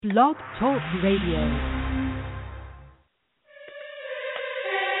Blog Talk Radio.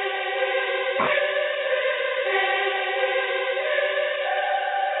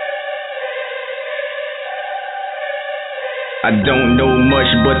 I don't know much,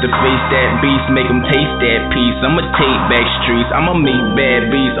 but to face that beast, make them taste that peace. I'ma take back streets, I'ma meet bad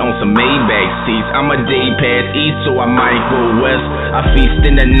beats on some Maybach seats. I'm a day past east, so I might go west. I feast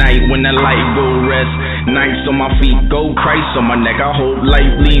in the night when the light go rest. Nights on my feet, gold price on my neck. I hope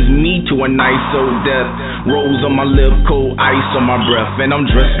life leads me to a nice old death. Rose on my lip, cold ice on my breath. And I'm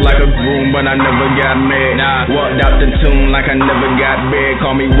dressed like a groom, but I never got mad. Walked out the tomb like I never got bad.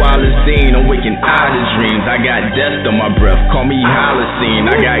 Call me Wallace Dean, I'm waking out of dreams. I got dust on my breath. Call me Holocene.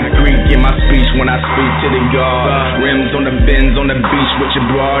 I got Greek in my speech when I speak to the God. Rims on the Benz on the beach with your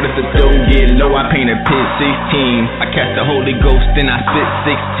broad. If the dough get low, I paint a pit 16. I catch the Holy Ghost, then I spit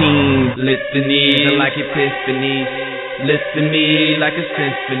 16. Litanies are like epiphanies. Listen to me like a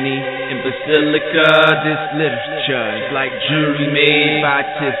symphony. In Basilica, this literature is like jewelry made by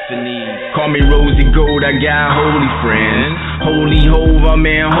Tiffany. Call me Rosie Gold, I got holy friends. Holy Hove, I'm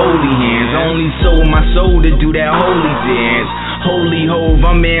in holy hands. I only sold my soul to do that holy dance. Holy Hove,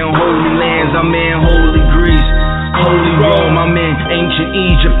 I'm in holy lands. I'm in holy Greece. Holy Rome, I'm in ancient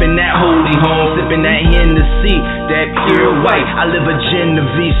Egypt in that holy home, sipping that Hennessy, that pure white. I live a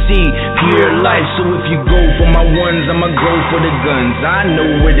Genovese, pure life. So if you go for my ones, I'ma go for the guns. I know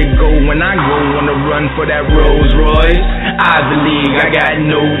where to go when I go on the run for that Rolls Royce. Ivy League, I got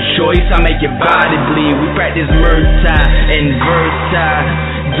no choice. I make your body bleed. We practice Murtai and Vertai.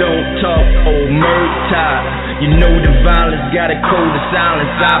 Don't talk, oh Murtai. You know the violence got a code of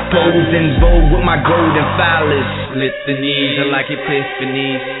silence. I pose in vogue with my golden phallus. Litanies are like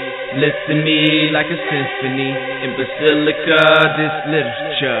epiphanies. Listen to me like a symphony. In Basilica, this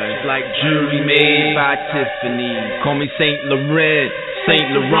literature is like jewelry made by Tiffany. Call me Saint Laurent, Saint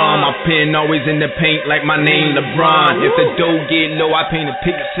Laurent. My pen always in the paint like my name LeBron. If the dough get low, I paint a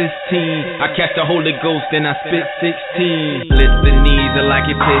pic 16. I catch the Holy Ghost, then I spit 16. Litanies are like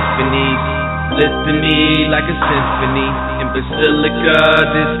epiphanies. Listen to me like a symphony. In Basilica,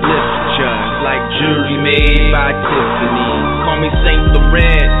 this literature is like jewelry made by Tiffany. Call me Saint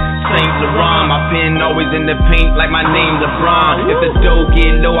Laurent, Saint Laurent. My pen always in the paint like my name LeBron. If the dough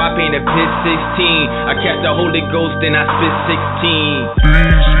get low, I paint a pit 16. I catch the Holy Ghost, then I spit 16.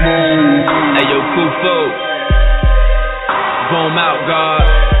 Hey yo, Kufo, Boom out, God.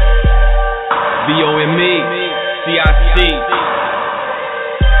 VOME, CIC.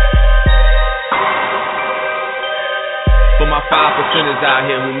 For my 5%ers out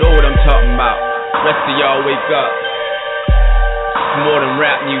here who know what I'm talking about. Rest of y'all wake up. It's more than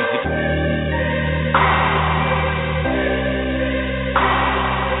rap music.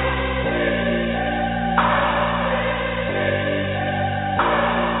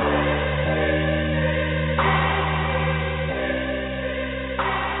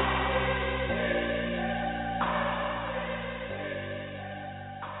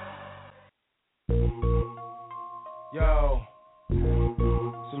 Yo,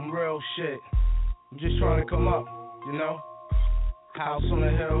 some real shit. I'm just trying to come up, you know? House on the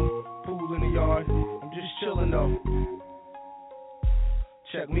hill, pool in the yard. I'm just chilling though.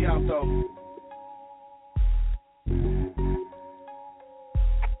 Check me out though.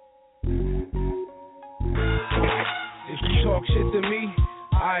 If you talk shit to me,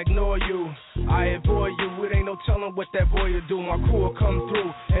 I ignore you, I avoid you. It ain't no telling what that boy will do. My crew will come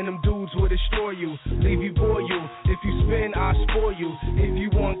through, and them dudes will destroy you, leave you, bore you. If you spin, I spoil you. If you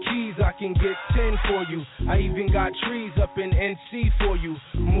want keys, I can get 10 for you. I even got trees up in NC for you.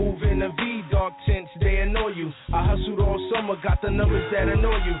 Move in a V, dark tints, they annoy you. I hustled all summer, got the numbers that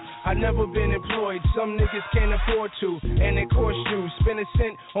annoy you. I never been employed, some niggas can't afford to, and it cost you. Spend a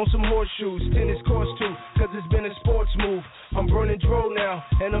cent on some horseshoes, tennis cost too, cause it's been a sports move. I'm burning dro now,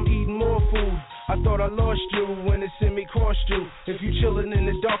 and I'm eating more food. I thought I lost you when it sent me crossed you. If you chillin' in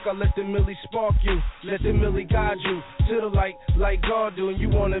the dark, I let the millie spark you. Let the millie guide you to the light like God do. And you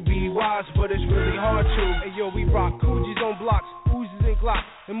wanna be wise, but it's really hard to. Hey yo, we rock Coogis on blocks, Uzis and Glock,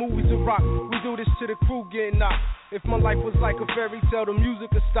 and movies to rock. We do this to the crew getting knocked. If my life was like a fairy tale, the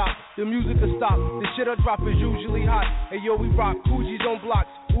music could stop. The music could stop. The shit I drop is usually hot. Hey yo, we rock Coogis on blocks,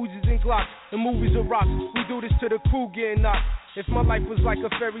 Uzis and Glocks, and movies to rock. We do this to the crew getting knocked. If my life was like a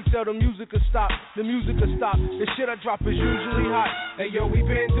fairy tale, the music could stop. The music could stop. The shit I drop is usually hot. Hey yo, we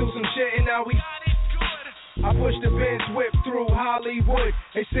been through some shit and now we I pushed the Benz whip through Hollywood.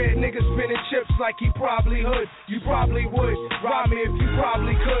 They said niggas spinning chips like he probably would. You probably would. Rob me if you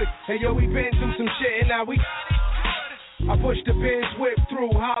probably could. Hey yo, we been through some shit and now we I pushed the Benz whip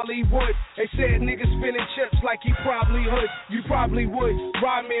through Hollywood. They said niggas spinning chips like he probably would. You probably would.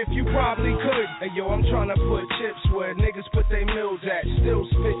 Ride me if you probably could. Hey yo, I'm trying to put chips where niggas put their mills at. Still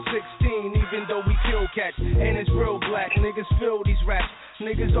spit 16 even though we kill cats. And it's real black. Niggas feel these raps.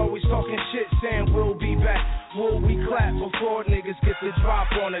 Niggas always talking shit saying we'll be back. Will we clap before niggas get the drop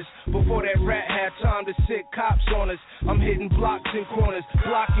on us? Before that rat had time to sit cops on us. I'm hitting blocks and corners,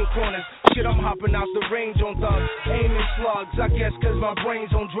 blocking corners. Shit, I'm hopping out the range on thugs, aiming slugs. I guess cause my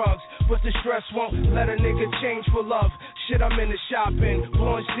brain's on drugs. But the stress won't let a nigga change for love. Shit, I'm in the shopping,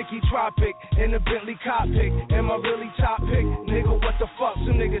 blowing sticky tropic in a Bentley cockpit. Am I really top pick? Nigga, what the fuck?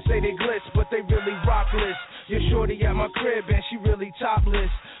 Some niggas say they glitz, but they really rockless. Your shorty at my crib and she really topless.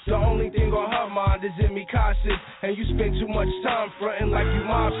 The only thing on her mind is in me cautious. And you spend too much time frontin' like you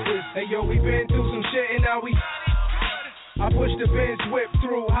mobsters. Hey yo, we been through some shit and now we... I pushed the Benz whip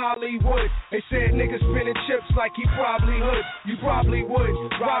through Hollywood. They said niggas spinning chips like he probably would. You probably would.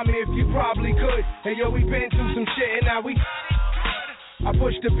 Ride me if you probably could. Hey yo, we been through some shit and now we... I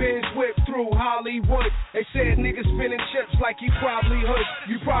pushed the Benz whip through Hollywood. They said niggas spinning chips like he probably would.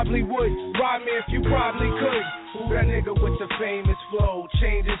 You probably would. Ride me if you probably could. Who that nigga with the famous flow?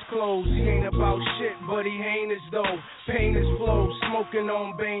 Change his clothes. He ain't about shit, but he heinous though. Pain his flow, smoking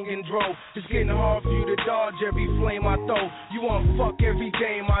on bang and dro. It's getting hard for you to dodge every flame I throw. You want fuck every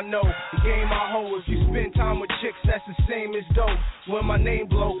game I know. The game I hold. If you spend time with chicks, that's the same as dope. When my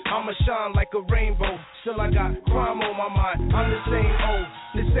name blow, I'ma shine like a rainbow. Still I got crime on my mind. I'm the same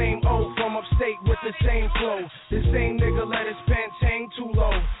O from upstate with the same flow. The same nigga let his pants hang too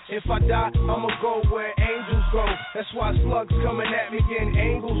low. If I die, I'ma go where angels go. That's why slugs coming at me getting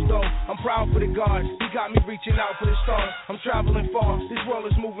angles though. I'm proud for the God. He got me reaching out for the stars. I'm traveling far. This world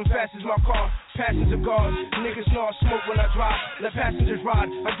is moving fast as my car. Passenger guards. Niggas know I smoke when I drive. Let passengers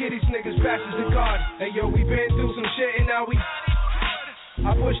ride. I get these niggas bastards to God. Hey yo, we been through some shit and now we...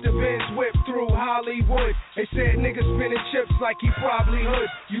 I pushed the Benz whip through Hollywood. They said niggas spinning chips like he probably would.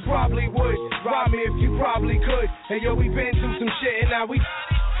 You probably would. Ride me if you probably could. Hey yo, we been through some shit and now we...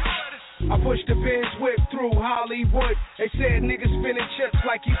 I pushed the Benz whip through Hollywood. They said niggas spinning chips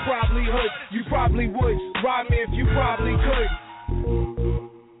like he probably would. You probably would. Ride me if you probably could.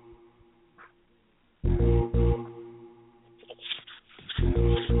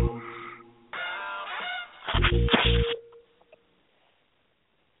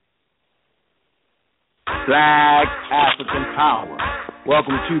 Black African Power.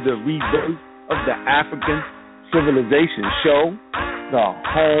 Welcome to the rebirth of the African Civilization Show, the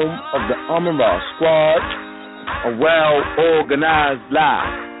home of the Amara Squad, a well-organized lie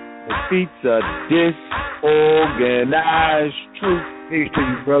that defeats a disorganized truth. Peace to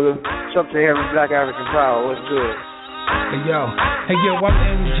you, brother. Sub-Saharan Black African Power. What's good? Hey yo,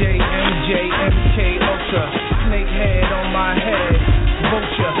 I'm MK Ultra, snakehead on my head,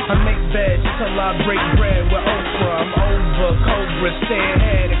 vulture. I make beds till I break bread with Oprah. I'm over Cobra, stay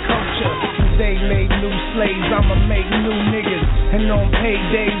ahead of culture. They made new slaves, I'ma make new niggas. And on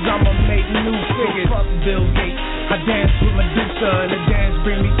paydays, I'ma make new figures. Fuck Bill Gates, I dance with Medusa. And the dance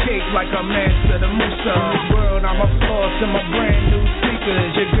bring me cake like I'm Master the Musa. In this world, I'm a floss in my brand new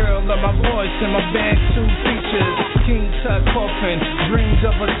sneakers. Your girl love my voice and my band two features. King Tut coffin, dreams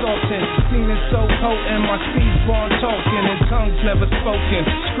of assaulting. Feeling so potent, my speech born talking. And tongues never spoken,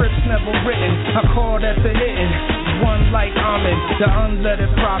 scripts never written. I call that the hitting. One like Amen, the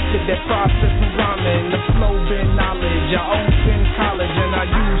unlettered prophet that profits from rhyming. The flow been knowledge, I open college and I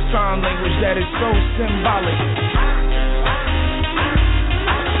use sign language that is so symbolic.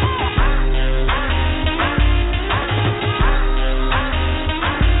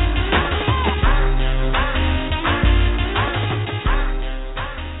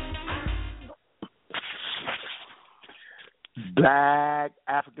 Black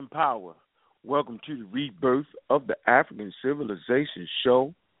African Power. Welcome to the rebirth of the African Civilization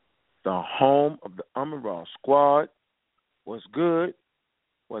Show, the home of the Amara Squad. What's good?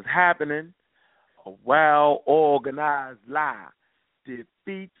 What's happening? A well-organized lie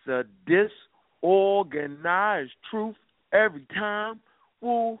defeats a disorganized truth every time.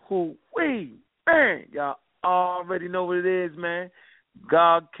 Woo-hoo-wee. Man, y'all already know what it is, man.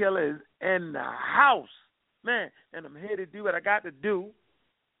 God Killer is in the house. Man, and I'm here to do what I got to do.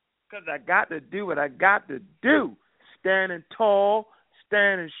 Because I got to do what I got to do. Standing tall,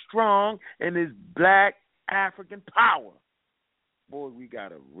 standing strong in this black African power. Boy, we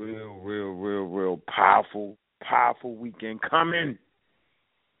got a real powerful weekend coming.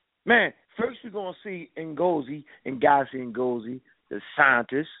 Man, first we're going to see Ngozi, the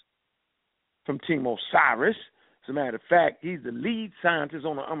scientist from Team Osiris. As a matter of fact, he's the lead scientist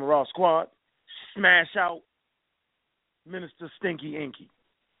on the Amara Squad. Smash out Minister Stinky Inky.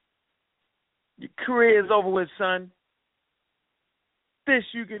 Your career is over with, son. This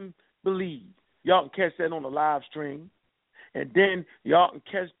you can believe. Y'all can catch that on the live stream. And then y'all can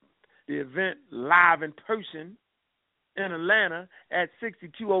catch the event live in person in Atlanta at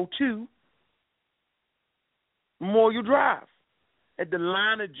 6202 Memorial Drive at the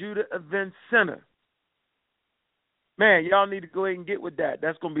Line of Judah Event Center. Man, y'all need to go ahead and get with that.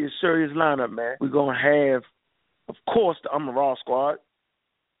 That's going to be a serious lineup, man. We're going to have, of course, the Raw Squad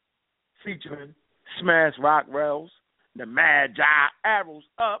featuring Smash Rockwells, the Magi Arrows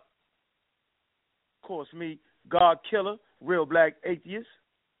Up, of course, me, God Killer, Real Black Atheist,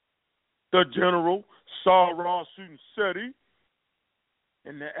 the General, Sarah Suit City,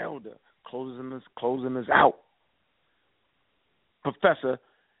 and the Elder closing us out, Professor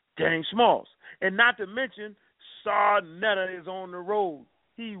James Smalls. And not to mention, Sarnetta is on the road.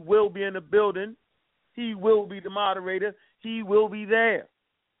 He will be in the building. He will be the moderator. He will be there.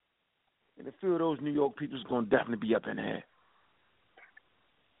 And a few of those New York people is going to definitely be up in there.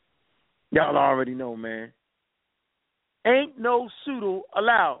 Y'all already know, man. Ain't no pseudo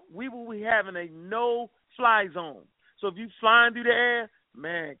allowed. We will be having a no-fly zone. So if you flying through the air,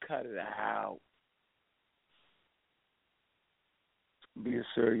 man, cut it out. It's going to be a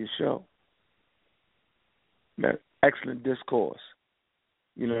serious show. Man, excellent discourse.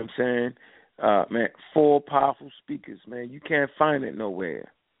 You know what I'm saying? Man, 4 powerful speakers, man. You can't find it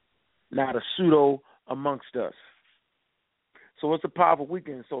nowhere. Not a pseudo amongst us. So it's a powerful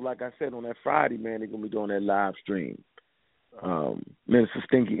weekend. So like I said, on that Friday, man, they're going to be doing that live stream. Minister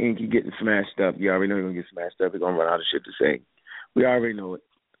Stinky Inky getting smashed up. You already know he's going to get smashed up. He's going to run out of shit to say. We already know it.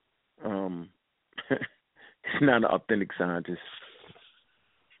 He's not an authentic scientist.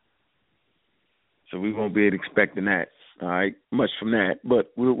 So we won't be expecting that, all right, much from that.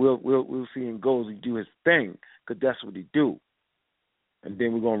 But we'll see him goes. He do his thing, because that's what he do. And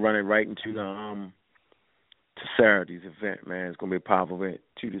then we're going to run it right into the to Saturday's event, man. It's going to be a powerful event,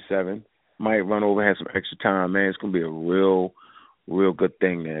 2 to 7. Might run over, have some extra time, man. It's going to be a real good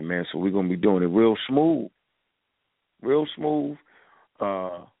thing there, man. So we're going to be doing it real smooth,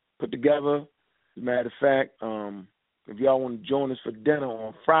 put together. As a matter of fact, if y'all want to join us for dinner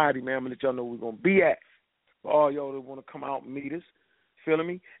on Friday, man, I'm going to let y'all know where we're going to be at. For all y'all that want to come out and meet us, feeling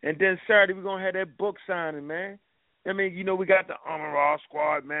me? And then Saturday, we're going to have that book signing, man. I mean, you know, we got the Raw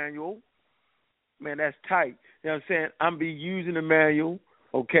Squad manual. Man, that's tight. You know what I'm saying? I'm be using the manual,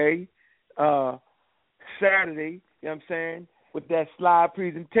 okay, Saturday, you know what I'm saying, with that slide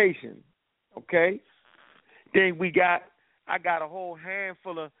presentation, okay? Then I got a whole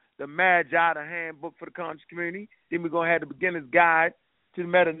handful of the Magi, the handbook for the conscious community. Then we're going to have the beginner's guide to the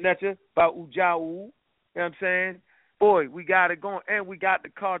Meta Nature by Ujau. You know what I'm saying? Boy, we got it going. And we got the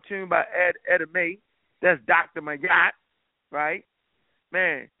cartoon by Ed May. That's Dr. Mayat, right?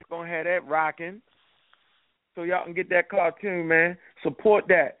 Man, we're going to have that rocking. So y'all can get that cartoon, man. Support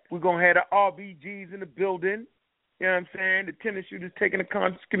that. We're going to have the RBGs in the building. You know what I'm saying? The tennis shooters taking the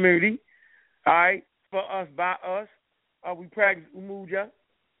conscious community. All right? For us, by us. We practice Umuja.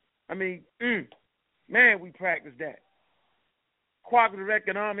 I mean, man, we practice that. Cooperative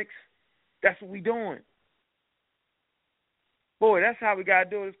economics, that's what we doing. Boy, that's how we got to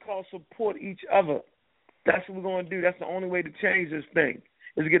do it. It's called support each other. That's what we're going to do. That's the only way to change this thing,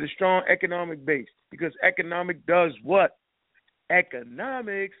 is to get a strong economic base. Because economic does what?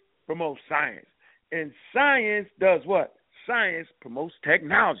 Economics promotes science. And science does what? Science promotes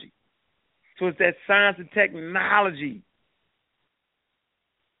technology. So it's that science and technology.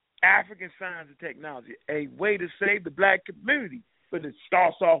 African science and technology, a way to save the black community, but it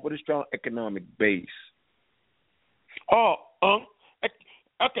starts off with a strong economic base.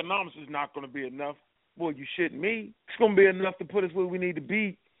 Economics is not going to be enough. Boy, you shitting me. It's going to be enough to put us where we need to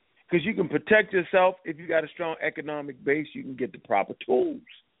be, because you can protect yourself. If you got a strong economic base, you can get the proper tools.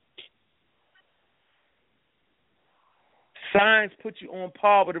 Science puts you on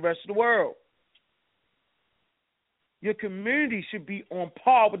par with the rest of the world. Your community should be on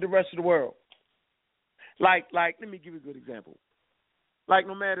par with the rest of the world. Like, let me give you a good example. Like,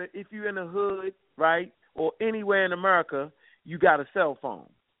 no matter if you're in the hood, right, or anywhere in America, you got a cell phone.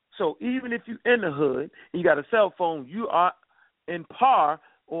 So even if you're in the hood and you got a cell phone, you are in par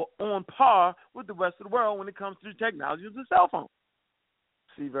or on par with the rest of the world when it comes to the technology of the cell phone.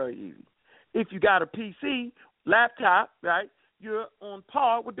 See, very easy. If you got a PC, laptop, right, you're on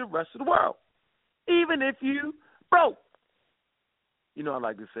par with the rest of the world. Even if you broke. You know, I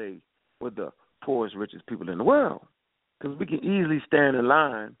like to say we're the poorest, richest people in the world, because we can easily stand in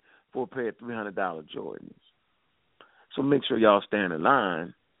line for a pair of $300 Jordans. So make sure y'all stand in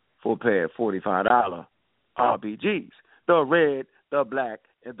line for a pair of $45 RBGs. the red, the black,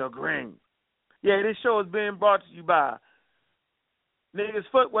 and the green. Yeah, this show is being brought to you by Niggas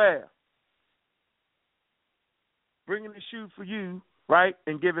Footwear. Bringing the shoe for you, right,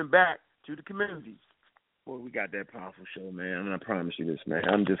 and giving back to the community. Boy, we got that powerful show, man. And I promise you this, man.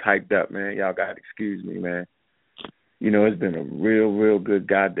 I'm just hyped up, man. Y'all got to excuse me, man. You know, it's been a real good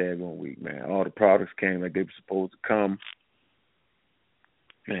goddamn week, man. All the products came like they were supposed to come.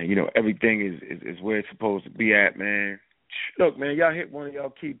 Man, you know, everything is where it's supposed to be at, man. Look, man, y'all hit one of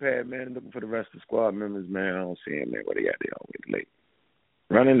y'all keypad, man, looking for the rest of the squad members, man. I don't see them, man. Where they at? They always late.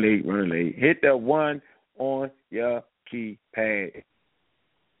 Running late. Hit that one on your keypad.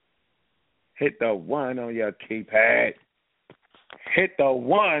 Hit the one on your keypad. Hit the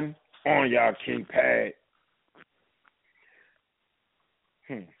one on your keypad.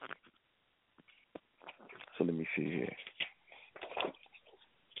 So let me see here.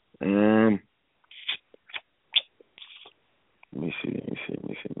 Let me see.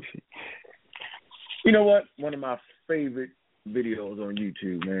 You know what? One of my favorite videos on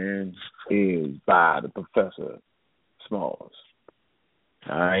YouTube, man, is by the Professor Smalls.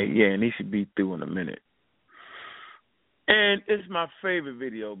 All right, yeah, and he should be through in a minute. And it's my favorite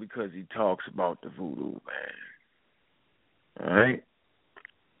video because he talks about the voodoo, man. All right?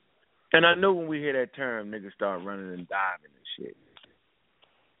 And I know when we hear that term, niggas start running and diving and shit.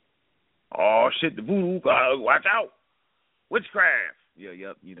 Oh, shit, the voodoo, watch out. Witchcraft. Yeah,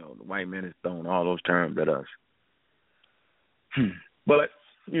 yep, you know, the white man is throwing all those terms at us. But,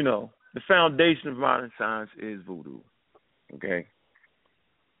 you know, the foundation of modern science is voodoo, okay?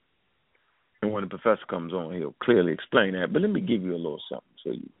 And when the professor comes on, he'll clearly explain that. But let me give you a little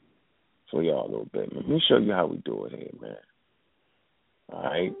something for y'all a little bit, man. Let me show you how we do it here, man. All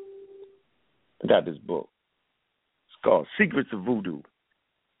right? I got this book. It's called Secrets of Voodoo.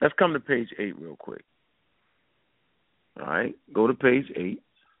 Let's come to page 8 real quick. All right? Go to page 8.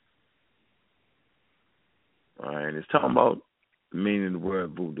 All right? It's talking about the meaning of the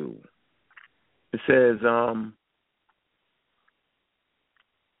word voodoo. It says,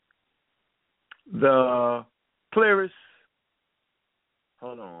 the clearest,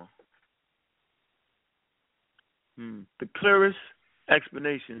 the clearest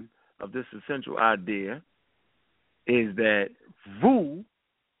explanation of this essential idea is that vu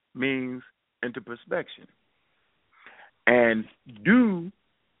means introspection, and do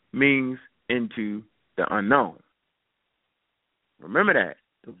means into the unknown. Remember that.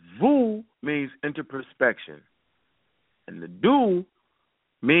 The vu means introspection, and the do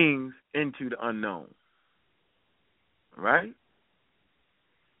means into the unknown. All right?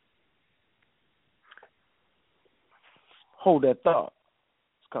 Hold that thought.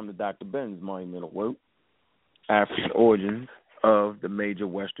 Let's come to Dr. Ben's monumental work, African Origins of the Major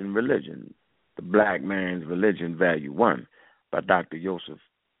Western Religions, The Black Man's Religion, Value 1, by Dr. Yosef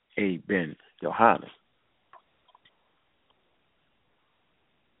A. Ben Yohanan.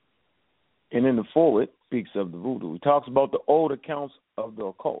 And in the foreword, speaks of the voodoo. He talks about the old accounts of the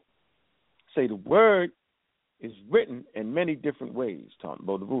occult. Say the word is written in many different ways, talking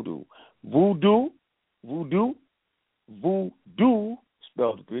about the voodoo. Voodoo,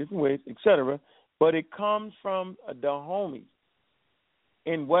 spelled 3 different ways, etc. But it comes from a Dahomey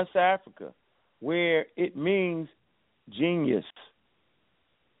in West Africa, where it means genius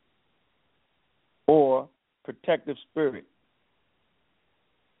or protective spirit.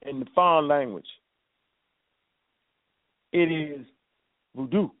 In the Fon language, it is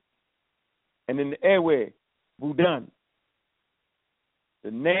voodoo. And in the airway, voodoo. The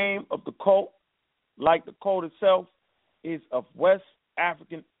name of the cult, like the cult itself, is of West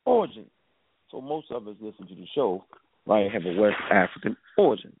African origin. So most of us listen to the show, right, have a West African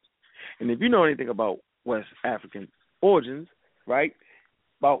origin. And if you know anything about West African origins, right,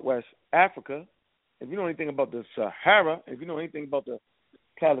 about West Africa, if you know anything about the Sahara, if you know anything about the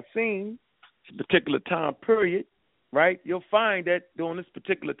Palestine, it's a particular time period, right? You'll find that during this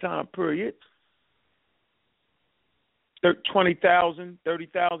particular time period, 20,000,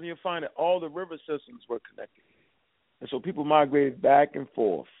 30,000, you'll find that all the river systems were connected. And so people migrated back and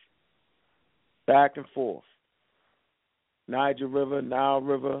forth. Niger River, Nile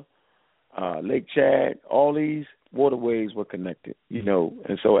River, Lake Chad, all these waterways were connected, you know.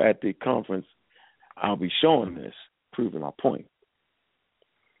 And so at the conference, I'll be showing this, proving my point.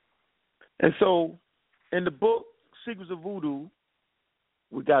 And so in the book, Secrets of Voodoo,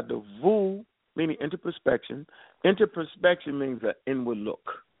 we got the vu, meaning introspection. Introspection means an inward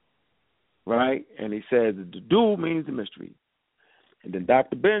look, right? And he says the do means the mystery. And then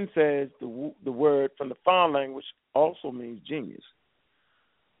Dr. Ben says the word from the Fon language also means genius.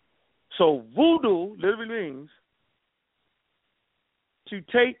 So voodoo literally means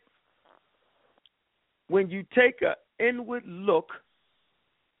when you take an inward look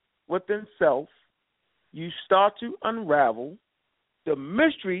within self, you start to unravel the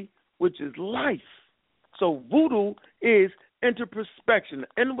mystery, which is life. So voodoo is introspection,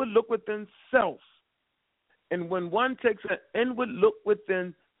 inward look within self. And when one takes an inward look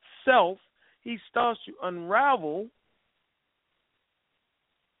within self, he starts to unravel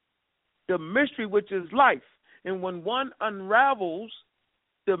the mystery, which is life. And when one unravels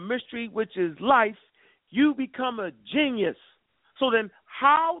the mystery, which is life, you become a genius. So then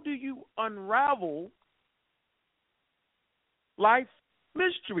how do you unravel life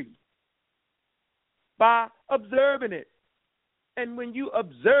mystery? By observing it. And when you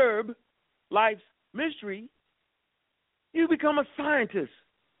observe life's mystery, you become a scientist.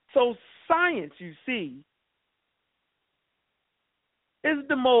 So science, you see, is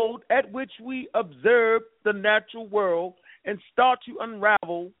the mode at which we observe the natural world and start to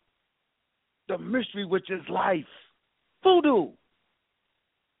unravel the mystery, which is life. Voodoo.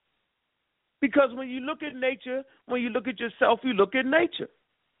 Because when you look at nature, when you look at yourself, you look at nature.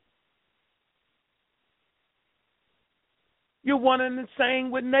 You're one and the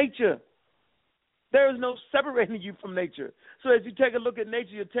same with nature. There is no separating you from nature. So as you take a look at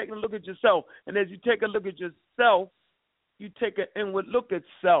nature, you're taking a look at yourself. And as you take a look at yourself, you take an inward look at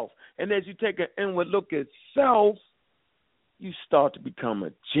self. And as you take an inward look at self, you start to become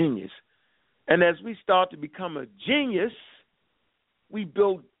a genius. And as we start to become a genius, we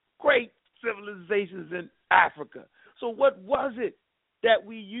build great civilizations in Africa. So what was it that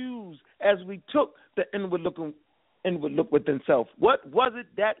we used as we took the inward look within self? What was it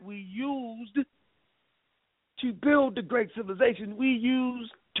that we used to build the great civilization? We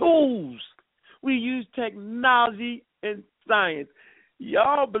used tools. We used technology and science.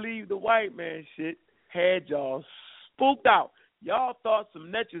 Y'all believe the white man shit had y'all spooked out. Y'all thought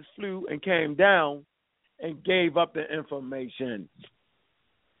some netches flew and came down and gave up the information.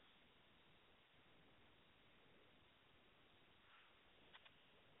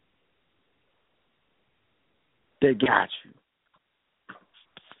 They got you.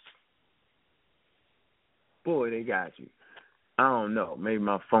 Boy, they got you. I don't know. Maybe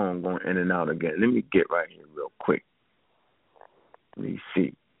my phone going in and out again. Let me get right here real quick. Let me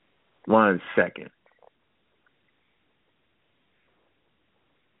see. 1 second.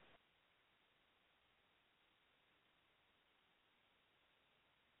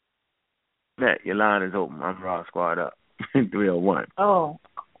 Matt, your line is open. I'm Raw Squad Up. 301. Oh.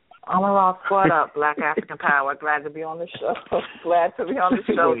 I'm a Raw Squad Up, Black African Power. Glad to be on the show. Glad to be on the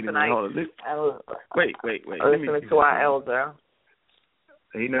show tonight. Wait. Listening to our elder.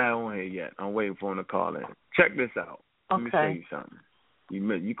 He's not on here yet. I'm waiting for him to call in. Check this out. Let me tell you something.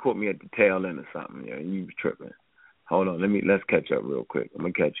 You caught me at the tail end of something. Yeah, you was tripping. Hold on. Let's catch up real quick. I'm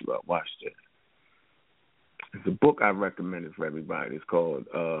gonna catch you up. Watch this. It's a book I recommended for everybody. It's called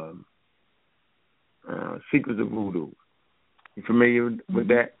Secrets of Voodoo. You familiar with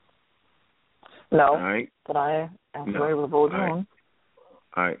that? No, all right. But I am familiar with voodoo. All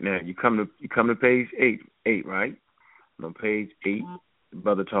right, now you come to page 8, right? And on page 8, the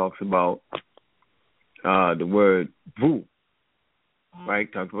brother talks about the word voodoo, right?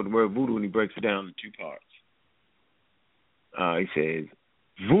 Talks about the word voodoo, and he breaks it down in 2 parts. He says,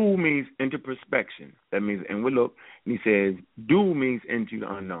 voodoo means introspection. That means inward look. And he says, do means into the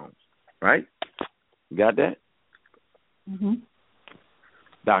unknown, right? You got that? Mm-hmm.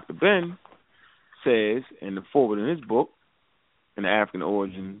 Dr. Ben says in the forward in his book, in the African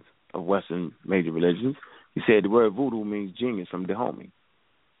Origins of Western Major Religions, he said the word voodoo means genius from Dahomey.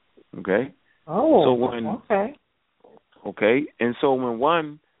 Okay? Okay. And so when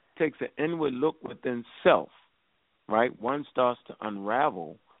one takes an inward look within self, right, one starts to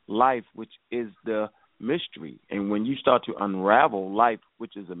unravel life, which is the mystery. And when you start to unravel life,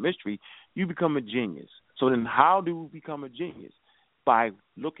 which is a mystery, you become a genius. So then how do we become a genius? By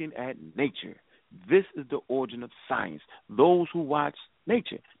looking at nature. This is the origin of science. Those who watch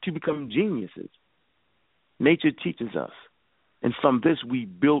nature to become geniuses. Nature teaches us. And from this, we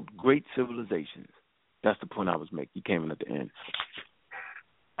built great civilizations. That's the point I was making. You came in at the end.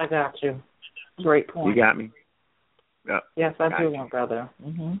 I got you. Great point. You got me? Yep. Yes, I do, my brother.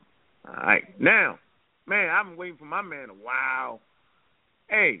 Mm-hmm. All right. Now, man, I've been waiting for my man a while.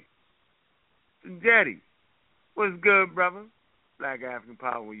 Hey, Jetty, what's good, brother? Black African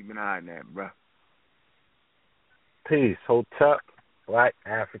Power, where you been hiding at, bro? Peace. Hotep, Black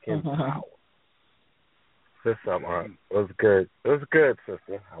African Power. Sister, what's good? What's good,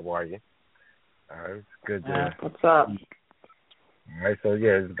 sister? How are you? All right, it's good to... what's up? All right, so,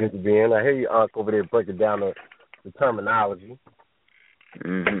 yeah, it's good to be in. I hear you, Unc, over there breaking down the terminology.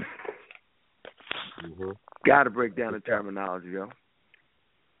 Got to break down the terminology, yo.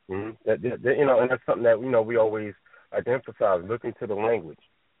 That, you know, and that's something that, you know, we always like to emphasize. Look into the language.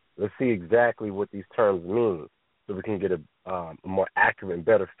 Let's see exactly what these terms mean, so we can get a more accurate and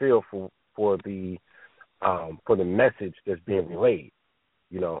better feel for the message that's being relayed.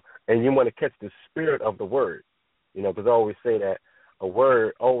 You know, and you want to catch the spirit of the word. You know, because I always say that a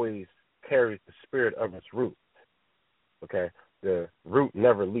word always carries the spirit of its root. Okay, the root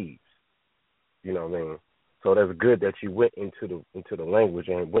never leaves. You know what I mean? So that's good that you went into the language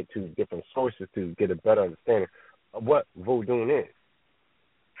and went to different sources to get a better understanding of what Vodun is,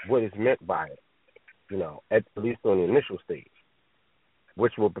 what is meant by it. You know, at least on the initial stage,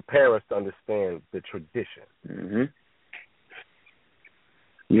 which will prepare us to understand the tradition.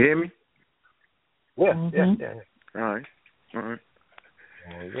 You hear me? Yeah, yeah. All right.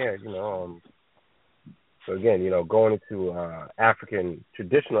 Yeah, you know. So again, you know, going into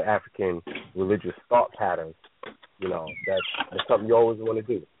traditional African religious thought patterns, you know, that's something you always want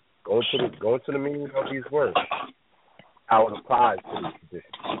to do. Go into the meaning of these words, how it applies to these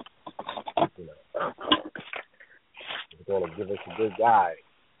traditions. You know, it's going to give us a good guide,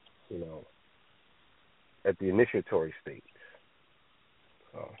 you know, at the initiatory stage.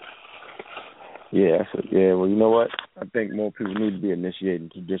 So. Yeah, well, you know what? I think more people need to be initiating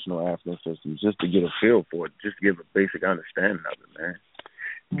traditional African systems just to get a feel for it, just to give a basic understanding of it, man.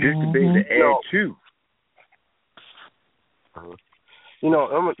 Just to be able to add to. You know,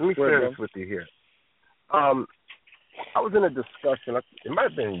 let me share this with you here. I was in a discussion, it might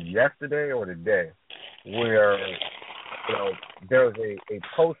have been yesterday or today, where, you know, there was a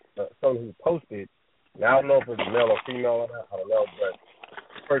post, someone who posted, now I don't know if it's male or female or not, I don't know, but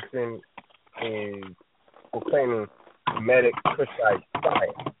the person is proclaiming Kemetic Kushite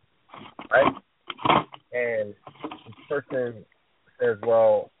science, right? And this person says,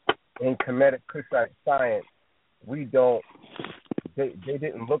 well, in Kemetic Kushite science, they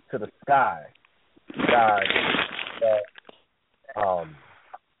didn't look to the sky, God, that,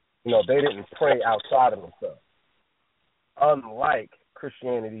 you know, they didn't pray outside of themselves. Unlike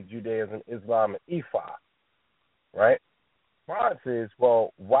Christianity, Judaism, Islam, and Ifa, right? Response is,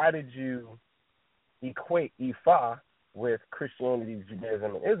 well, why did you equate Ifa with Christianity,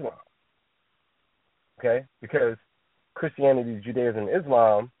 Judaism, and Islam? Okay, because Christianity, Judaism, and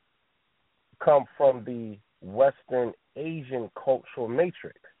Islam come from the Western Asian cultural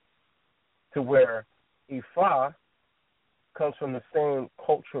matrix, to where Ifa comes from the same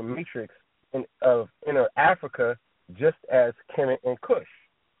cultural matrix of Inner Africa, just as Kemet and Kush.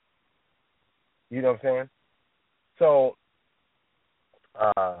 You know what I'm saying? So,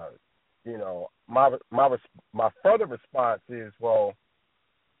 you know, my further response is, well,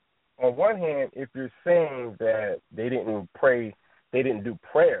 on one hand, if you're saying that they didn't pray, they didn't do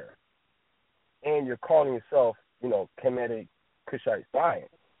prayer, and you're calling yourself, you know, Kemetic Kushite science,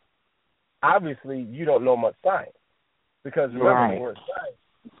 obviously you don't know much science. Because remember,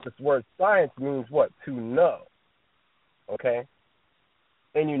 the word science means what? To know. Okay?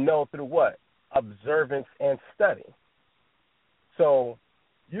 And you know through what? Observance and study. So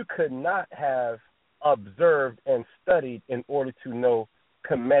you could not have observed and studied in order to know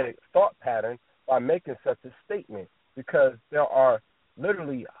Kemetic thought pattern by making such a statement, because there are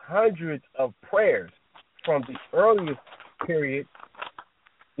literally hundreds of prayers from the earliest period,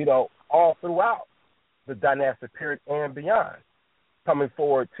 you know, all throughout the dynastic period and beyond, coming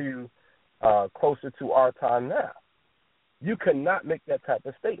forward to closer to our time now. You could not make that type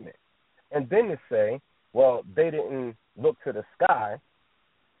of statement. And then to say, well, they didn't look to the sky,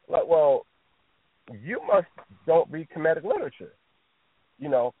 like, well, you don't read Kemetic literature, you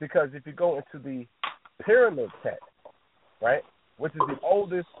know, because if you go into the pyramid text, right, which is the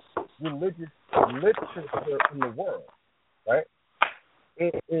oldest religious literature in the world, right,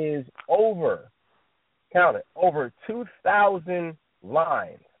 it is over 2,000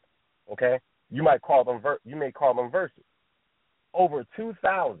 lines, okay? You may call them verses. Over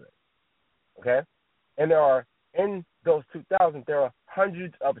 2,000, okay? And in those 2,000, there are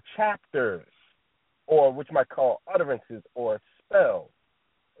hundreds of chapters, or which you might call utterances or spells,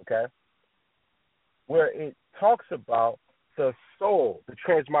 okay? Where it talks about the soul, the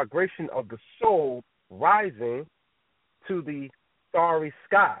transmigration of the soul rising to the starry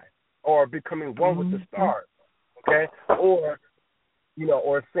sky, or becoming one with the stars, okay? Or, you know,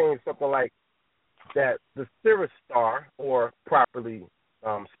 or saying something like that the Sirius star, or properly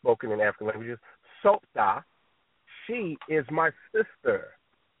spoken in African languages, Sopta, she is my sister,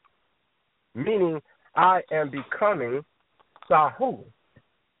 meaning I am becoming Sahu,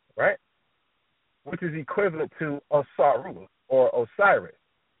 right? Which is equivalent to Osaru or Osiris.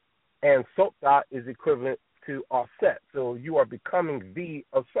 And Sotha is equivalent to Offset. So you are becoming the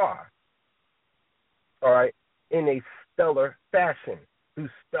Osar, all right, in a stellar fashion through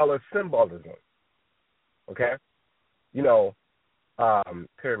stellar symbolism, okay? You know,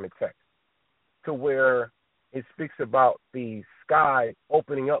 pyramid text, to where it speaks about the sky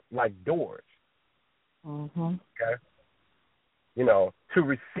opening up like doors, okay? You know, to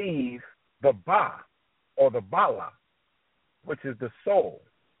receive the Ba or the Bala, which is the soul,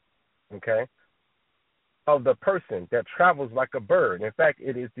 okay, of the person that travels like a bird. In fact,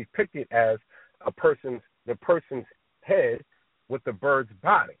 it is depicted as the person's head with the bird's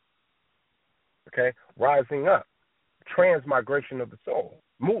body, okay, rising up, transmigration of the soul,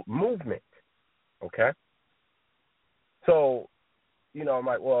 movement, okay. So, you know, I'm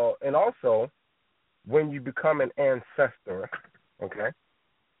like, well, and also when you become an ancestor, okay,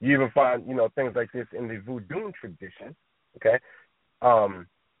 you even find, you know, things like this in the voodoo tradition, okay.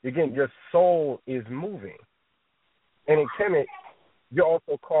 Again, your soul is moving. And in Kemet, you're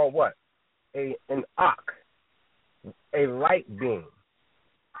also called what? An Ak, a light being.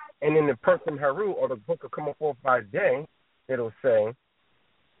 And in the Person Heru, or the Book of Coming Forth by Day, it'll say,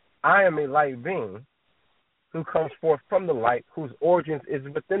 I am a light being who comes forth from the light, whose origins is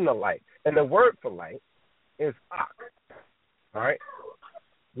within the light. And the word for light is Ak. All right?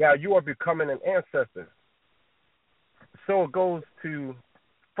 Now you are becoming an ancestor. So it goes to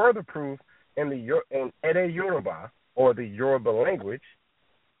further prove in Ede Yoruba, or the Yoruba language,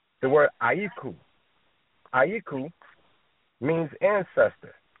 the word Aiku. Aiku means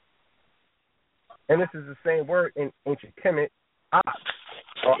ancestor. And this is the same word in ancient Kemet, Ak,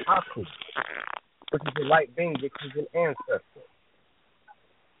 or Aku, which is a light being, which is an ancestor.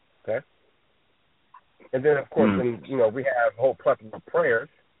 Okay? And then, of course, you know, we have a whole plethora of prayers.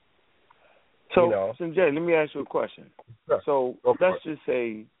 So, you know. Jay, let me ask you a question. Sure. So, let's just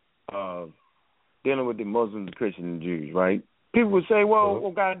say, dealing with the Muslims, the Christians, and Jews, right? People would say,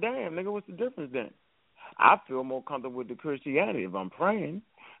 well, goddamn, nigga, what's the difference then? I feel more comfortable with the Christianity if I'm praying.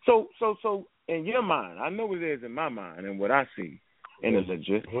 So, in your mind, I know what it is in my mind and what I see in the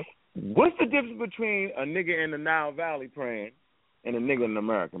literature. What's the difference between a nigga in the Nile Valley praying and a nigga in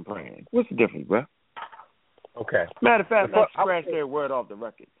America praying? What's the difference, bro? Okay. Matter of fact, let's scratch that word off the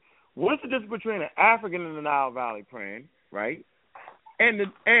record. What's the difference between an African in the Nile Valley praying, right, and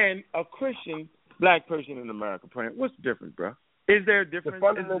a Christian black person in America praying? What's the difference, bro? Is there a difference?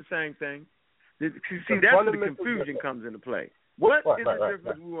 Is it the same thing? See, that's where the confusion comes into play. What is the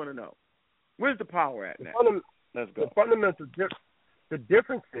difference? We want to know. Where's the power at now? Let's go. The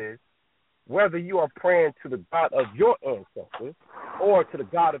difference is whether you are praying to the God of your ancestors or to the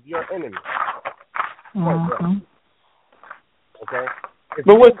God of your enemy. Okay?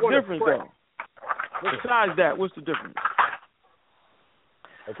 But what's the difference, though? Besides that, what's the difference?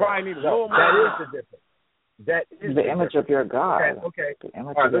 Okay. Probably need a little more. That is the difference. That is the image of your God. Okay. The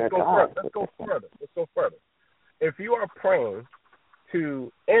image All right, of your God. Let's go further. If you are praying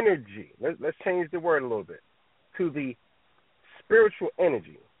to energy, let's change the word a little bit, to the spiritual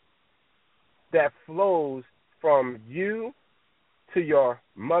energy that flows from you to your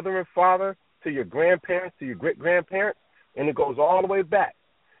mother and father, to your grandparents, to your great-grandparents, and it goes all the way back.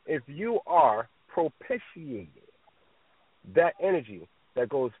 If you are propitiating that energy that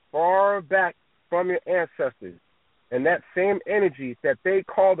goes far back from your ancestors, and that same energy that they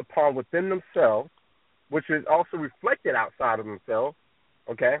called upon within themselves, which is also reflected outside of themselves,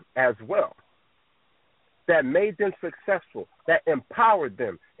 okay, as well, that made them successful, that empowered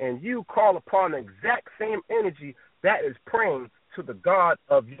them, and you call upon the exact same energy that is praying to the God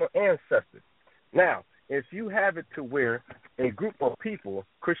of your ancestors. Now, if you have it to where a group of people,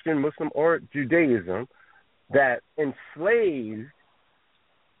 Christian, Muslim, or Judaism, that enslaved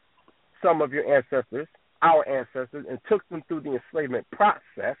some of your ancestors, our ancestors, and took them through the enslavement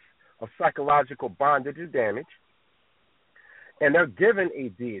process of psychological bondage or damage, and they're given a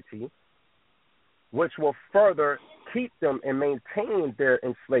deity which will further keep them and maintain their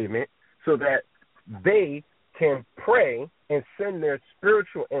enslavement so that they can pray and send their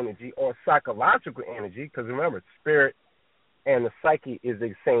spiritual energy or psychological energy, because remember, spirit and the psyche is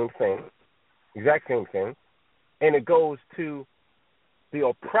the same thing, exact same thing, and it goes to the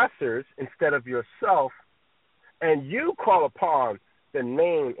oppressors instead of yourself, and you call upon the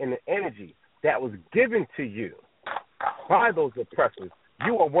name and the energy that was given to you by those oppressors.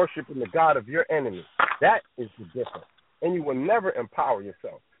 You are worshiping the God of your enemy. That is the difference. And you will never empower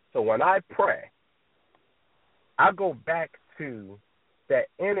yourself. So when I pray, I go back to that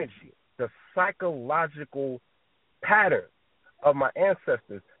energy, the psychological pattern of my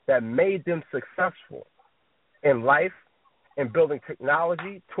ancestors that made them successful in life in building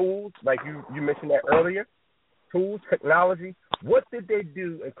technology, tools, like you mentioned that earlier, tools, technology. What did they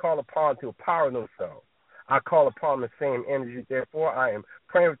do and call upon to empower themselves? I call upon the same energy, therefore I am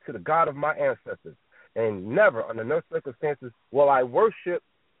praying to the God of my ancestors. And never, under no circumstances, will I worship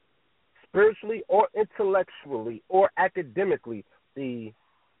spiritually or intellectually or academically the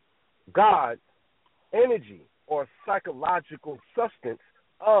God, energy, or psychological substance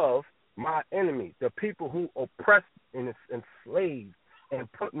of my enemy, the people who oppressed and enslaved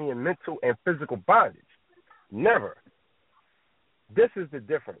and put me in mental and physical bondage. Never. This is the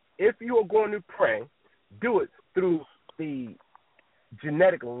difference. If you are going to pray, do it through the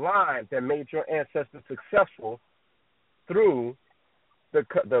genetic line that made your ancestors successful through the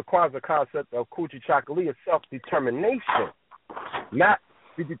Kwanzaa concept of Kujichagulia, self-determination, not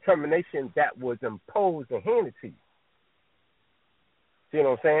the determination that was imposed and handed to you. See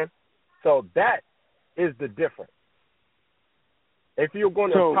what I'm saying? So that is the difference. If you're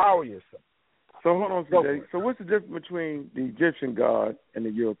going to empower yourself. So hold on, CJ. So what's the difference between the Egyptian God and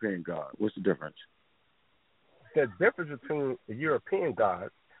the European God? What's the difference? The difference between the European God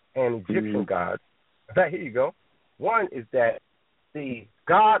and Egyptian God, here you go. One is that the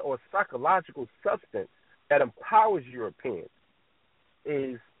God or psychological substance that empowers Europeans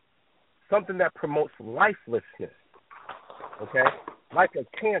is something that promotes lifelessness, okay, like a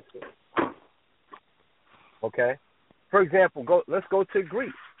cancer, okay. For example, let's go to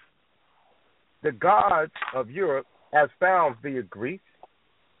Greece. The gods of Europe, as found via Greece,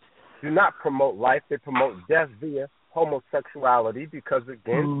 do not promote life. They promote death via homosexuality because,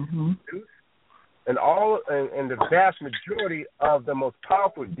 again, Zeus and the vast majority of the most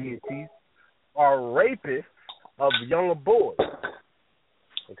powerful deities are rapists of younger boys.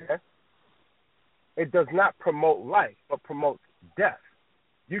 Okay? It does not promote life, but promotes death.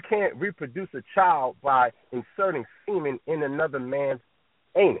 You can't reproduce a child by inserting semen in another man's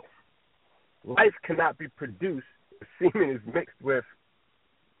anus. Life cannot be produced if semen is mixed with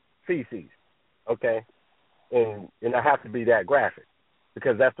feces, okay? And I have to be that graphic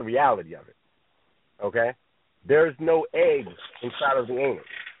because that's the reality of it, okay? There's no egg inside of the anus,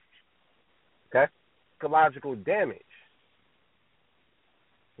 okay? Psychological damage,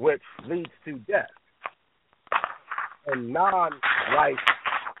 which leads to death and non-life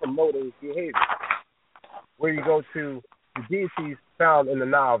promoting behavior. Where you go to the deities found in the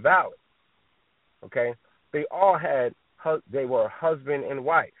Nile Valley, okay? They all they were husband and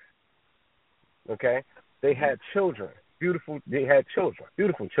wife, okay? They had children, beautiful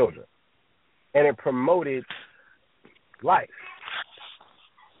children, and it promoted life.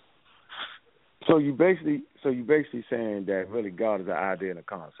 So you basically saying that really God is an idea and a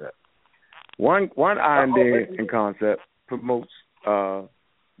concept. One idea and concept promotes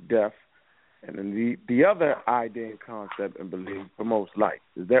death, and then the other idea and concept and belief promotes life.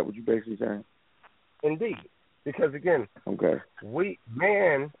 Is that what you're basically saying? Indeed, because again, okay,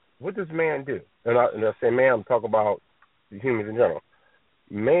 what does man do? And I say man, I'm talking about the humans in general.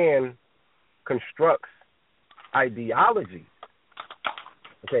 Man constructs ideology,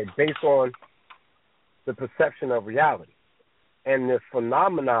 okay, based on the perception of reality and the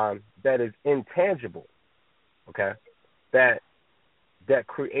phenomenon that is intangible, okay, that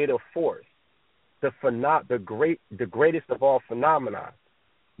creative force, the greatest of all phenomena,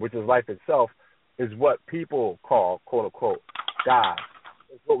 which is life itself, is what people call, quote unquote, God.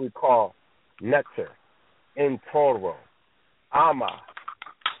 It's what we call Nectar, In Toro, Ama,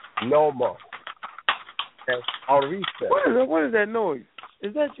 Noma, and Arisa. What is that noise?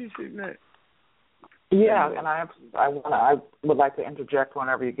 Is that you shooting that? Yeah, and I would like to interject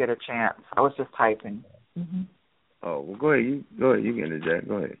whenever you get a chance. I was just typing. Mm-hmm. Oh, well, go ahead. You can interject.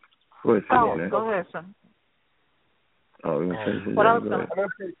 Go ahead. Go ahead, son. Oh, you want to say what else?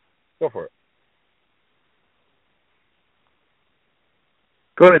 Go for it.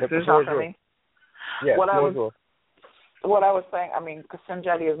 Go ahead, sis. Yeah, what I was saying, I mean,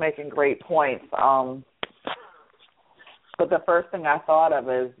 Kasinjati is making great points. But the first thing I thought of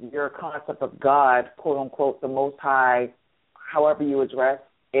is your concept of God, quote unquote, the Most High, however you address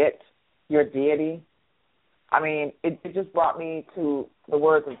it, your deity. I mean, it just brought me to the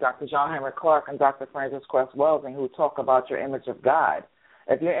words of Dr. John Henrik Clarke and Dr. Francis Cress Welsing, who talk about your image of God.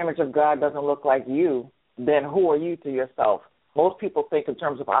 If your image of God doesn't look like you, then who are you to yourself? Most people think in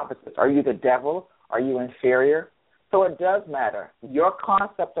terms of opposites. Are you the devil? Are you inferior? So it does matter. Your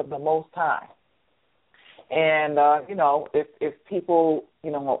concept of the Most High. And, if people,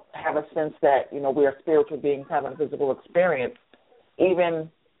 have a sense that, we are spiritual beings having a physical experience, even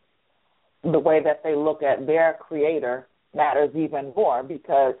the way that they look at their creator matters even more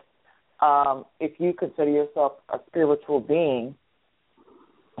because if you consider yourself a spiritual being,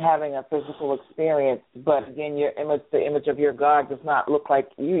 having a physical experience, but again, the image of your God does not look like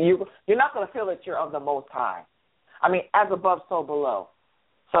you. You're not going to feel that you're of the Most High. I mean, as above, so below.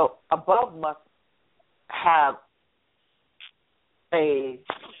 So above must have I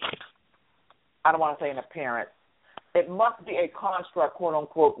don't want to say an appearance. It must be a construct, quote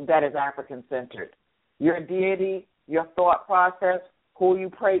unquote, that is African centered. Your deity, your thought process, who you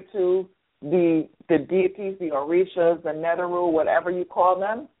pray to, the deities, the Orishas, the Neteru, whatever you call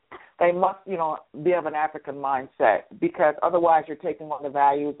them, they must, be of an African mindset, because otherwise you're taking on the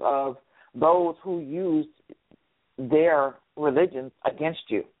values of those who used their religions against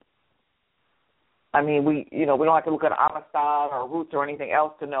you. I mean, we don't have to look at Amistad or Roots or anything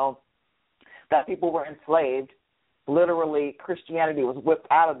else to know that people were enslaved. Literally, Christianity was whipped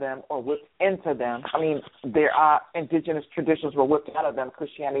out of them or whipped into them. I mean, their indigenous traditions were whipped out of them.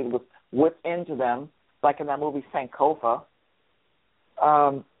 Christianity was whipped into them, like in that movie Sankofa.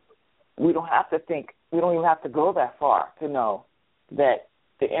 We don't have to think. We don't even have to go that far to know that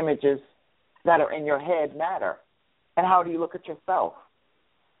the images that are in your head matter. And how do you look at yourself?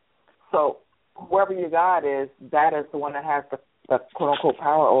 So whoever your God is, that is the one that has the quote-unquote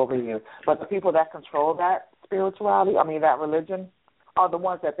power over you. But the people that control that spirituality, that religion, are the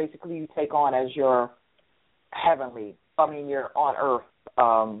ones that basically you take on as your your on earth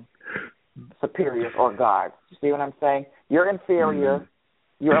superiors or gods. You see what I'm saying? You're inferior,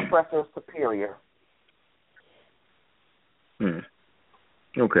 your oppressor is superior.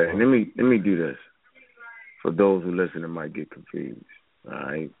 Okay, let me do this. For those who listen and might get confused. All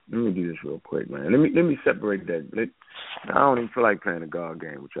right, let me do this real quick, man. Let me separate that. I don't even feel like playing a God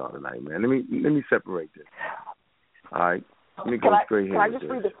game with y'all tonight, man. Let me separate this. All right, let me go straight here.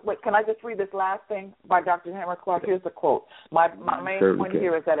 Can I just read this last thing by Dr. Henrik Clark? Here's the quote. My main point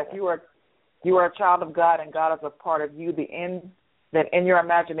here is that if you are a child of God and God is a part of you, then in your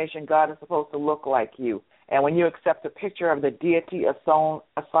imagination God is supposed to look like you. And when you accept a picture of the deity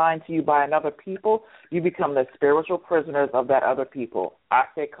assigned to you by another people, you become the spiritual prisoners of that other people. I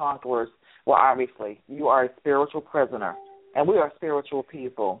say conquerors. Well, obviously, you are a spiritual prisoner, and we are spiritual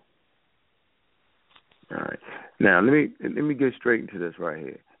people. All right. Now, let me get straight into this right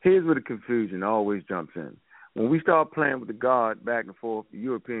here. Here's where the confusion always jumps in. When we start playing with the God back and forth, the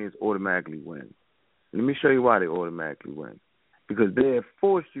Europeans automatically win. Let me show you why they automatically win. Because they have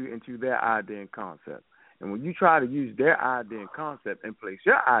forced you into their idea and concept. And when you try to use their idea and concept and place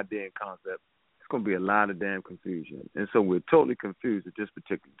your idea and concept, it's going to be a lot of damn confusion. And so we're totally confused at this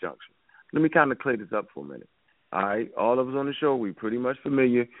particular junction. Let me kind of clear this up for a minute. All right, all of us on the show, we're pretty much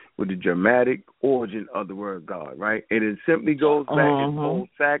familiar with the Germanic origin of the word God, right? And it simply goes back in Old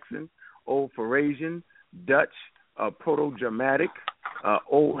Saxon, Old Pharasian, Dutch, Proto-Germanic,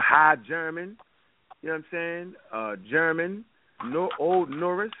 Old High German, you know what I'm saying? German, Old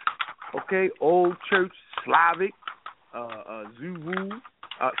Norse, okay, Old Church Slavic, Zulu,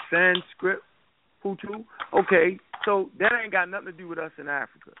 Sanskrit, Hutu. Okay, so that ain't got nothing to do with us in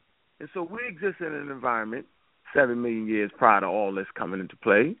Africa. And so we exist in an environment 7 million years prior to all this coming into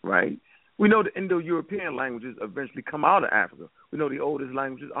play, right? We know the Indo-European languages eventually come out of Africa. We know the oldest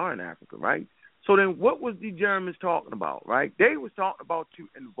languages are in Africa, right? So then what was the Germans talking about, right? They was talking about to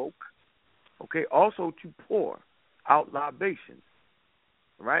invoke, okay, also to pour out libations,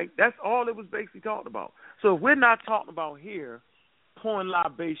 right? That's all it was basically talking about. So if we're not talking about here pouring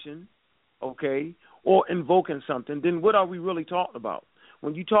libation, okay, or invoking something, then what are we really talking about?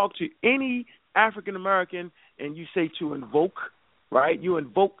 When you talk to any African American and you say to invoke, right?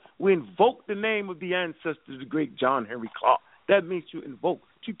 We invoke the name of the ancestors, the great John Henry Clark. That means to invoke,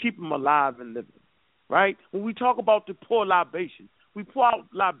 to keep them alive and living, right? When we talk about the pour libation, we pour out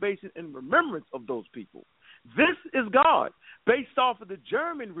libation in remembrance of those people. This is God, based off of the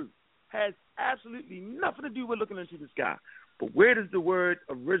German root, has absolutely nothing to do with looking into the sky. But where does the word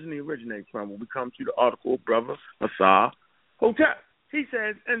originally originate from? When we come to the article, Brother Asar Hotep, he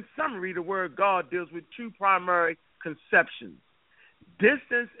says, in summary, the word God deals with two primary conceptions,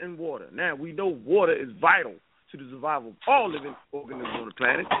 distance and water. Now, we know water is vital to the survival of all living organisms on the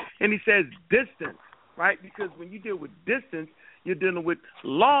planet. And he says distance, right? Because when you deal with distance, you're dealing with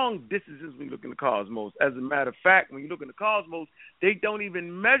long distances when you look in the cosmos. As a matter of fact, when you look in the cosmos, they don't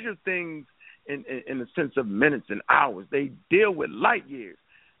even measure things in the sense of minutes and hours. They deal with light years,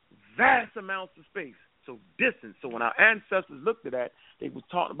 vast amounts of space. So distance. So when our ancestors looked at that, they were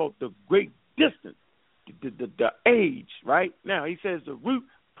talking about the great distance, the age, right? Now, he says the root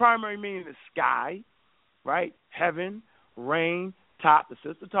primary meaning is sky, right? Heaven, rain, top. The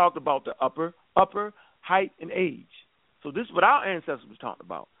sister talked about the upper height and age. So this is what our ancestors was talking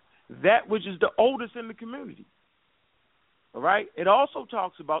about. that which is the oldest in the community. All right? It also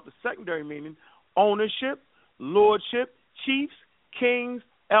talks about the secondary meaning, ownership, lordship, chiefs, kings,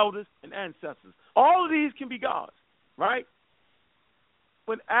 elders, and ancestors. All of these can be gods, right?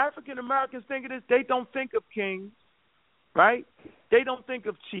 When African Americans think of this, they don't think of kings, right? They don't think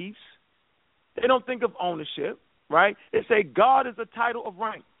of chiefs. They don't think of ownership, right? They say God is a title of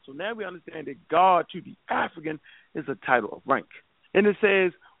rank. So now we understand that God to the African is a title of rank. And it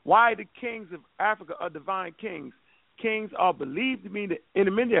says, why the kings of Africa are divine kings? Kings are believed to be the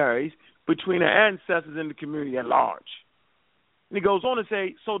intermediaries between their ancestors and the community at large. And he goes on to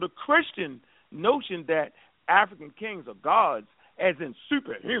say, so the Christian notion that African kings are gods, as in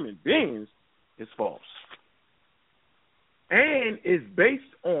superhuman beings, is false. And is based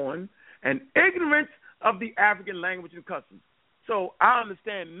on an ignorance of the African language and customs. So I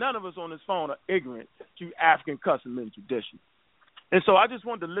understand none of us on this phone are ignorant to African custom and tradition. And so I just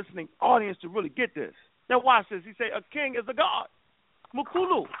want the listening audience to really get this. Now watch this. He say a king is a god,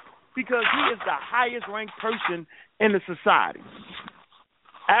 Mukulu, because he is the highest ranked person in the society.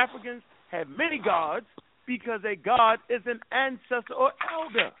 Africans have many gods because a god is an ancestor or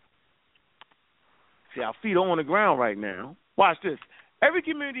elder. See, our feet are on the ground right now. Watch this. Every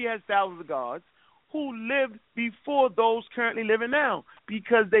community has thousands of gods who lived before those currently living now,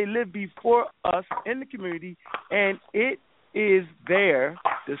 because they lived before us in the community, and it is their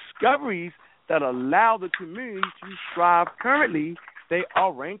discoveries that allow the community to strive currently. They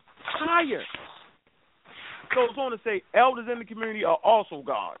are ranked higher. Goes on to say, elders in the community are also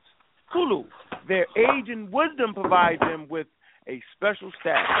gods. Kulu, their age and wisdom provide them with a special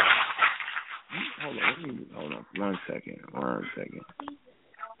status. Hold on. One second. Hold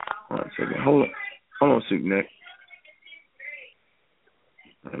on, Suit Nick.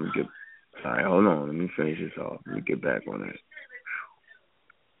 All right, hold on. Let me finish this off. Let me get back on that.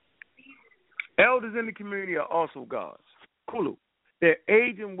 Elders in the community are also gods. Kulu. Their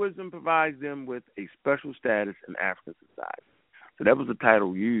age and wisdom provides them with a special status in African society. So that was the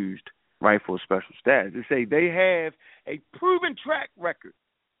title used, right, for a special status. They say they have a proven track record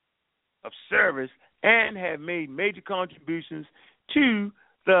of service and have made major contributions to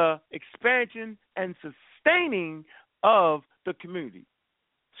the expansion and sustaining of the community.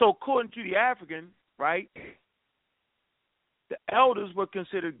 So according to the African, right, the elders were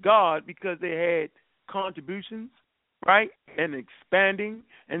considered God because they had contributions, right, and expanding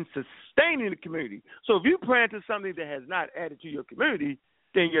and sustaining the community. So if you plant to something that has not added to your community,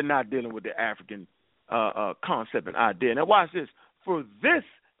 then you're not dealing with the African concept and idea. Now watch this. For this,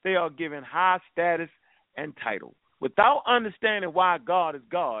 they are given high status and title. Without understanding why God is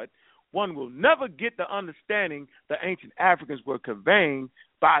God, one will never get the understanding the ancient Africans were conveying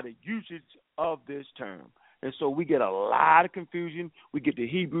by the usage of this term. And so we get a lot of confusion. We get the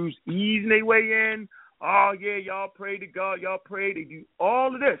Hebrews easing their way in. Oh, yeah, y'all pray to God. Y'all pray. They do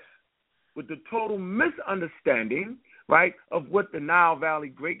all of this with the total misunderstanding, right, of what the Nile Valley,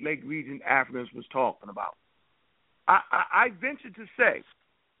 Great Lake region Africans was talking about. I venture to say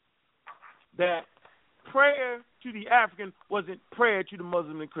that prayer to the African wasn't prayer to the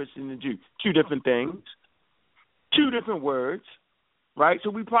Muslim and Christian and Jew. Two different things, two different words, right? So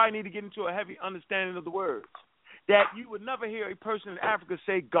we probably need to get into a heavy understanding of the words. That you would never hear a person in Africa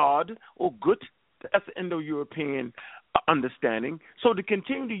say God or gut. That's an Indo-European understanding. So to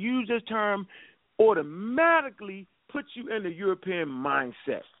continue to use this term automatically puts you in the European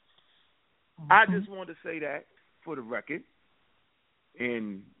mindset. I just want to say that for the record.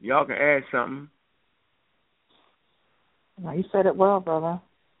 And y'all can add something. No, you said it well, brother.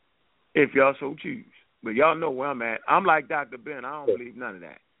 If y'all so choose. But y'all know where I'm at. I'm like Dr. Ben. I don't believe none of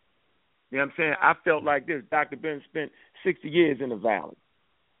that. You know what I'm saying? I felt like this. Dr. Ben spent 60 years in the valley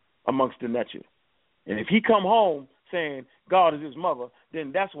amongst the nature. And if he come home saying God is his mother,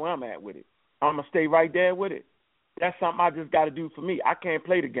 then that's where I'm at with it. I'm going to stay right there with it. That's something I just got to do for me. I can't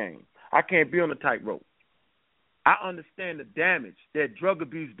play the game. I can't be on the tightrope. I understand the damage that drug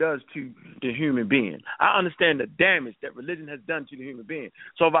abuse does to the human being. I understand the damage that religion has done to the human being.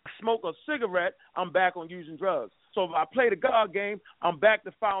 So if I smoke a cigarette, I'm back on using drugs. So if I play the God game, I'm back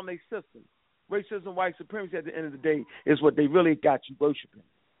to following their system. Racism, white supremacy at the end of the day is what they really got you worshiping.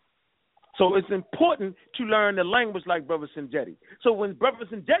 So it's important to learn the language like Brother Sanjetti. So when Brother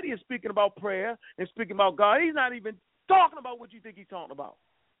Sanjetti is speaking about prayer and speaking about God, he's not even talking about what you think he's talking about.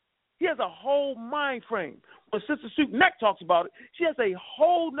 He has a whole mind frame. When Sister Suit Neck talks about it, she has a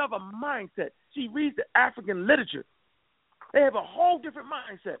whole nother mindset. She reads the African literature. They have a whole different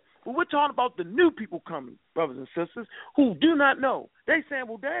mindset. But we're talking about the new people coming, brothers and sisters, who do not know. They saying,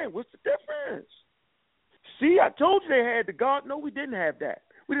 well, dang, what's the difference? See, I told you they had the God. No, we didn't have that.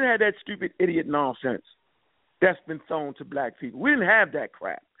 We didn't have that stupid idiot nonsense that's been thrown to black people. We didn't have that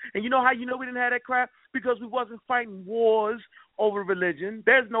crap. And you know how you know we didn't have that crap? Because we wasn't fighting wars over religion.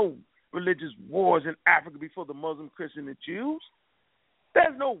 There's no religious wars in Africa before the Muslim, Christian, and Jews.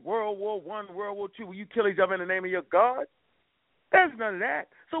 There's no World War I, World War II where you kill each other in the name of your God. There's none of that.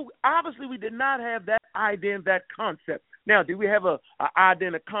 So obviously we did not have that idea and that concept. Now, did we have an idea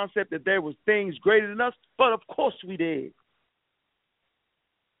and a concept that there was things greater than us? But of course we did.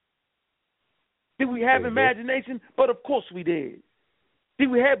 Did we have imagination? But of course we did. Did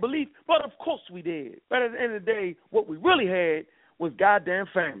we have belief? But of course we did. But at the end of the day, what we really had was goddamn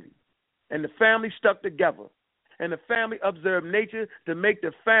family. And the family stuck together. And the family observed nature to make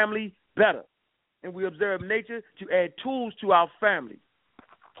the family better. And we observed nature to add tools to our family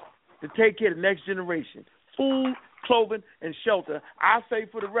to take care of the next generation. Food, clothing, and shelter, I say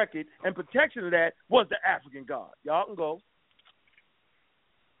for the record, and protection of that was the African God. Y'all can go.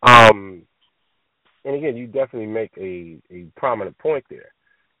 And again, you definitely make a prominent point there.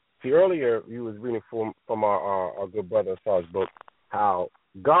 See, earlier you was reading from our good brother Sar's book how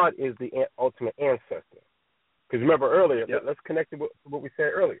God is the ultimate ancestor. Because remember earlier, let's connect it with what we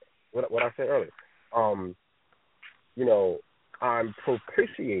said earlier, what I said earlier. I'm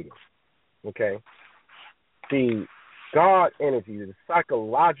propitiating, okay, the God energy, the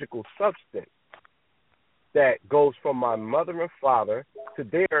psychological substance that goes from my mother and father to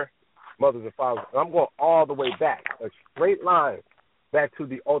their mothers and fathers. And I'm going all the way back, a straight line back to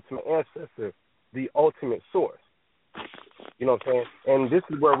the ultimate ancestor, the ultimate source. You know what I'm saying? And this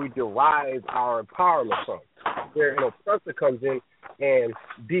is where we derive our empowerment from. Where an oppressor comes in and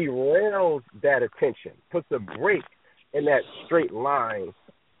derails that attention, puts a break in that straight line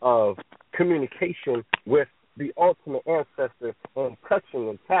of communication with the ultimate ancestor and touching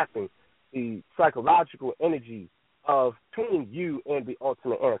and tapping the psychological energy of between you and the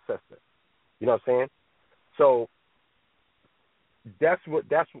ultimate ancestor. You know what I'm saying? So that's what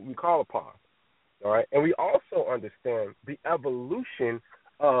we call upon. All right, and we also understand the evolution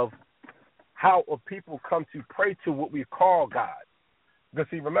of how people come to pray to what we call God. Because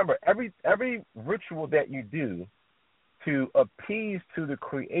see, remember, every ritual that you do to appease to the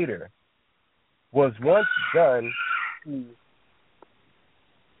Creator was once done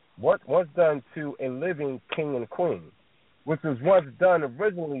to a living king and queen, which was once done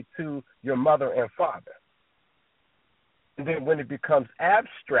originally to your mother and father. And then when it becomes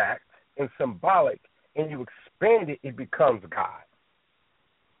abstract and symbolic and you expand it, it becomes God.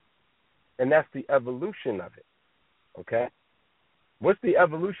 And that's the evolution of it. Okay? What's the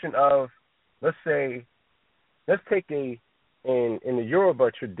evolution of, let's take in the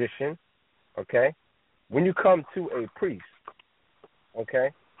Yoruba tradition, okay, when you come to a priest,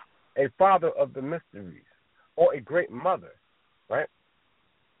 okay, a father of the mysteries, or a great mother, right?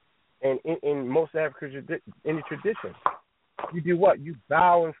 And in most African traditions, you do what? You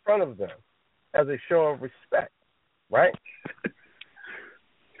bow in front of them as a show of respect, right?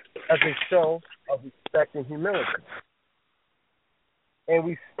 As a show of respect and humility. And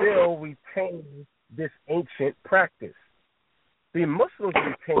we still retain this ancient practice. The Muslims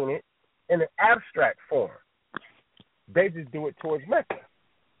retain it in an abstract form. They just do it towards Mecca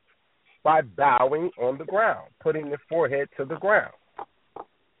by bowing on the ground, putting their forehead to the ground.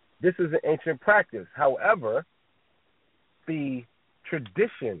 This is an ancient practice. However, the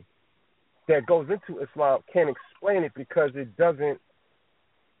tradition that goes into Islam can't explain it because it doesn't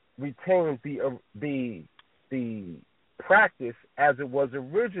retain the practice as it was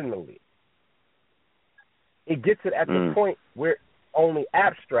originally. It gets it at the point where it's only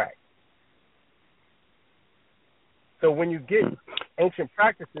abstract. So when you get ancient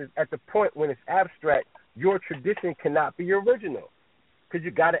practices at the point when it's abstract, your tradition cannot be original because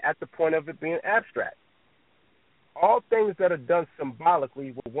you got it at the point of it being abstract. All things that are done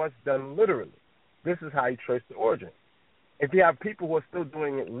symbolically were once done literally. This is how you trace the origin. If you have people who are still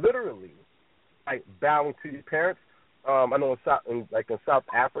doing it literally, like bowing to your parents, I know in South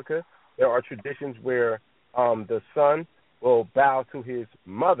Africa, there are traditions where the son will bow to his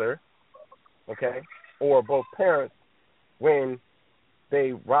mother, okay, or both parents when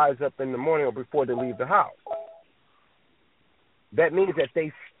they rise up in the morning or before they leave the house. That means that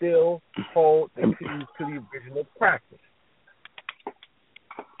they still hold the keys to the original practice.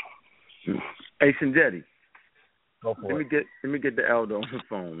 Hey, Shinjeti. Go for it. Let me get the elder on the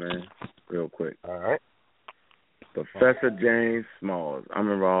phone, man, real quick. All right. Professor James Smalls. I'm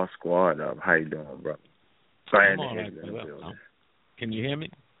in Raw Squad Up. How you doing, brother? Glad to hear you in the building. Can you hear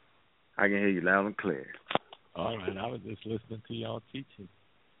me? I can hear you loud and clear. All right. I was just listening to y'all teaching.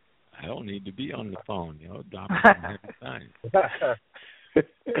 I don't need to be on the phone, dropping some heavy things.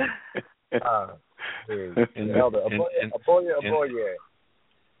 Elder, a boy.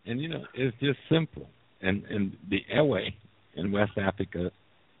 And it's just simple. And the Ewe in West Africa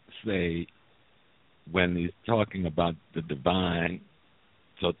say, when he's talking about the divine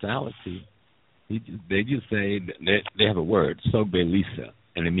totality, they just say, they have a word, Sogbelisa,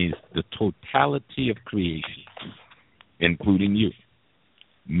 and it means the totality of creation, including you,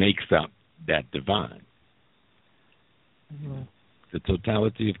 makes up that divine. Mm-hmm. The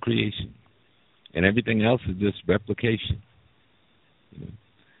totality of creation. And everything else is just replication.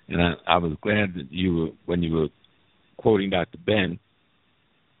 And I was glad that when you were quoting Dr. Ben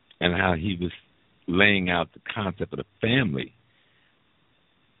and how he was laying out the concept of the family.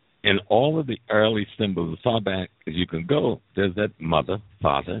 In all of the early symbols, as far back as you can go, there's that mother,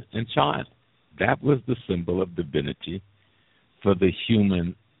 father, and child. That was the symbol of divinity for the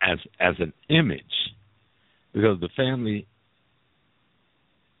human as an image, because the family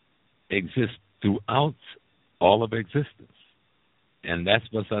exists throughout all of existence. And that's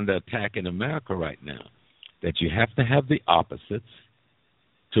what's under attack in America right now, that you have to have the opposites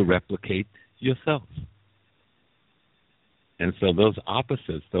to replicate yourself. And so those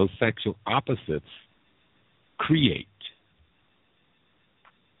opposites, those sexual opposites, create.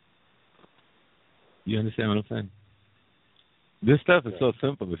 You understand what I'm saying? This stuff is so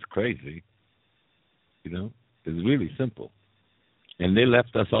simple, it's crazy. It's really simple. And they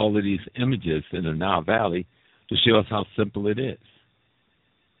left us all of these images in the Nile Valley to show us how simple it is.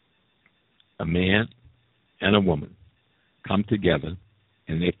 A man and a woman come together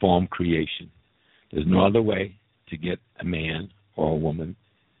and they form creation. There's no other way to get a man or a woman,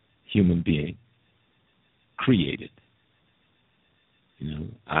 human being, created.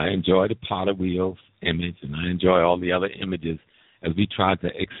 I enjoy the Potter Wheels image, and I enjoy all the other images as we try to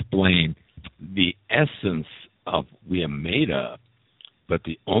explain the essence of we are made of. But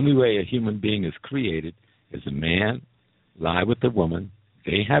the only way a human being is created is a man lie with a woman,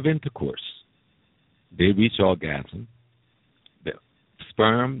 they have intercourse, they reach orgasm, the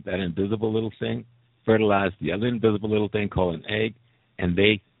sperm, that invisible little thing, fertilize the other invisible little thing called an egg, and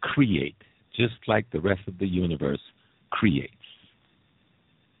they create, just like the rest of the universe creates.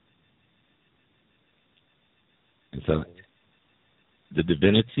 And so the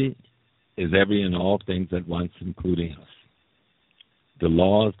divinity is every and all things at once, including us. The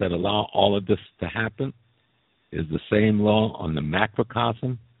laws that allow all of this to happen is the same law on the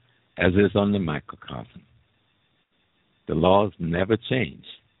macrocosm as is on the microcosm. The laws never change.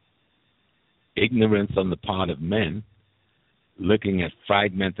 Ignorance on the part of men, looking at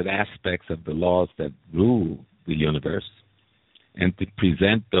fragmented aspects of the laws that rule the universe, and to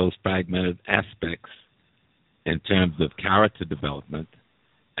present those fragmented aspects in terms of character development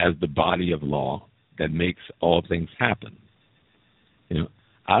as the body of law that makes all things happen.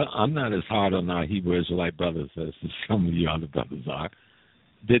 I'm not as hard on our Hebrew Israelite brothers as some of you other brothers are.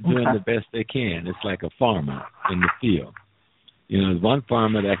 They're doing the best they can. It's like a farmer in the field. There's one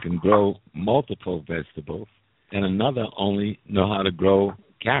farmer that can grow multiple vegetables, and another only know how to grow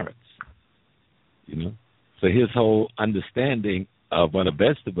carrots. So his whole understanding of what a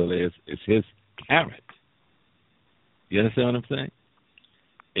vegetable is his carrot. You understand what I'm saying?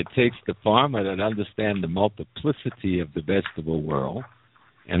 It takes the farmer that understands the multiplicity of the vegetable world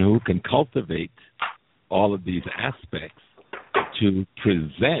and who can cultivate all of these aspects to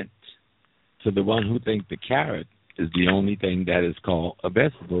present to the one who thinks the carrot is the only thing that is called a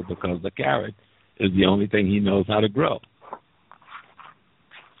vegetable, because the carrot is the only thing he knows how to grow.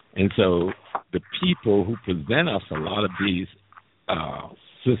 And so the people who present us a lot of these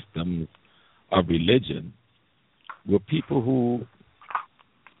systems of religion were people who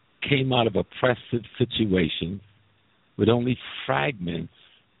came out of oppressive situations with only fragments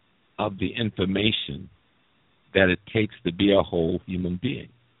of the information that it takes to be a whole human being.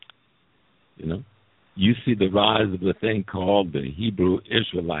 You see the rise of the thing called the Hebrew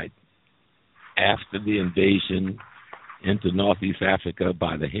Israelite after the invasion into Northeast Africa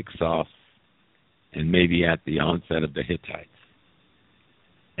by the Hyksos and maybe at the onset of the Hittites.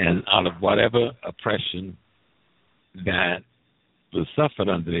 And out of whatever oppression that was suffered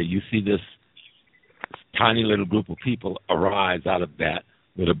under there, you see this tiny little group of people arise out of that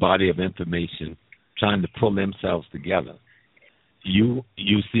with a body of information trying to pull themselves together. You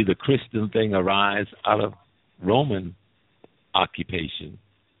see the Christian thing arise out of Roman occupation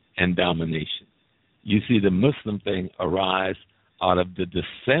and domination. You see the Muslim thing arise out of the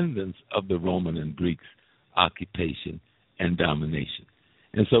descendants of the Roman and Greeks occupation and domination.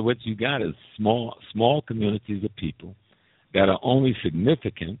 And so what you got is small communities of people that are only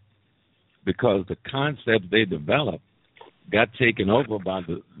significant because the concepts they develop got taken over by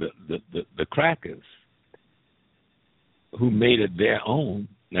the crackers, who made it their own,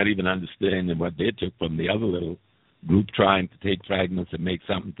 not even understanding what they took from the other little group trying to take fragments and make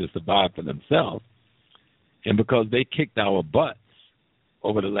something to survive for themselves. And because they kicked our butts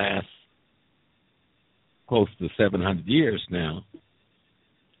over the last close to 700 years now,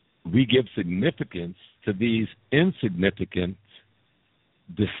 we give significance to these insignificant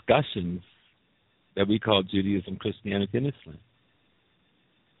discussions that we call Judaism, Christianity, and Islam.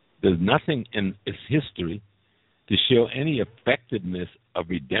 There's nothing in its history to show any effectiveness of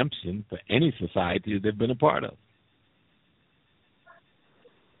redemption for any society they've been a part of.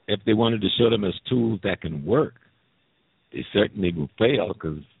 If they wanted to show them as tools that can work, they certainly will fail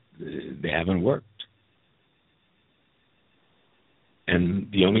because they haven't worked.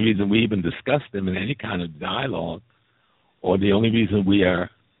 And the only reason we even discuss them in any kind of dialogue, or the only reason we are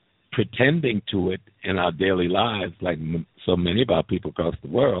pretending to it in our daily lives, like so many of our people across the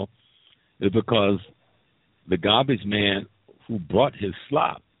world, is because the garbage man who brought his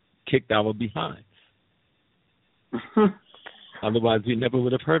slop kicked our behinds. Otherwise, we never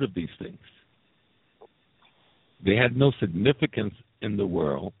would have heard of these things. They had no significance in the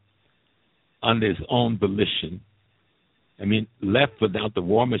world on its own volition. I mean, left without the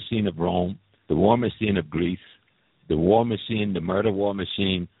war machine of Rome, the war machine of Greece, the war machine, the murder war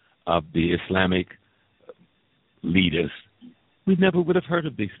machine of the Islamic leaders, we never would have heard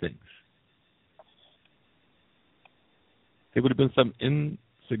of these things. There would have been some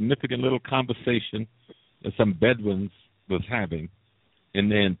insignificant little conversation that some Bedouins was having in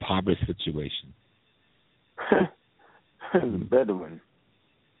their impoverished situation. Bedouin.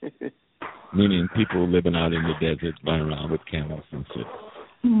 Meaning people living out in the desert, running around with camels and shit.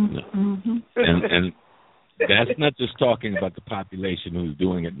 Mm-hmm. And that's not just talking about the population who's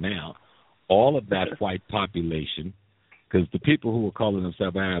doing it now. All of that white population, because the people who were calling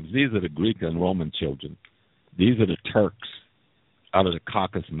themselves Arabs, these are the Greek and Roman children. These are the Turks out of the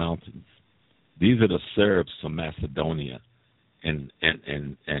Caucasus Mountains. These are the Serbs from Macedonia and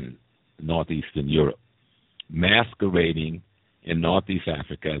northeastern Europe, masquerading in Northeast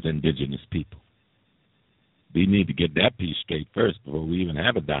Africa as indigenous people. We need to get that piece straight first before we even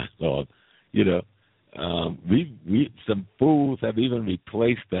have a dialogue. You know, we some fools have even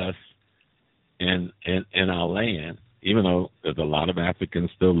replaced us in our land, even though there's a lot of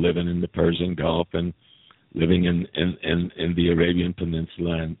Africans still living in the Persian Gulf and living in the Arabian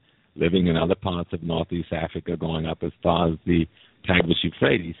Peninsula and living in other parts of Northeast Africa, going up as far as the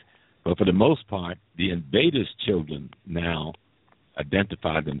Tigris-Euphrates. But for the most part, the invaders' children now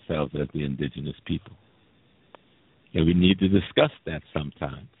identify themselves as the indigenous people. And we need to discuss that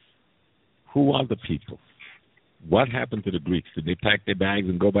sometimes. Who are the people? What happened to the Greeks? Did they pack their bags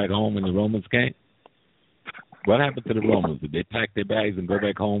and go back home when the Romans came? What happened to the Romans? Did they pack their bags and go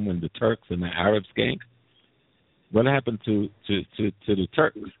back home when the Turks and the Arabs came? What happened to the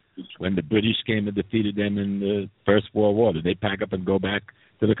Turks when the British came and defeated them in the First World War? Did they pack up and go back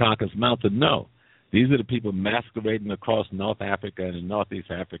to the Caucasus Mountains? No. These are the people masquerading across North Africa and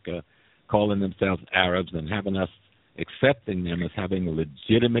Northeast Africa, calling themselves Arabs and having us accepting them as having a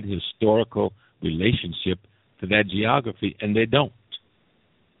legitimate historical relationship to that geography, and they don't.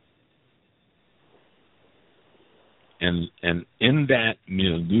 And in that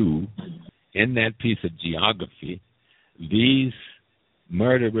milieu, in that piece of geography, these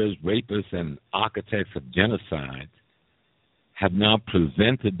murderers, rapists, and architects of genocide have now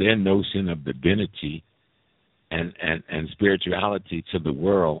presented their notion of divinity and spirituality to the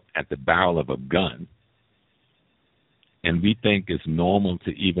world at the barrel of a gun. And we think it's normal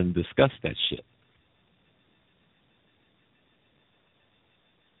to even discuss that shit.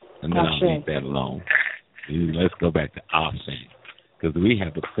 And then I'll leave that alone. Let's go back to our thing. Because we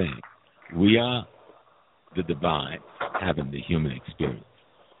have a thing. We are the divine having the human experience.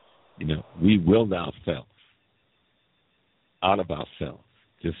 You know, we willed ourselves out of ourselves,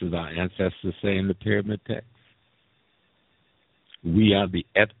 just as our ancestors say in the pyramid text. We are the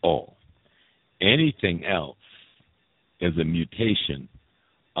et al. Anything else is a mutation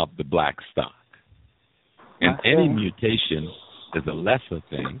of the black stock. And any mutation is a lesser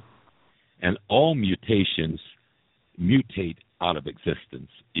thing, and all mutations mutate out of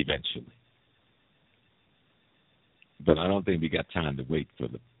existence eventually. But I don't think we got time to wait for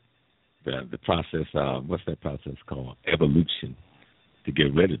the process of, what's that process called? Evolution, to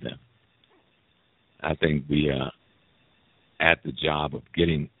get rid of them. I think we are at the job of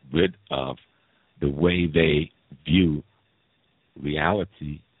getting rid of the way they view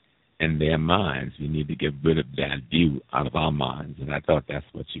reality in their minds. We need to get rid of that view out of our minds, and I thought that's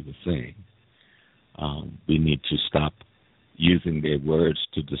what you were saying. We need to stop using their words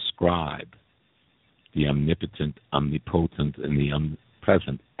to describe the omnipotent, omnipotent, and the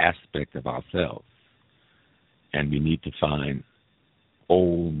omnipresent aspect of ourselves. And we need to find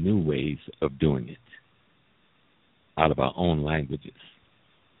old, new ways of doing it out of our own languages.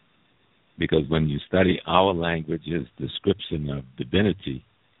 Because when you study our language's description of divinity,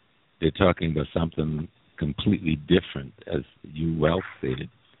 they're talking about something completely different, as you well stated,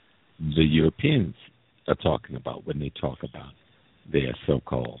 the Europeans are talking about when they talk about their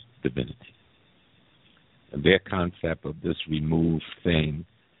so-called divinity. And their concept of this removed thing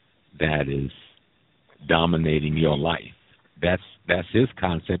that is dominating your life, that's his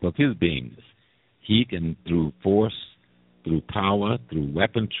concept of his beingness. He can, through force, through power, through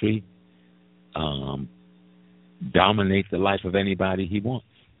weaponry, dominate the life of anybody he wants.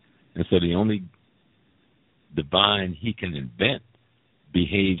 And so the only divine he can invent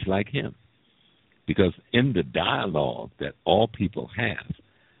behaves like him. Because in the dialogue that all people have,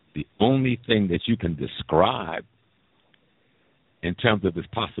 the only thing that you can describe in terms of his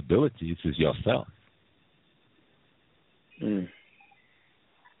possibilities is yourself. I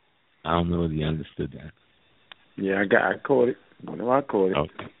don't know if you understood that. Yeah, I caught it. I caught it.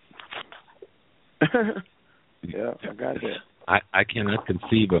 Okay. Yeah, I got that. I cannot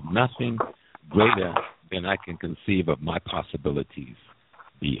conceive of nothing greater than I can conceive of my possibilities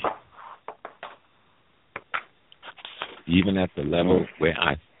being. Even at the level where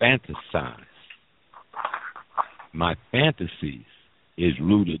I fantasize, my fantasies is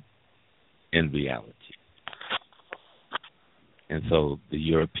rooted in reality. And so the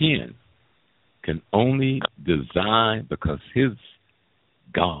European can only design, because his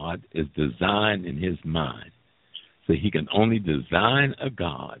God is designed in his mind. So he can only design a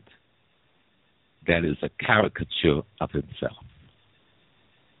God that is a caricature of himself.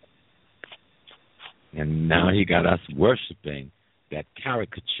 And now he got us worshiping that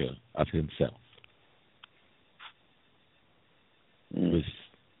caricature of himself. Which,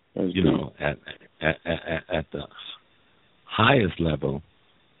 you know, at the highest level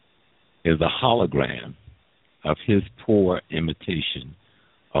is a hologram of his poor imitation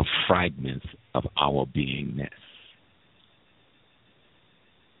of fragments of our beingness.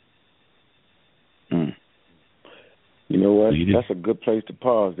 You know what? That's a good place to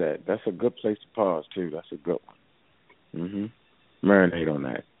pause that. That's a good place to pause, too. That's a good one. Marinate on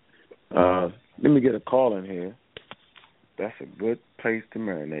that. Let me get a call in here. That's a good place to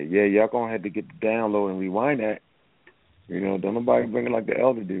marinate. Yeah, y'all going to have to get the download and rewind that. You know, don't nobody bring it like the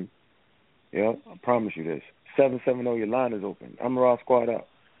elder do. Yeah, I promise you this. 770, your line is open. I'm Raw Squad Up.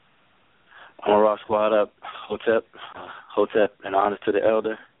 I'm Raw Squad Up. Hotep, and honor to the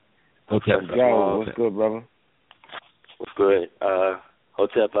elder. Hotep, what's good, brother? What's good?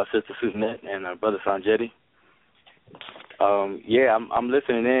 Hotep, our sister Susanette, and our brother Sanjetti. Yeah, I'm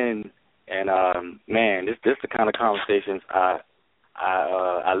listening in, and man, this the kind of conversations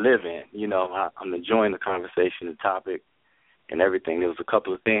I live in. You know, I'm enjoying the conversation, the topic, and everything. There was a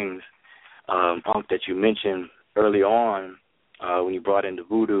couple of things, that you mentioned early on when you brought in the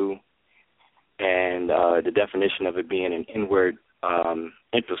voodoo and the definition of it being an inward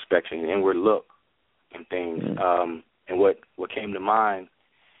introspection, an inward look and things. And what came to mind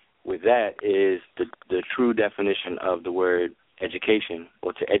with that is the true definition of the word education,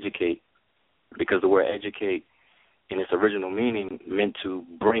 or to educate, because the word educate in its original meaning meant to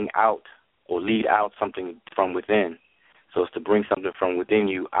bring out or lead out something from within. So it's to bring something from within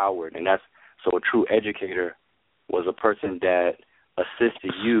you outward. And that's, so a true educator was a person that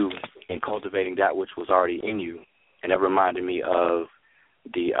assisted you in cultivating that which was already in you. And that reminded me of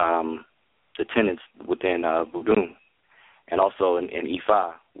the tenets within voodoo, and also in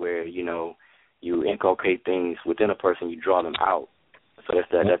Ifa, where, you know, you inculcate things within a person, you draw them out. So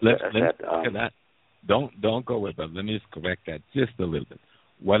Don't go with that. Let me just correct that just a little bit.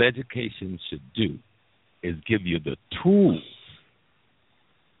 What education should do is give you the tools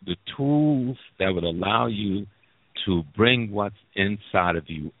that would allow you to bring what's inside of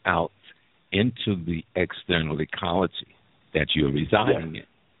you out into the external ecology that you're residing in.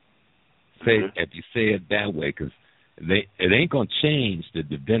 If you say it that way, because it ain't going to change the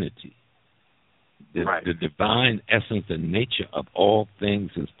divinity. The divine essence and nature of all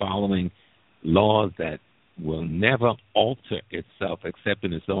things is following laws that will never alter itself except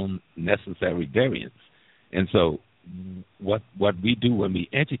in its own necessary variance. And so what we do when we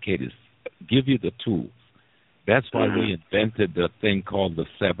educate is give you the tools. That's why we invented the thing called the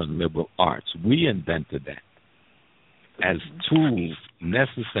 7 liberal arts. We invented that as tools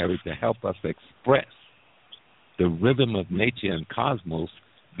necessary to help us express the rhythm of nature and cosmos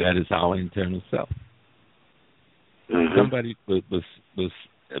that is our internal self. Somebody was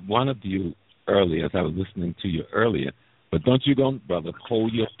one of you earlier, as I was listening to you earlier, but don't, brother,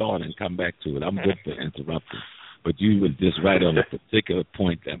 hold your thought and come back to it. I'm good for interrupting. But you were just right on a particular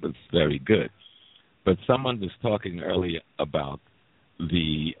point that was very good. But someone was talking earlier about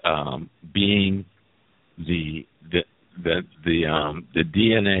the being the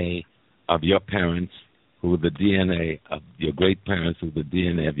DNA of your parents, who were the DNA of your great parents, who were the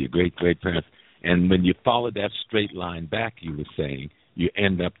DNA of your great great parents, and when you follow that straight line back, you were saying, you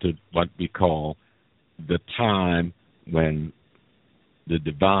end up to what we call the time when the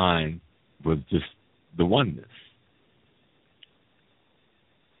divine was just the oneness.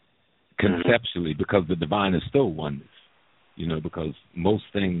 Conceptually, because the divine is still oneness, because most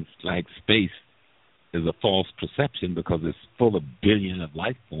things like space is a false perception because it's full of billion of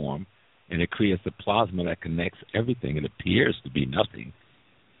life form, and it creates a plasma that connects everything. It appears to be nothing,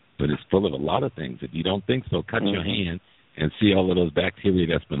 but it's full of a lot of things. If you don't think so, cut your hand and see all of those bacteria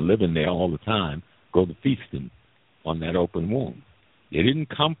that's been living there all the time. Go to feasting on that open wound. They didn't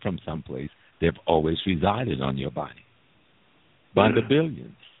come from someplace. They've always resided on your body by the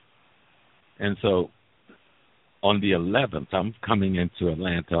billions. And so on the 11th, I'm coming into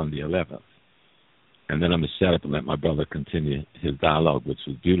Atlanta on the 11th. And then I'm going to shut up and let my brother continue his dialogue, which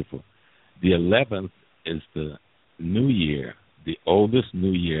was beautiful. The 11th is the New Year, the oldest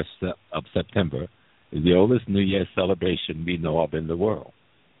New Year of September, is the oldest New Year celebration we know of in the world.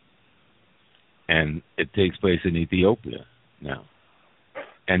 And it takes place in Ethiopia now.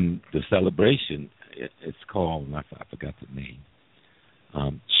 And the celebration, it's called, I forgot the name,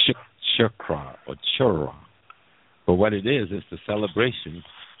 Chukra or Chura. But what it is the celebration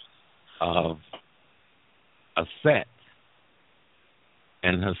of a Set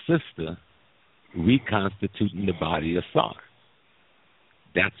and her sister reconstituting the body of Sar.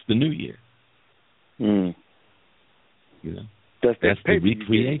 That's the New Year. That's the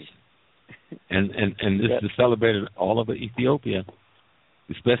recreation. And this is celebrated all over Ethiopia,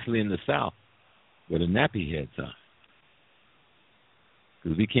 especially in the south, where the nappy heads are.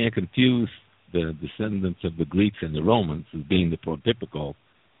 Because we can't confuse the descendants of the Greeks and the Romans as being the prototypical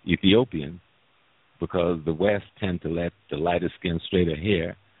Ethiopian, because the West tend to let the lighter skin, straighter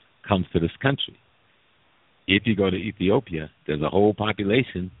hair come to this country. If you go to Ethiopia, there's a whole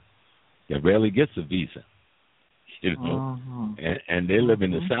population that rarely gets a visa, and they live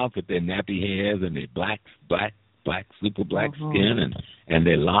in the South with their nappy hairs and their black, super black skin and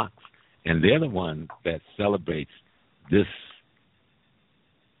their locks, and they're the one that celebrates this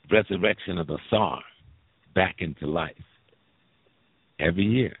resurrection of the Tsar back into life every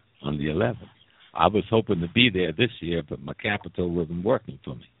year on the 11th. I was hoping to be there this year, but my capital wasn't working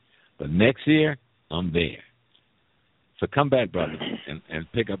for me. But next year, I'm there. So come back, brother,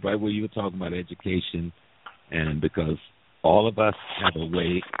 and pick up right where you were talking about education, and because all of us have a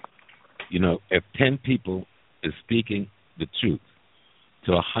way, if 10 people is speaking the truth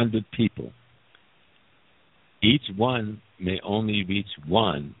to 100 people, each one may only reach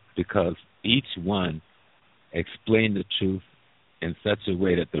one because each one explained the truth in such a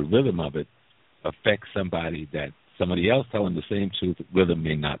way that the rhythm of it affects somebody that somebody else telling the same truth, rhythm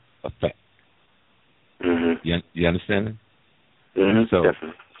may not affect. You understand it?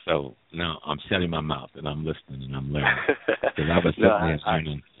 Definitely. So now I'm shutting my mouth and I'm listening and I'm learning. Because I was sitting there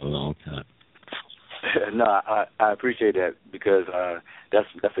learning a long time. No, I appreciate that because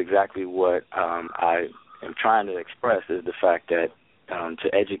that's exactly what I am trying to express, is the fact that to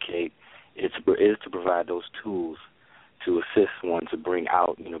educate is to provide those tools to assist one to bring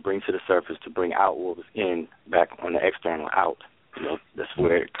out, bring to the surface, to bring out what was in back on the external out. That's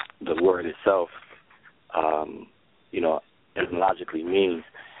where the word itself, etymologically means.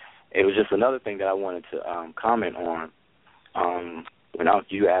 It was just another thing that I wanted to comment on. When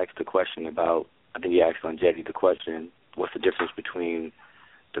you asked the question about, I think you asked on Jetty the question, what's the difference between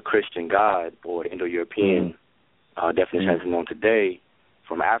the Christian God or the Indo-European definition as known today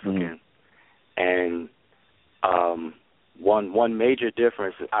from African? And one major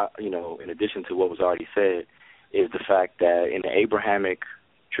difference, in addition to what was already said, is the fact that in the Abrahamic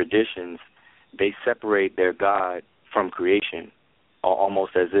traditions, they separate their God from creation,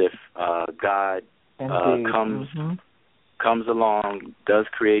 almost as if God comes along, does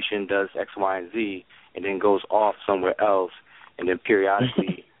creation, does X, Y, and Z, and then goes off somewhere else, and then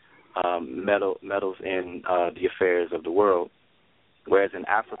periodically meddles in the affairs of the world. Whereas in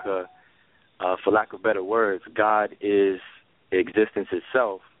Africa, for lack of better words, God is existence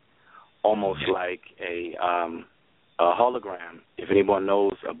itself, almost like a hologram. If anyone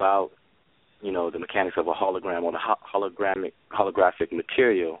knows about, the mechanics of a hologram or the holographic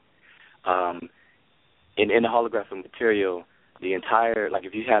material, in the holographic material, the entire, like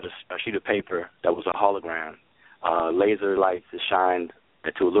if you had a sheet of paper that was a hologram, laser lights is shined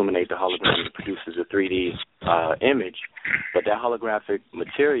to illuminate the hologram. It produces a 3D image. But that holographic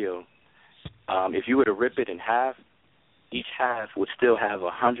material, if you were to rip it in half, each half would still have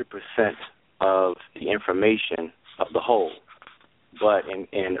 100% of the information of the whole. But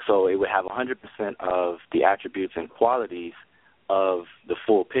and so it would have 100% of the attributes and qualities of the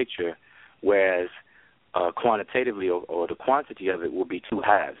full picture, whereas quantitatively or the quantity of it will be two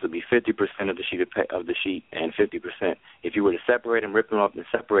halves. It would be 50% of the sheet and 50%. If you were to separate them, rip them up and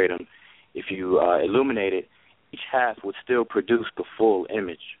separate them, if you illuminate it, each half would still produce the full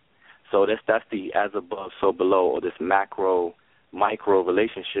image. So that's the as above, so below, or this micro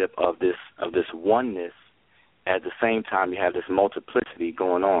relationship of this oneness. At the same time, you have this multiplicity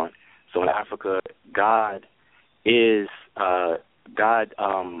going on. So in Africa, God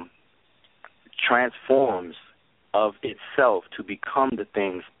transforms of itself to become the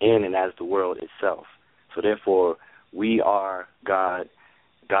things in and as the world itself. So therefore, we are God.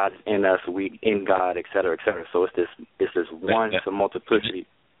 God is in us. We in God, et cetera, et cetera. So it's this one to multiplicity.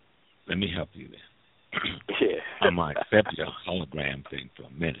 Let me help you there. Yeah. I'm going to accept your hologram thing for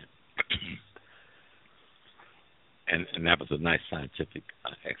a minute. And that was a nice scientific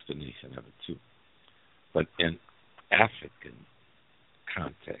explanation of it, too. But in African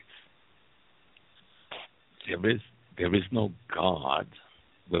context, there is no God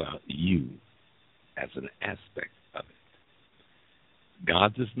without you as an aspect of it.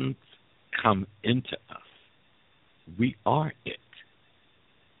 God doesn't come into us. We are it.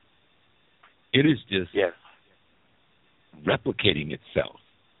 It is just replicating itself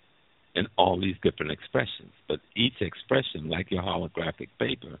in all these different expressions. But each expression, like your holographic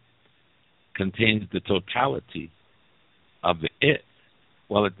paper, contains the totality of the it,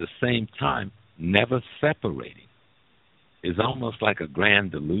 while at the same time never separating. It's almost like a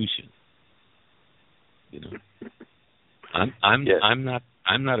grand delusion. You know, I'm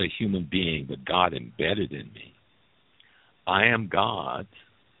not a human being, but God embedded in me. I am God,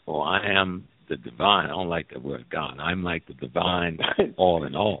 or I am the divine. I don't like the word God. I'm like the divine all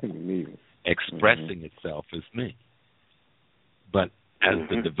in all, expressing itself as me. But as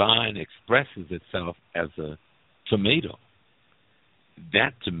the divine expresses itself as a tomato,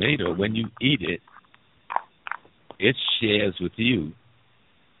 that tomato, when you eat it, it shares with you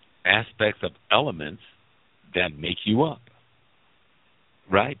aspects of elements that make you up,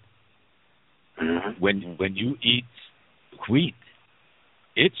 right? When you eat wheat,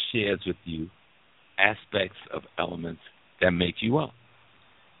 it shares with you aspects of elements that make you up.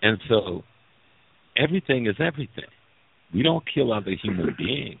 And so everything is everything. We don't kill other human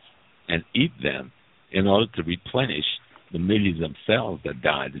beings and eat them in order to replenish the millions of cells that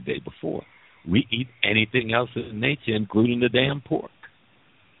died the day before. We eat anything else in nature, including the damn pork.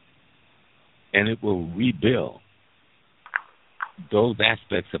 And it will rebuild those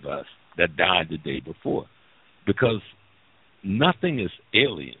aspects of us that died the day before. Because nothing is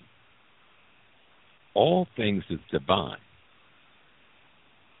alien. All things is divine.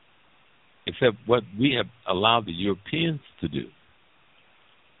 Except what we have allowed the Europeans to do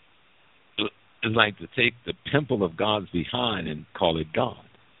is like to take the pimple of God's behind and call it God.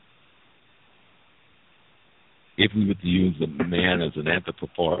 If we were to use a man as an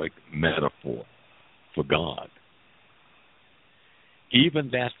anthropomorphic metaphor for God.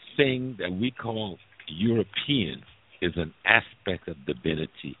 Even that thing that we call European is an aspect of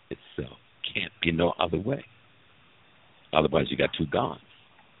divinity itself. Can't be no other way. Otherwise you got two gods.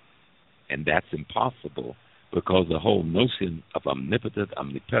 And that's impossible because the whole notion of omnipotent,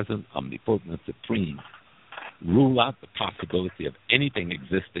 omnipresent, omnipotent, supreme rule out the possibility of anything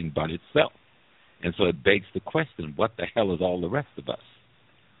existing but itself. And so it begs the question, what the hell is all the rest of us?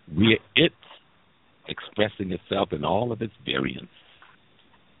 We're it expressing itself in all of its variants.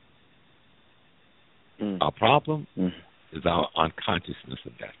 Our problem is our unconsciousness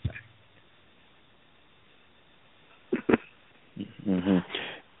of that fact.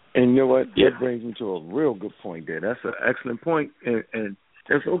 And you know what? That brings me to a real good point there. That's an excellent point. And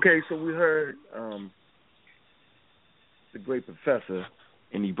that's okay. So we heard the great professor,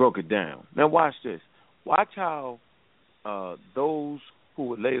 and he broke it down. Now watch this. Watch how those who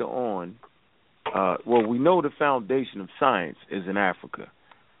would later on, we know the foundation of science is in Africa,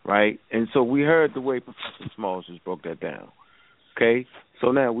 right? And so we heard the way Professor Smalls just broke that down. Okay?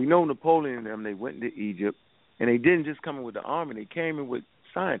 So now we know Napoleon and them, they went into Egypt, and they didn't just come in with the army, they came in with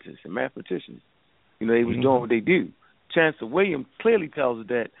scientists and mathematicians. You know, they was doing what they do. Chancellor William clearly tells us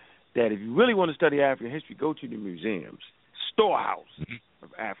that if you really want to study African history, go to the museums, storehouse of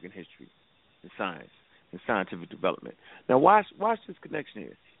African history and science. scientific development. Now, watch this connection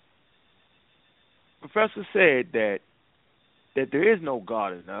here. Professor said that there is no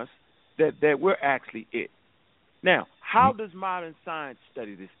God in us, that we're actually it. Now, how does modern science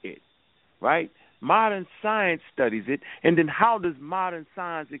study this it, right? Modern science studies it, and then how does modern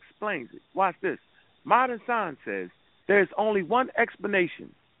science explains it? Watch this. Modern science says there's only one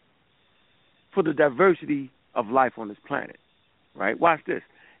explanation for the diversity of life on this planet, right? Watch this,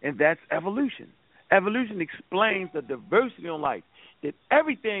 and that's evolution. Evolution explains the diversity on life, that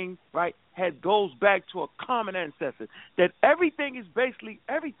everything, right, goes back to a common ancestor, that everything is basically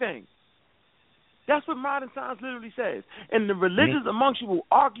everything. That's what modern science literally says. And the religions amongst you will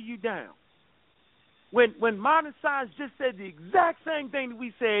argue you down. When modern science just said the exact same thing that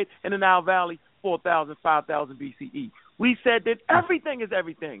we said in the Nile Valley 4,000, 5,000 BCE. We said that everything is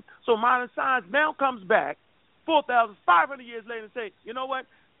everything. So modern science now comes back 4,500 years later and say, you know what?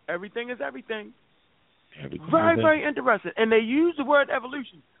 Everything is everything. Very, very interesting. And they use the word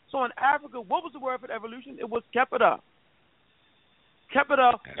evolution. So in Africa, what was the word for evolution? It was Khepera.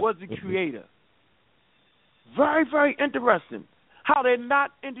 Khepera was the creator. Very, very interesting how they're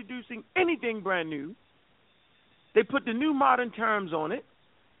not introducing anything brand new. They put the new modern terms on it.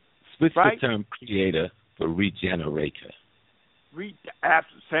 Switch right? the term creator for regenerator.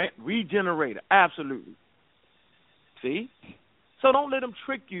 Regenerator, absolutely. See? So don't let them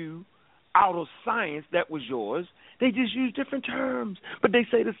trick you out of science that was yours. They just use different terms. But they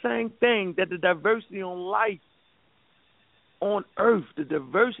say the same thing, that the diversity on life on Earth, the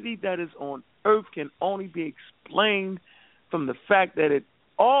diversity that is on Earth can only be explained from the fact that it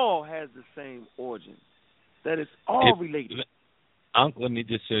all has the same origin, that it's all related. Uncle, let me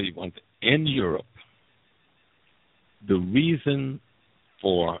just show you one thing. In Europe, the reason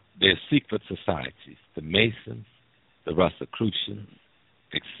for their secret societies, the Masons, the Rosicrucians,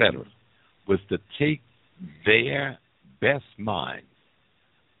 etc., was to take their best minds,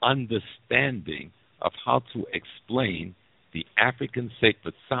 understanding of how to explain the African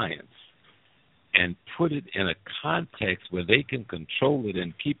sacred science and put it in a context where they can control it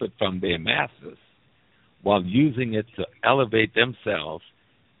and keep it from their masses while using it to elevate themselves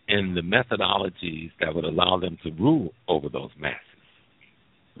in the methodologies that would allow them to rule over those masses.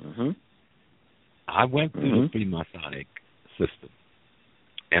 Mm-hmm. I went through the Freemasonic system,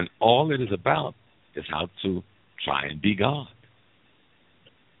 and all it is about is how to try and be God.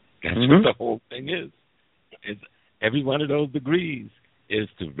 That's what the whole thing is. It's, every one of those degrees is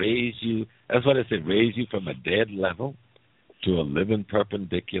to raise you, that's what I said, raise you from a dead level to a living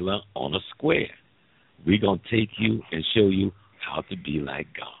perpendicular on a square. We're going to take you and show you how to be like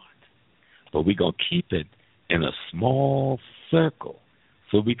God. But we're going to keep it in a small circle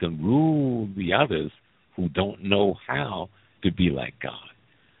so we can rule the others who don't know how to be like God.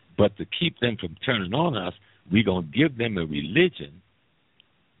 But to keep them from turning on us, we're going to give them a religion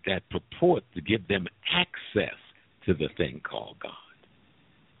that purports to give them access to the thing called God.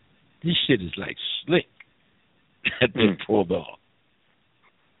 This shit is like slick that they pulled off.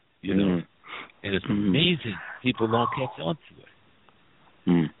 You know? And it's amazing people don't catch on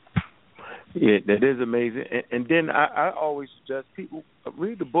to it. Yeah, that is amazing. And then I always suggest people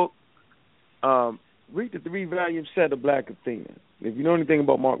read the book, read the 3-volume set of Black Athena. If you know anything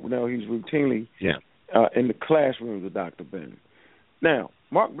about Mark Brunell, he's routinely in the classrooms of Dr. Ben. Now,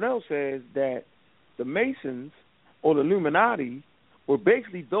 Mark Brunell says that the Masons or the Illuminati were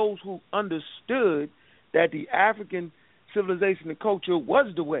basically those who understood that the African civilization and culture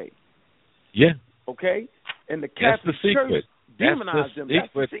was the way. Yeah. Okay? And the Catholic Church demonized them.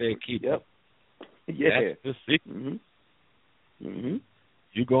 That's the secret they keep. Yep. Yeah. That's the secret.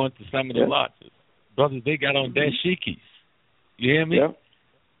 You go into some of the lodges. Brothers, they got on dashikis. You hear me?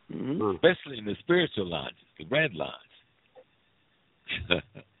 Especially in the spiritual lodges, the red lodge.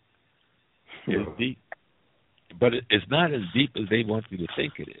 It's deep. But it's not as deep as they want you to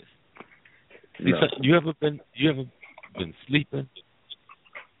think it is. See, you ever been sleeping?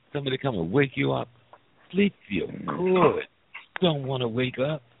 Somebody come and wake you up. Sleep feel good. Don't want to wake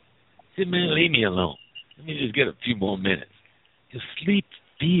up. Say, man, leave me alone. Let me just get a few more minutes. Your sleep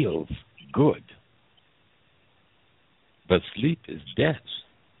feels good. But sleep is death.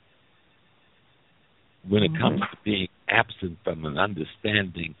 When it comes to being absent from an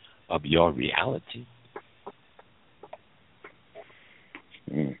understanding of your reality.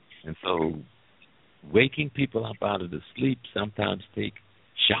 And so waking people up out of the sleep sometimes take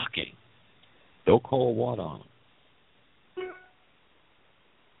shocking. Throw cold water on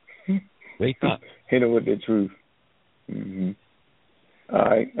them. Wake up. Hit them with the truth. All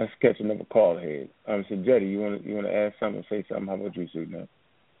right, let's catch another call ahead. So Jetty, you want to add something, say something? How about you, Sue, now?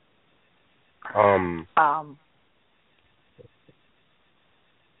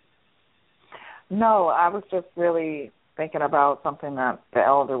 No, I was just really thinking about something that the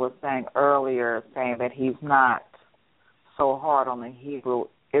elder was saying earlier, saying that he's not so hard on the Hebrew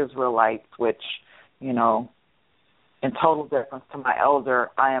Israelites, which, you know, in total difference to my elder,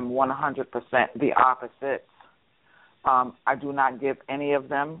 I am 100% the opposite. I do not give any of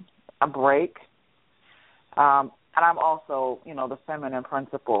them a break. And I'm also, you know, the feminine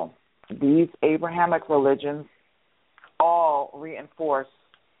principle. These Abrahamic religions all reinforce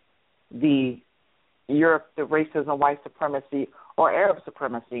the racism, white supremacy, or Arab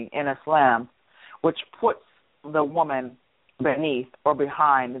supremacy in Islam, which puts the woman beneath or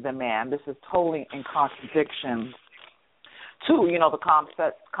behind the man. This is totally in contradiction to, you know, the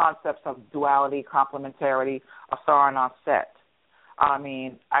concepts of duality, complementarity, asar and offset. I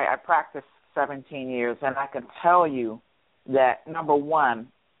mean, I practiced 17 years, and I can tell you that, number one,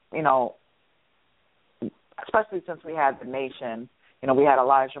 you know, especially since we had the nation, you know, we had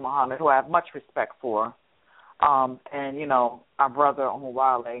Elijah Muhammad, who I have much respect for, and, you know, our brother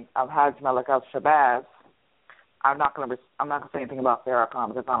Umuwale, Al-Hajj Malik al-Shabazz. I'm not going to say anything about Farrakhan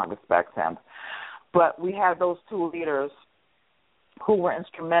because I don't respect him. But we had those two leaders who were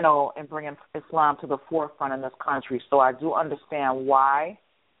instrumental in bringing Islam to the forefront in this country. So I do understand why.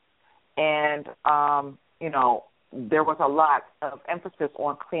 And, you know, there was a lot of emphasis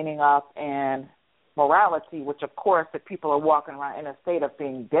on cleaning up and morality, which, of course, if people are walking around in a state of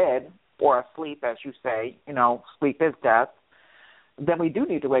being dead or asleep, as you say, you know, sleep is death, then we do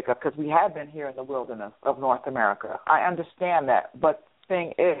need to wake up because we have been here in the wilderness of North America. I understand that. But the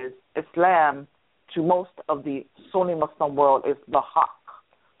thing is, Islam, to most of the Sunni Muslim world, is the haq.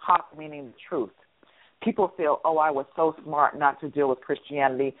 Haq meaning the truth. People feel, oh, I was so smart not to deal with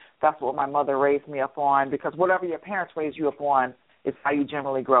Christianity. That's what my mother raised me up on, because whatever your parents raise you up on is how you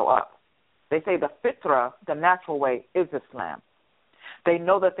generally grow up. They say the fitra, the natural way, is Islam. They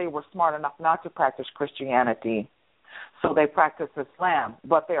know that they were smart enough not to practice Christianity, so they practice Islam.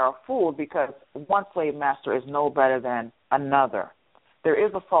 But they are fooled because one slave master is no better than another. There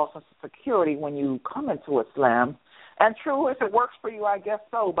is a false sense of security when you come into Islam. And true, if it works for you, I guess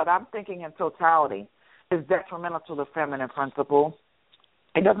so. But I'm thinking in totality. It's detrimental to the feminine principle.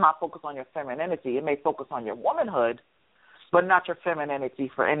 It does not focus on your femininity. It may focus on your womanhood, but not your femininity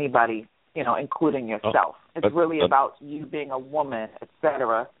for anybody, you know, including yourself. It's really about you being a woman,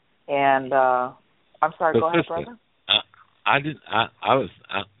 etc. And I'm sorry, go ahead, brother.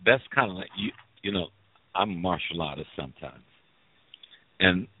 That's kind of like, you know, I'm a martial artist sometimes.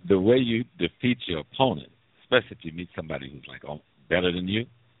 And the way you defeat your opponent, especially if you meet somebody who's like better than you,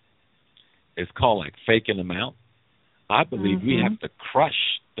 it's called like faking them out. I believe we have to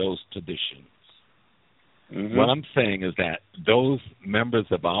crush those traditions. What I'm saying is that those members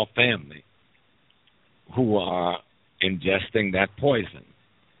of our family who are ingesting that poison,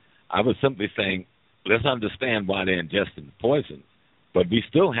 I was simply saying, let's understand why they're ingesting the poison, but we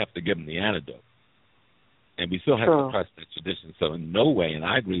still have to give them the antidote. And we still have to crush that tradition. So in no way, and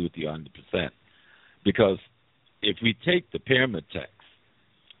I agree with you 100%, because if we take the pyramid text,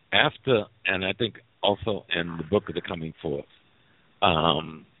 after, and I think also in the Book of the Coming Forth,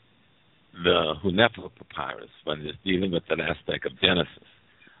 the Hunefa Papyrus, when it's dealing with that aspect of Genesis,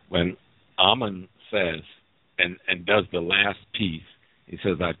 when Amun says, and does the last piece, he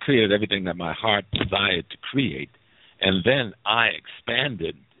says, I created everything that my heart desired to create, and then I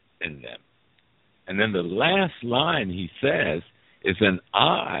expanded in them. And then the last line he says is, then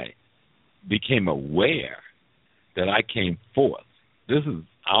I became aware that I came forth. This is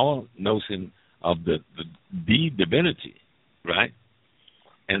our notion of the divinity, right?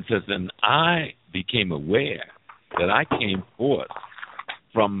 And says, then I became aware that I came forth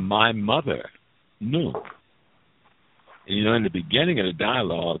from my mother, Nun. And, you know, in the beginning of the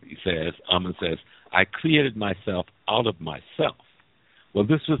dialogue, he says, Amun says, I created myself out of myself. Well,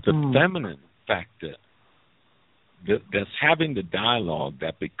 this was the feminine factor that's having the dialogue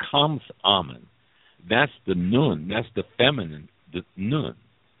that becomes Amun. That's the Nun. That's the feminine, the Nun,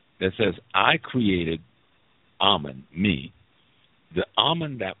 that says, I created Amun, me. The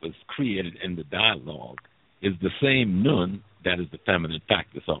Amun that was created in the dialogue is the same Nun that is the feminine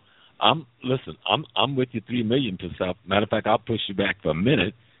factor. So I'm with you 3 million %. Matter of fact, I'll push you back for a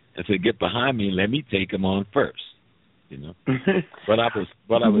minute and say, get behind me and let me take him on first. You know, what I was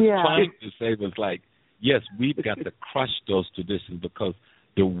trying to say was like, yes, we've got to crush those traditions, because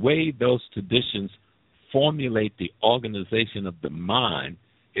the way those traditions formulate the organization of the mind,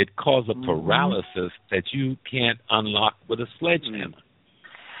 it causes a paralysis that you can't unlock with a sledgehammer.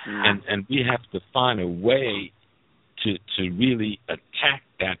 And we have to find a way to really attack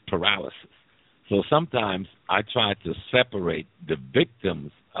that paralysis. sometimes I try to separate the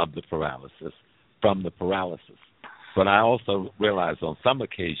victims of the paralysis from the paralysis. But I also realize on some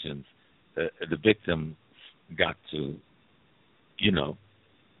occasions the victim got to,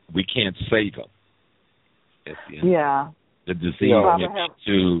 we can't save them. The disease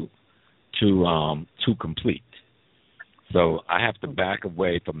is too complete. So I have to back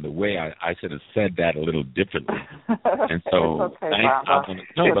away from the way I should have said that a little differently. And so okay, I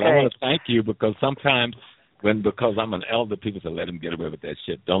want to thank you, because sometimes because I'm an elder, people say, let him get away with that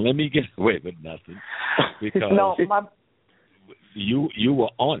shit. Don't let me get away with nothing, because you were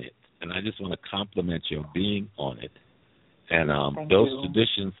on it, and I just want to compliment your being on it. And those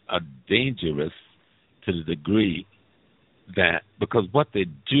traditions are dangerous to the degree that, because what they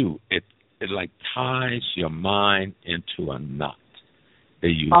do, it like ties your mind into a knot. They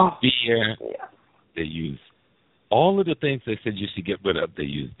use fear. Yeah. They use all of the things they said you should get rid of. They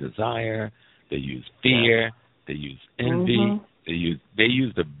use desire. They use fear. Yeah. They use envy. Mm-hmm. They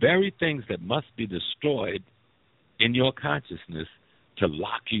use the very things that must be destroyed in your consciousness to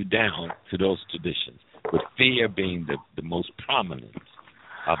lock you down to those traditions, with fear being the most prominent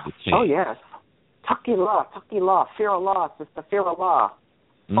of the things. Oh, yes. Taki law, fear of law, sister, fear of law.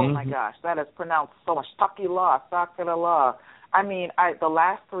 Mm-hmm. Oh, my gosh, that is pronounced so much. Taki law, sakura law. I mean, the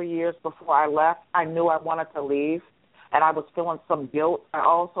last 3 years before I left, I knew I wanted to leave, and I was feeling some guilt. I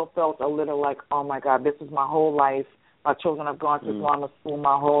also felt a little like, oh, my God, this is my whole life. My children have gone to grammar school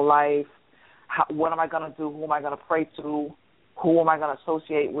my whole life. What am I going to do? Who am I going to pray to? Who am I going to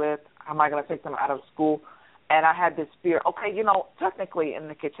associate with? How am I going to take them out of school? And I had this fear. Okay, technically in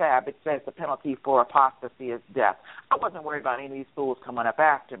the Kitab, it says the penalty for apostasy is death. I wasn't worried about any of these fools coming up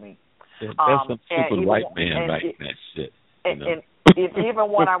after me. There's some super white man writing that shit. And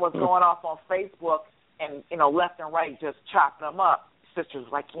even when I was going off on Facebook and, left and right just chopping them up, sisters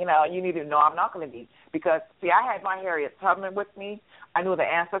like, you need to know I'm not going to be. Because, see, I had my Harriet Tubman with me. I knew the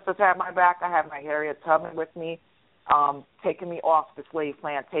ancestors had my back. I had my Harriet Tubman with me. Taking me off the slave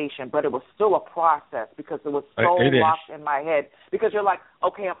plantation, but it was still a process because it was so locked in my head. Because you're like,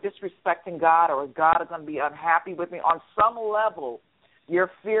 okay, I'm disrespecting God, or is God going to be unhappy with me? On some level, you're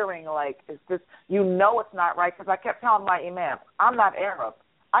fearing like, is this? It's not right. Because I kept telling my imam, I'm not Arab.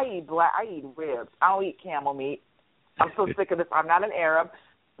 I eat ribs. I don't eat camel meat. I'm so sick of this. I'm not an Arab.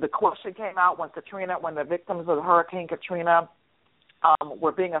 The question came out when the victims of Hurricane Katrina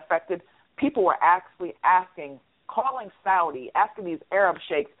were being affected. People were actually calling Saudi, asking these Arab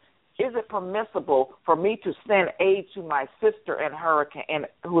sheikhs, is it permissible for me to send aid to my sister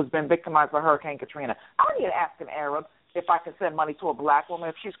who has been victimized by Hurricane Katrina? I don't need to ask an Arab if I can send money to a black woman,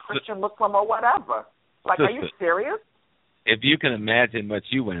 if she's Christian, Muslim, or whatever. Like, sister, are you serious? If you can imagine what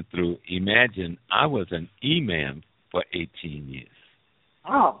you went through, imagine I was an imam for 18 years.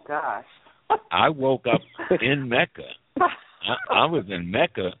 Oh, gosh. I woke up in Mecca. I was in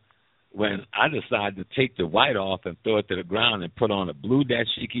Mecca when I decided to take the white off and throw it to the ground and put on a blue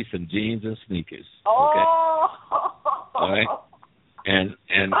dashiki, some jeans and sneakers. Okay? Oh. All right? And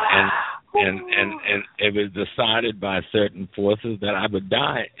it was decided by certain forces that I would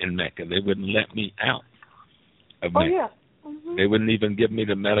die in Mecca. They wouldn't let me out of Mecca. Yeah. Mm-hmm. They wouldn't even give me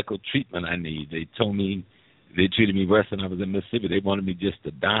the medical treatment I need. They told me they treated me worse than I was in Mississippi. They wanted me just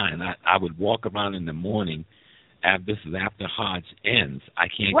to die. And I would walk around in the morning. This is after Hajj ends. I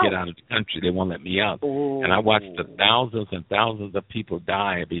can't get out of the country. They won't let me out. Ooh. And I watched the thousands and thousands of people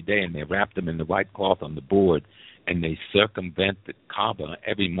die every day, and they wrap them in the white cloth on the board, and they circumvent the Kaaba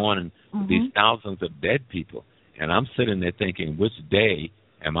every morning with these thousands of dead people. And I'm sitting there thinking, which day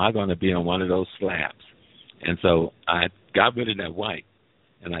am I going to be on one of those slabs? And so I got rid of that white,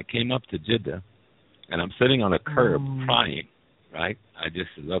 and I came up to Jeddah, and I'm sitting on a curb crying, right? I just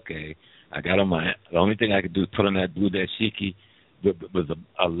said, okay. I got on the only thing I could do is put on that blue dashiki. It was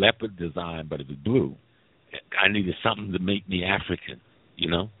a leopard design, but it was blue. I needed something to make me African,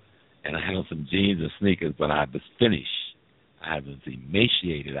 And I had on some jeans and sneakers, but I was finished. I was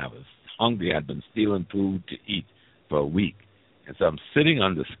emaciated. I was hungry. I'd been stealing food to eat for a week. And so I'm sitting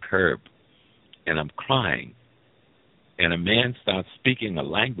on this curb, and I'm crying. And a man starts speaking a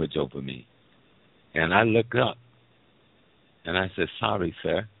language over me. And I look up, and I said, sorry,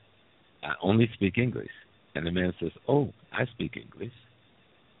 sir. I only speak English. And the man says, oh, I speak English.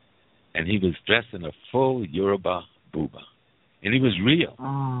 And he was dressed in a full Yoruba buba. And he was real.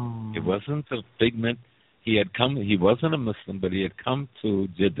 Oh. It wasn't a figment. He wasn't a Muslim, but he had come to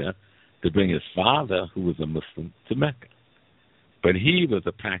Jeddah to bring his father, who was a Muslim, to Mecca. But he was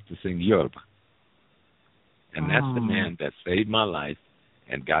a practicing Yoruba. And that's the man that saved my life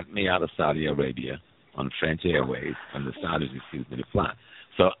and got me out of Saudi Arabia on French Airways when the Saudis refused me to fly.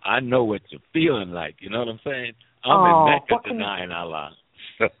 So I know what you're feeling like. You know what I'm saying? I'm in Mecca denying Allah.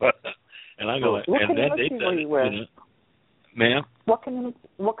 And I go, what and then they community were you with? Ma'am?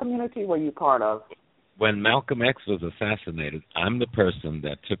 What community were you part of? When Malcolm X was assassinated, I'm the person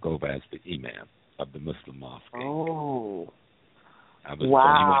that took over as the imam of the Muslim mosque. Oh. I was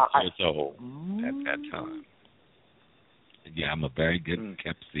 21 years old at that time. Yeah, I'm a very good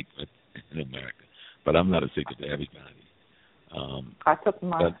kept secret in America, but I'm not a secret to everybody. I took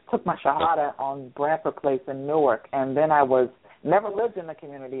my Shahada on Bradford Place in Newark, and then I never lived in the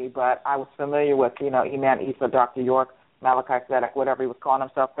community, but I was familiar with, Imam Isa, Dr. York, Malachi Zedek, whatever he was calling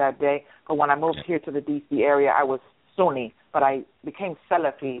himself that day. But when I moved here to the D.C. area, I was Sunni, but I became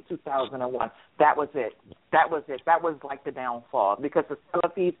Salafi 2001. That was it. That was like the downfall, because the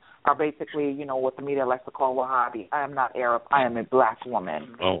Salafis are basically, what the media likes to call Wahhabi. I am not Arab. I am a black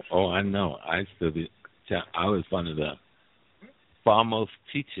woman. Oh, I know. I was one of the foremost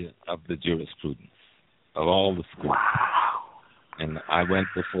teacher of the jurisprudence of all the schools. Wow. And I went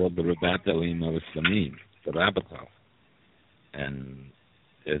before the Rabat Alim al-Islameen, the Rabata. And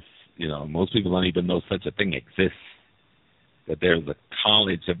it's, most people don't even know such a thing exists, that there's a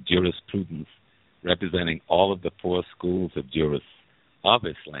college of jurisprudence representing all of the 4 schools of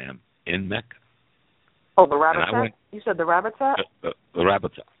Islam in Mecca. Oh, the Rabata? You said the Rabata? The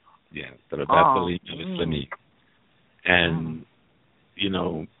Rabata, yeah, the Rabat Alim al-Islameen. And,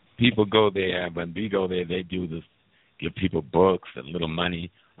 people go there. When we go there, they do this, give people books and little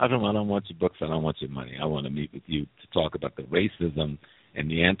money. I don't want your books. I don't want your money. I want to meet with you to talk about the racism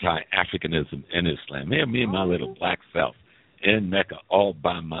and the anti-Africanism in Islam. Me and my little black self in Mecca all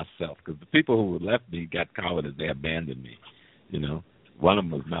by myself, because the people who left me got cowardice. They abandoned me. One of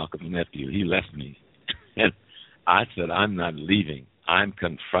them was Malcolm's nephew. He left me. And I said, I'm not leaving. I'm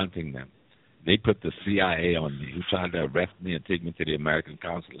confronting them. They put the CIA on me, who tried to arrest me and take me to the American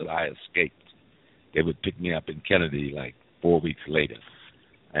consulate. I escaped. They would pick me up in Kennedy like 4 weeks later.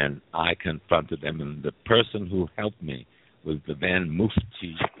 And I confronted them, and the person who helped me was the then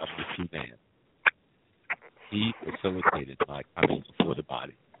Mufti of the Sudan. He facilitated my coming before the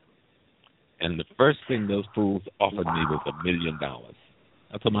body. And the first thing those fools offered me was $1 million.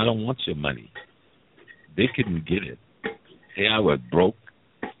 I told them, I don't want your money. They couldn't get it. Hey, I was broke,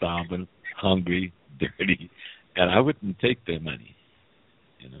 starving, hungry, dirty, and I wouldn't take their money,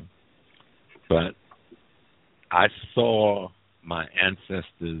 But I saw my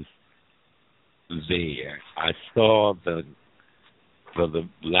ancestors there. I saw for the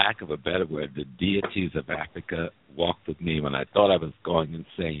lack of a better word, the deities of Africa walked with me when I thought I was going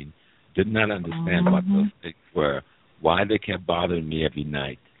insane. Did not understand what those things were, why they kept bothering me every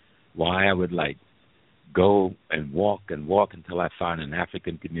night, why I would go and walk until I found an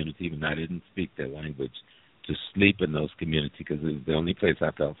African community when I didn't speak their language, to sleep in those communities, because it was the only place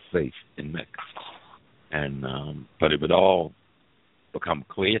I felt safe in Mecca. And but it would all become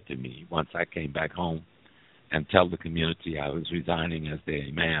clear to me once I came back home and tell the community I was resigning as their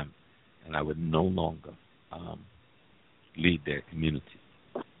imam, and I would no longer lead their community.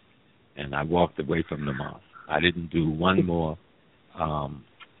 And I walked away from the mosque. I didn't do one more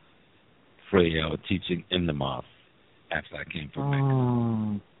prayer or teaching in the mosque after I came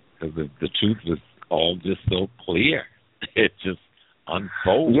from Mecca. Because the truth was all just so clear. It just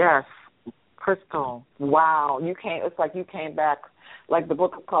unfolded. Yes. Crystal. Wow. It's like you came back, like the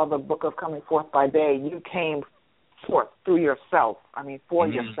book called The Book of Coming Forth by Day. You came forth through yourself. For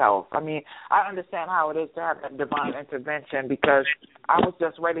yourself. I understand how it is to have that divine intervention, because I was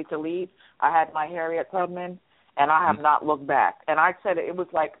just ready to leave. I had my Harriet Tubman, and I have not looked back. And I said it was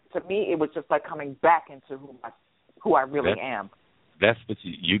like, to me, it was just like coming back into who I really am. That's what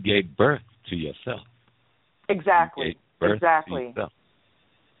you gave birth to yourself. Exactly. You gave birth to yourself.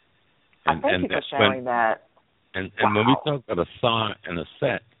 And thank you for sharing that. And when we talk about a Sar and a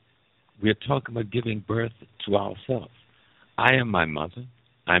Set, we're talking about giving birth to ourselves. I am my mother.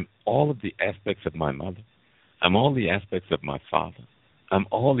 I'm all of the aspects of my mother. I'm all the aspects of my father. I'm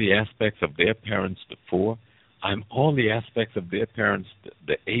all the aspects of their parents before. I'm all the aspects of their parents,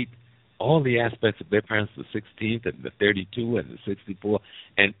 the 8, all the aspects of their parents, the 16th and the 32 and the 64,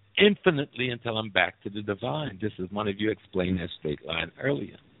 and infinitely until I'm back to the divine, just as one of you explained that straight line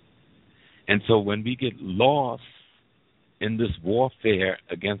earlier. And so when we get lost in this warfare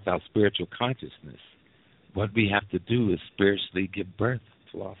against our spiritual consciousness, what we have to do is spiritually give birth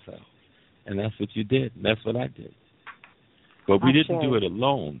to ourselves. And that's what you did, and that's what I did. But we didn't do it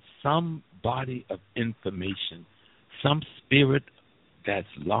alone. Some body of information, some spirit that's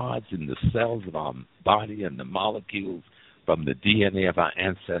lodged in the cells of our body and the molecules from the DNA of our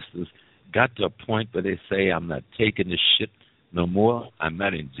ancestors got to a point where they say, I'm not taking this shit No more. I'm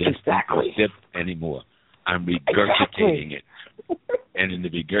not ingesting or sip anymore. I'm regurgitating it. And in the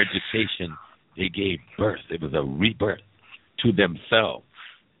regurgitation, they gave birth. It was a rebirth to themselves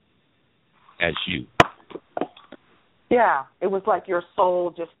as you. Yeah, it was like your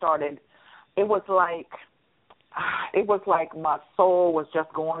soul just started. It was like my soul was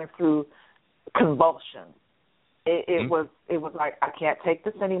just going through convulsions. It was like, I can't take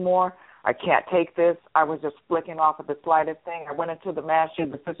this anymore. I can't take this. I was just flicking off at the slightest thing. I went into the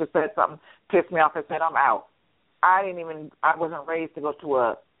masjid. The sister said something, pissed me off, and said, I'm out. I wasn't raised to go to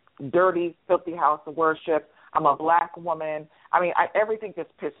a dirty, filthy house of worship. I'm a black woman. I mean, everything just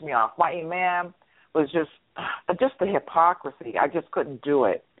pissed me off. My imam was just the hypocrisy. I just couldn't do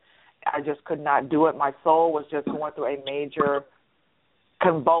it. I just could not do it. My soul was just going through a major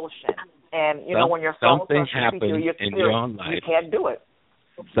convulsion. And, you know, when your soul something happened in your life, you can't do it.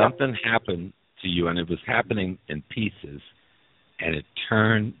 Something happened to you, and it was happening in pieces, and it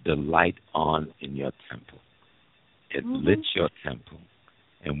turned the light on in your temple. It lit your temple.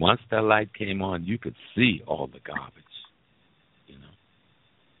 And once that light came on, you could see all the garbage, you know.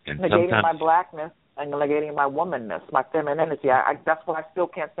 And negating my blackness and negating my womanness, my femininity. That's what I still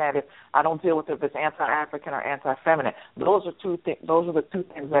can't stand. If I don't deal with it, if it's anti-African or anti-feminine. Those are the two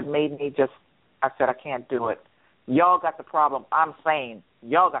things that made me just, I said, I can't do it. Y'all got the problem. I'm saying,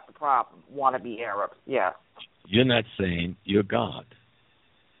 y'all got the problem. Want to be Arabs, yeah. You're not saying, you're God.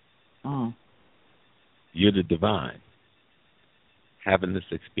 You're the divine, having this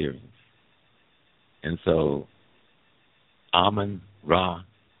experience. And so, Amun Ra,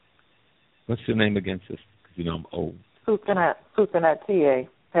 what's your name again, sister? Because you know I'm old. Sultanat T.A.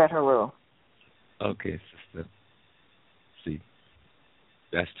 Petharu. Okay, sister. See,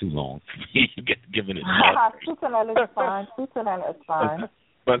 that's too long for me. You get given it. Sultanat is fine. Sultanat is fine.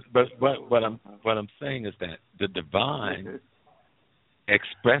 But what I'm saying is that the divine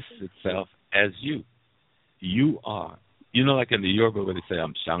expresses itself as you. You are. You know, like in the yoga where they say,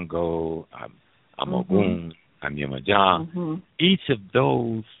 I'm Shango, I'm Ogun, I'm Yemaja. Each of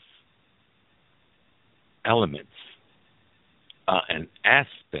those elements are an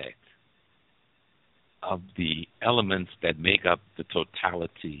aspect of the elements that make up the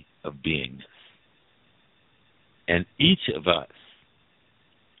totality of beingness. And each of us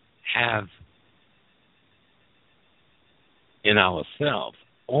have in ourselves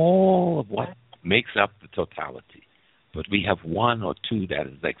all of what makes up the totality. But we have one or two that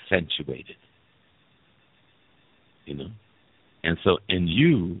is accentuated, you know. And so in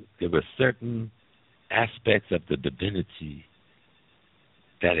you, there were certain aspects of the divinity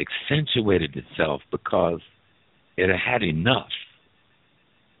that accentuated itself because it had enough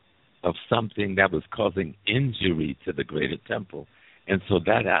of something that was causing injury to the greater temple. And so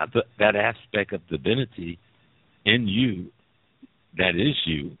that aspect of divinity in you, that is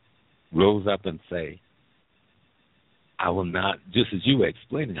you, rose up and say, I will not, just as you were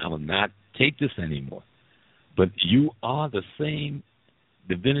explaining, I will not take this anymore. But you are the same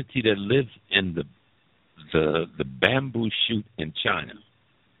divinity that lives in the bamboo shoot in China.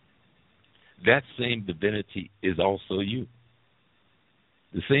 That same divinity is also you.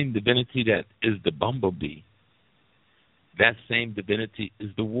 The same divinity that is the bumblebee, that same divinity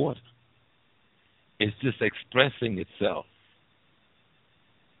is the water. It's just expressing itself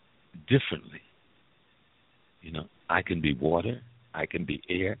differently. You know, I can be water, I can be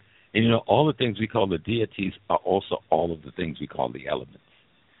air. And, you know, all the things we call the deities are also all of the things we call the elements.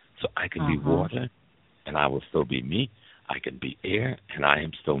 So I can be water, and I will still be me. I can be air, and I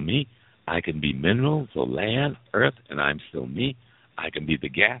am still me. I can be minerals or land, earth, and I'm still me. I can be the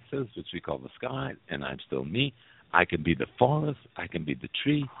gases, which we call the sky, and I'm still me. I can be the forest. I can be the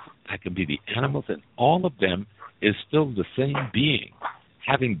tree. I can be the animals, and all of them is still the same being,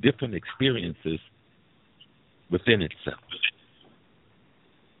 having different experiences within itself.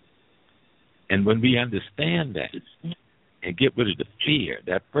 And when we understand that and get rid of the fear,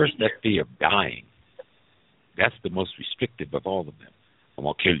 that fear of dying, that's the most restrictive of all of them. I'm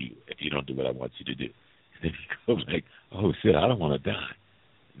going to kill you if you don't do what I want you to do. And then you go like, oh, shit, I don't want to die.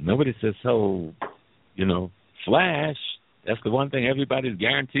 Nobody says, so, you know, Flash, that's the one thing everybody's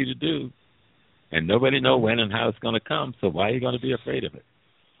guaranteed to do. And nobody knows when and how it's going to come, so why are you going to be afraid of it?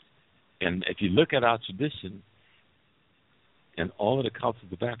 And if you look at our tradition and all of the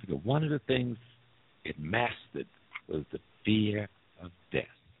cultures of Africa, one of the things it mastered was the fear of death.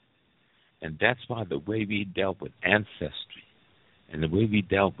 And that's why the way we dealt with ancestry and the way we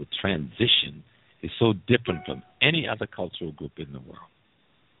dealt with transition is so different from any other cultural group in the world.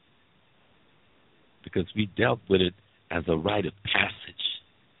 Because we dealt with it as a rite of passage,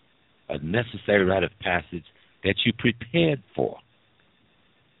 a necessary rite of passage that you prepared for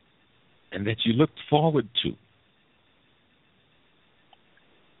and that you looked forward to.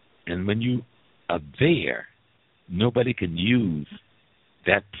 And when you are there, nobody can use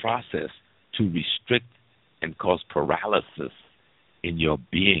that process to restrict and cause paralysis in your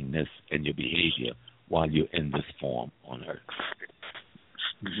beingness and your behavior while you're in this form on earth.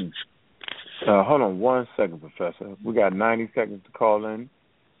 Mm-hmm. Hold on 1 second, Professor. We got 90 seconds to call in.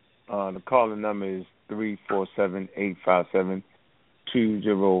 The calling number is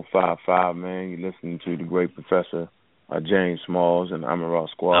 347-857-2055, man. You're listening to the great Professor James Smalls and Amara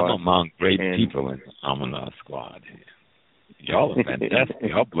Squad. I'm among great people in the Amara Squad here. Y'all are fantastic.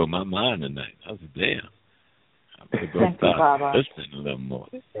 Y'all blew my mind tonight. I was damn. I better go start listening a little more.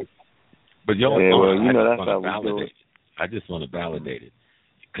 But y'all, that's how we do it. I just want to validate it.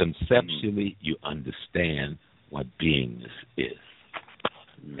 Conceptually, you understand what beingness is.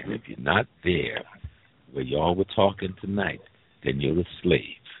 And if you're not there, where y'all were talking tonight, then you're a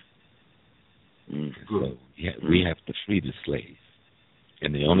slave. So we have to free the slave.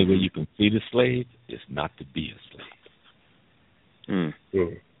 And the only way you can free the slave is not to be a slave.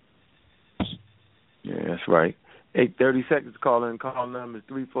 Yeah, that's right. 30 seconds to call in. Call number is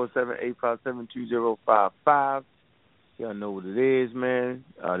 347-857-2055. Y'all know what it is, man.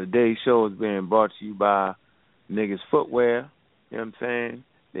 Today's show is being brought to you by Niggas Footwear. You know what I'm saying?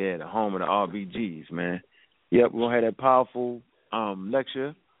 They're the home of the RBGs, man. Yep, we're going to have that powerful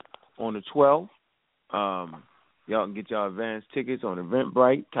lecture on the 12th. Y'all can get y'all advance tickets on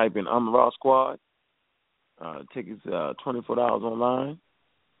Eventbrite. Type in Amara Squad. Tickets $24 online.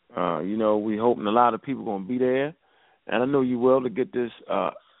 We hoping a lot of people going to be there. And I know you will, to get this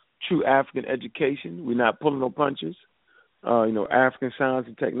true African education. We're not pulling no punches. African science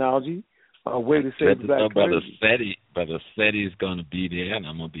and technology. Way to save the black community. Brother Seti is going to be there, and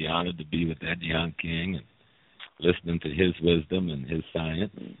I'm going to be honored to be with that young king and listening to his wisdom and his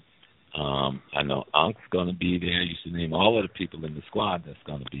science. I know Unc's going to be there. You should name all of the people in the squad that's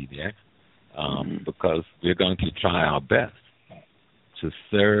going to be there, because we're going to try our best to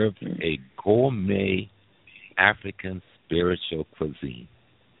serve a gourmet African spiritual cuisine.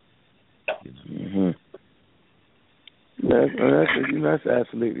 That's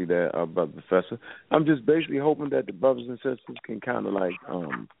absolutely that, Brother Professor. I'm just basically hoping that the brothers and sisters can kind of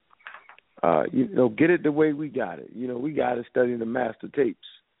get it the way we got it. We got to study the master tapes.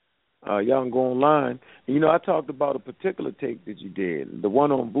 Y'all can go online. And, I talked about a particular tape that you did, the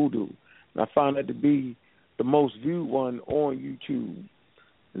one on voodoo. And I found that to be the most viewed one on YouTube.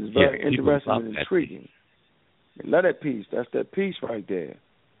 It's very interesting and intriguing. Love that piece. That's that piece right there.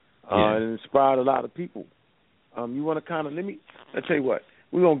 It inspired a lot of people. You want to kind of, I'll tell you what,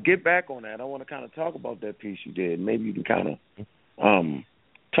 we're going to get back on that. I want to kind of talk about that piece you did. Maybe you can kind of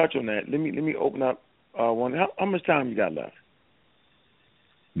touch on that. Let me open up one. How much time you got left?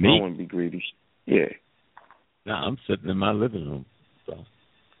 Me? I don't want to be greedy. Yeah. No, I'm sitting in my living room. So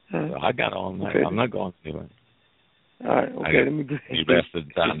I got all night. Okay. I'm not going anywhere. All right, okay. Let me the rest of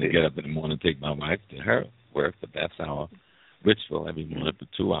the time to get up in the morning and take my wife to her work, but that's our ritual. Every morning for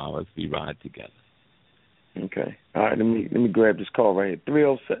 2 hours, we ride together. Okay. All right, let me grab this call right here.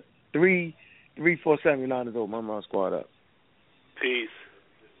 347 line is open. My mom squad up. Peace.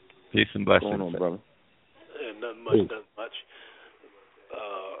 Peace and blessings. What's going on, brother? Nothing much.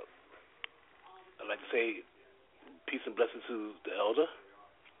 I'd like to say peace and blessings to the elder.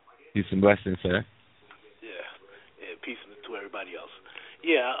 Peace and blessings, sir. Yeah, peace to everybody else.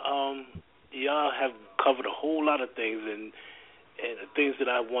 Yeah, y'all have covered a whole lot of things, and the things that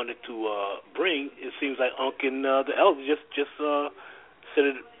I wanted to bring, it seems like Unc and the elder just said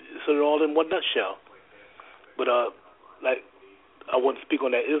it all in one nutshell. But I want to speak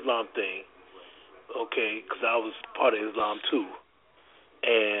on that Islam thing, okay, because I was part of Islam too,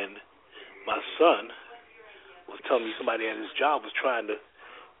 and my son was telling me somebody at his job was trying to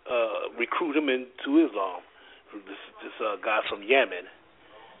recruit him into Islam. This guy from Yemen,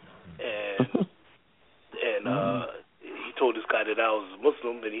 and he told this guy that I was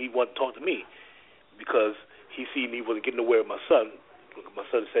Muslim, and he wanted to talk to me because he seen me wasn't getting nowhere with my son. My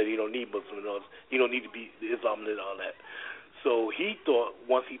son said he don't need Muslim and all, he don't need to be Islam and all that. So he thought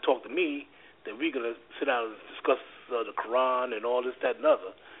once he talked to me that we're gonna sit down and discuss the Quran and all this, that, and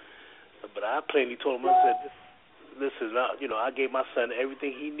other. But I plainly told him, I said, listen, I gave my son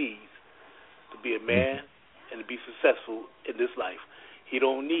everything he needs to be a man and to be successful in this life. He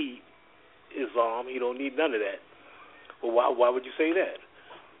don't need Islam. He don't need none of that. Well, why would you say that?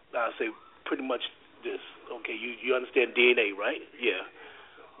 I say pretty much this. Okay, you understand DNA, right? Yeah.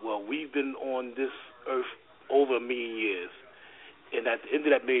 Well, we've been on this earth over 1 million years. And at the end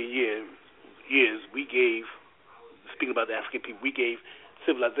of that 1 million years, we gave speaking about the African people, we gave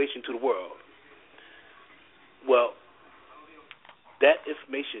civilization to the world. Well, that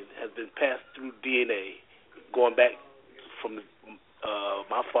information has been passed through DNA, going back from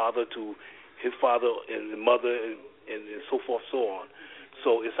my father to his father and mother and so forth, so on.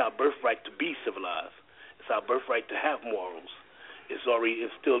 So it's our birthright to be civilized. It's our birthright to have morals. It's already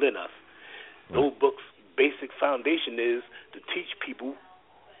instilled in us. Those books' basic foundation is to teach people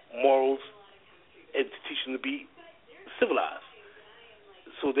morals and to teach them to be civilized.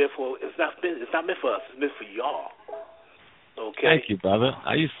 So therefore, it's not meant for us. It's meant for y'all. Okay. Thank you, brother.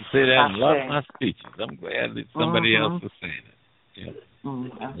 I used to say that in a lot of my speeches. I'm glad that somebody else was saying it. Yeah.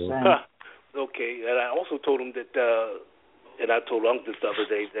 Okay, and I also told him that, and I told Uncle this the other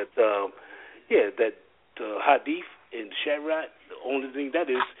day that, that Hadith and Shariat, the only thing that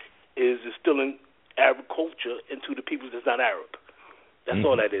is instilling Arab culture into the people that's not Arab. That's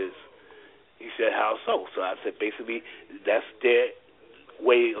all that is. He said, how so? So I said, basically, that's their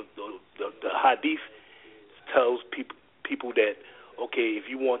way of the Hadith tells people that, okay, if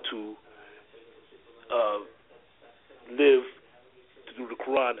you want to live through the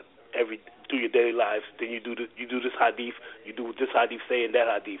Quran through your daily lives, then you do this Hadith, you do this Hadith say and that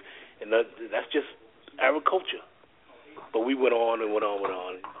Hadith, and that's just Arab culture. But we went on, and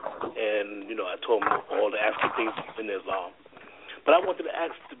I told him all the African things in Islam. But I wanted to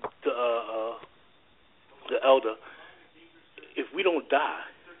ask the elder, if we don't die,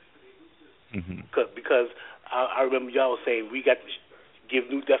 because I remember y'all saying we got to give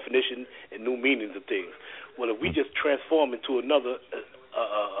new definition and new meanings of things. Well, if we just transform into another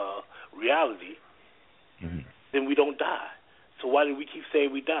reality, then we don't die. So why do we keep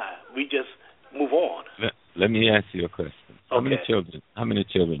saying we die? We just move on. Let me ask you a question. Okay. How many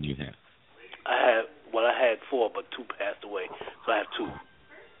children you have? I had 4, but 2 passed away, so I have 2.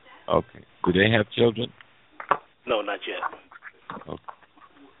 Okay. Do they have children? No, not yet. Okay.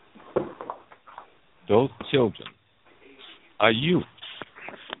 Those children are you.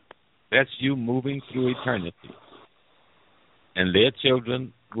 That's you moving through eternity. And their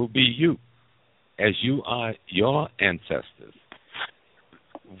children will be you, as you are your ancestors.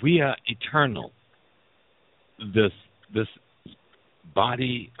 We are eternal. This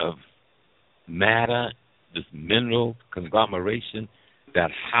body of matter, this mineral conglomeration that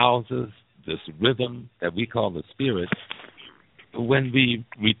houses this rhythm that we call the spirit, when we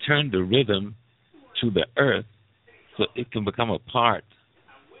return the rhythm to the earth so it can become a part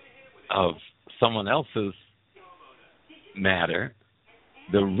of someone else's matter,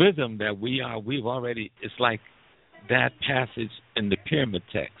 the rhythm that it's like that passage in the pyramid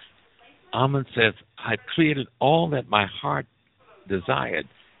text. Amun says, I created all that my heart desired,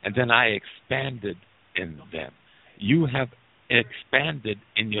 and then I expanded in them. You have expanded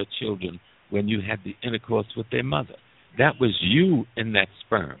in your children when you had the intercourse with their mother. That was you in that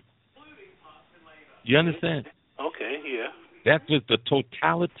sperm. You understand? Okay, yeah. That was the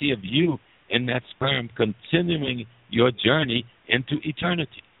totality of you in that sperm continuing your journey into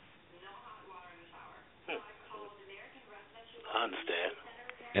eternity. I understand.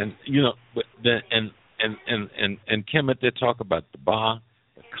 And and Kemet, they talk about the Ba,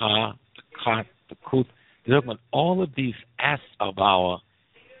 the Ka, the Kot, the Kut. They talk about all of these aspects of our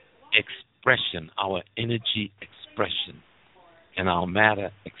expression, our energy expression, and our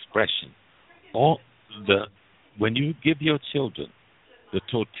matter expression. When you give your children the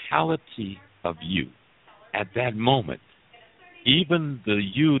totality of you at that moment, even the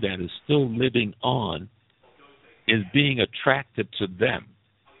you that is still living on is being attracted to them.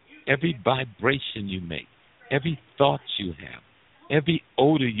 Every vibration you make, every thought you have, every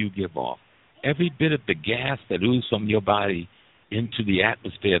odor you give off, every bit of the gas that oozes from your body into the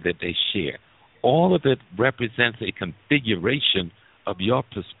atmosphere that they share, all of it represents a configuration of your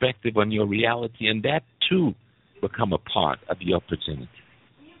perspective on your reality, and that too become a part of your progeny.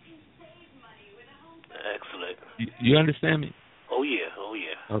 Excellent. You understand me? Oh yeah.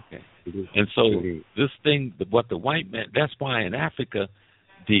 Okay. And so this thing, what the white man, that's why in Africa,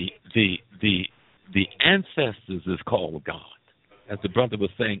 the ancestors is called God, as the brother was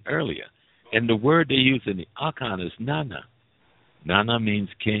saying earlier. And the word they use in the Akan is Nana. Nana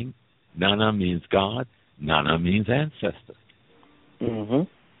means king. Nana means God. Nana means ancestor. So yeah,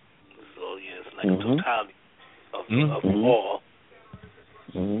 it's like a totality of all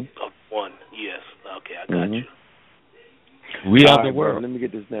of one. Yes. Okay, I got you. We are the world. Let me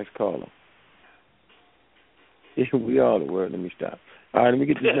get this next caller. We are the world. Let me stop. All right, let me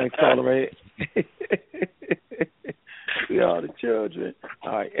get this next caller right here. We are the children.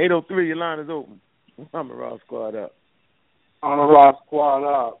 All right, 803, your line is open. I'm a Raw Squad up. On a Raw Squad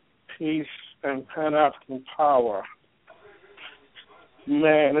up. Peace and Pan-African power.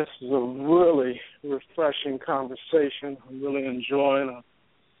 Man, this is a really refreshing conversation. I'm really enjoying it.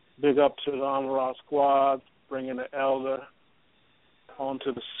 Big up to the Amara Squad, bringing the elder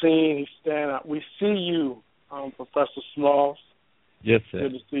onto the scene. He's standing out. We see you, Professor Smalls. Yes, sir.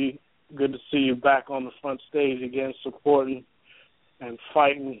 Good to see you back on the front stage again, supporting and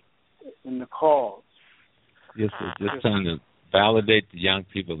fighting in the cause. Yes, sir. Just trying to validate the young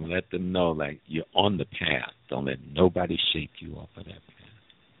people and let them know, like, you're on the path. Don't let nobody shake you off of that path.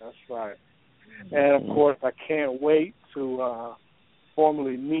 That's right. And, of course, I can't wait to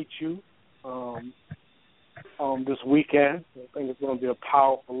formally meet you this weekend. I think it's going to be a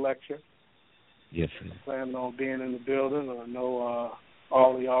powerful lecture. Yes, sir. I'm planning on being in the building. I know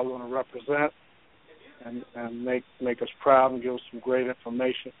all of y'all are going to represent and make us proud and give us some great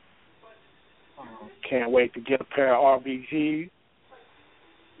information. Can't wait to get a pair of RBGs.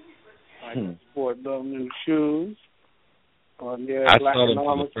 I can sport those new shoes. Yeah, I saw them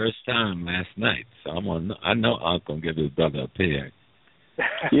for the first time last night, so I know I'm going to give his brother a pair.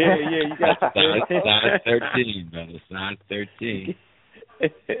 Yeah, you got size 13, brother, size 13.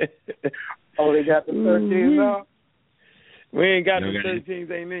 Oh, they got the 13s now? We ain't got the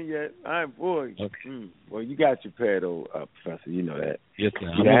 13s, ain't in yet. I'm boy. Okay. Well, you got your pair though, Professor. You know that. Yes, sir.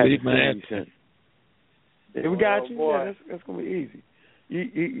 I'm gonna leave my answer. Yeah, we got you. Boy. Yeah, that's gonna be easy.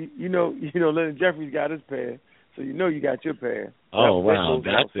 You know, Leonard Jeffries got his pair, so you know you got your pair. Oh wow,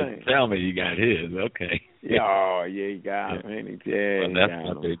 tell me you got his. Okay. Yeah, oh yeah, you got him. Yeah, well,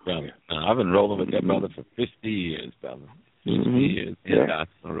 that's my big brother. I've been rolling with that brother for 50 years, brother. 50 years. Yeah, I've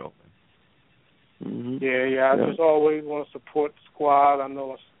been rolling. Yeah. I just always want to support the squad. I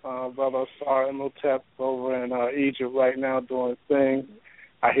know Brother Asar Imhotep over in Egypt right now doing his thing.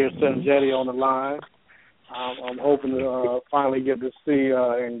 I hear Sanjetti on the line. I'm hoping to finally get to see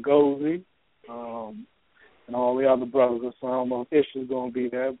Ngozi and all the other brothers. So I don't know if Ish is going to be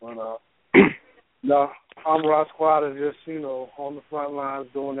there, but no, Amara Squad is just, on the front lines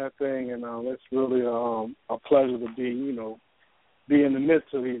doing that thing, and it's really a pleasure to be in the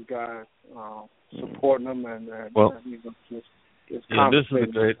midst of these guys, supporting them and just this is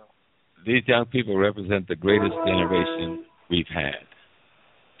great. These young people represent the greatest generation we've had,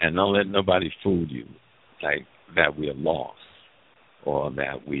 and don't let nobody fool you like that we are lost or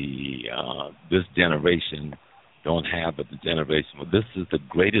that we this generation don't have but the generation. Well, this is the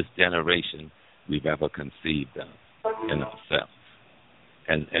greatest generation we've ever conceived of in ourselves,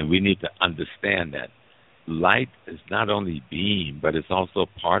 and we need to understand that light is not only beam but it's also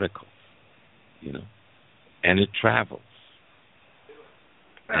particles, and it travels.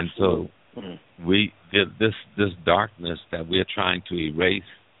 And so this darkness that we're trying to erase,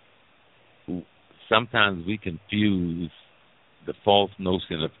 sometimes we confuse the false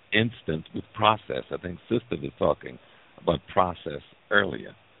notion of instant with process. I think Sister was talking about process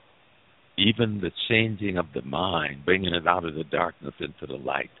earlier. Even the changing of the mind, bringing it out of the darkness into the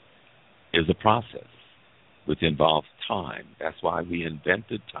light, is a process which involves time. That's why we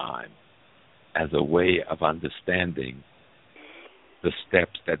invented time as a way of understanding the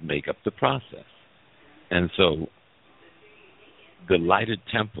steps that make up the process. And so the lighted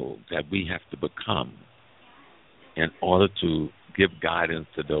temple that we have to become in order to give guidance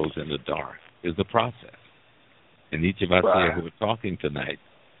to those in the dark is the process. And each of us here who are talking tonight,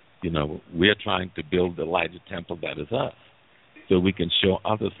 we're trying to build the lighted temple that is us, so we can show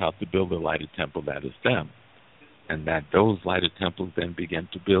others how to build the lighted temple that is them, and that those lighted temples then begin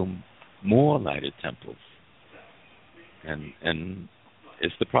to build more lighted temples. And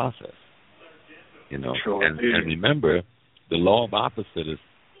it's the process, Sure, and remember, the law of opposite is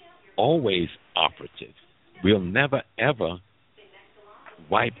always operative. We'll never, ever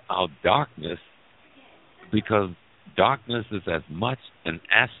wipe out darkness, because darkness is as much an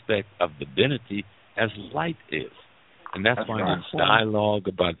aspect of divinity as light is. And that's why this dialogue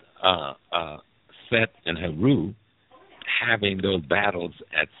about Set and Heru having those battles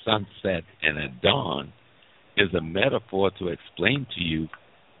at sunset and at dawn is a metaphor to explain to you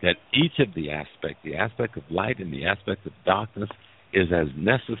that each of the aspect of light and the aspect of darkness, is as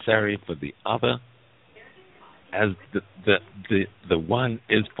necessary for the other as the one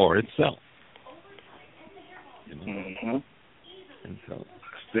is for itself. And so,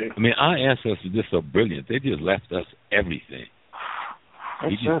 our ancestors were just so brilliant. They just left us everything.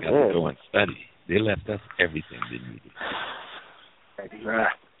 We just got to go and study. They left us everything they needed.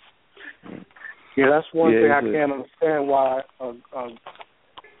 Exactly. Yeah, that's one thing I can't understand why.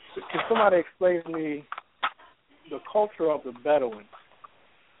 Can somebody explain to me the culture of the Bedouins?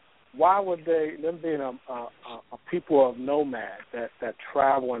 Why would them being a people of nomads that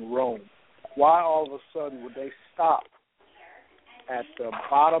travel and roam, why all of a sudden would they stop at the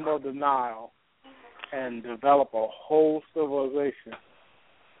bottom of the Nile and develop a whole civilization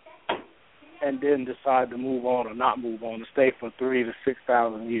and then decide to move on or not move on, to stay for 3,000 to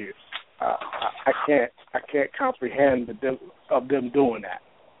 6,000 years. I can't comprehend of them doing that.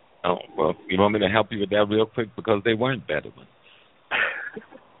 Oh, well, you want me to help you with that real quick? Because they weren't Bedouins.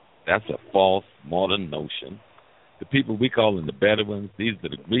 That's a false modern notion. The people we call them the Bedouins, these are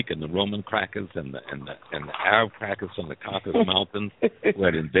the Greek and the Roman crackers and the Arab crackers from the Caucasus Mountains who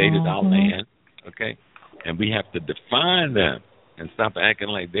had invaded our land, okay? And we have to define them and stop acting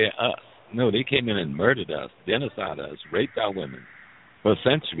like they're us. No, they came in and murdered us, genocided us, raped our women for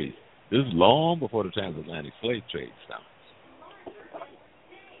centuries. This is long before the transatlantic slave trade started.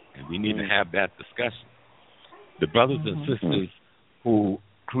 And we need to have that discussion. The brothers and sisters who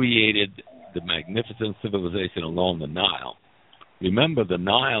created the magnificent civilization along the Nile, remember the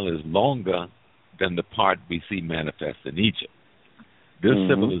Nile is longer than the part we see manifest in Egypt. This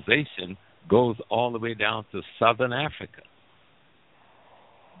civilization goes all the way down to southern Africa.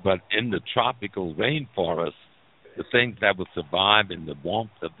 But in the tropical rainforest, the things that would survive in the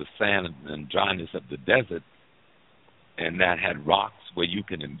warmth of the sand and dryness of the desert, and that had rocks where you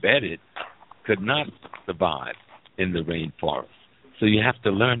can embed it, could not survive in the rainforest. So you have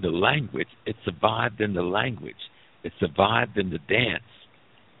to learn the language. It survived in the language. It survived in the dance.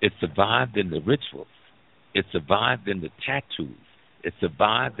 It survived in the rituals. It survived in the tattoos. It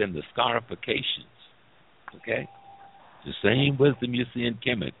survived in the scarifications. Okay? The same wisdom you see in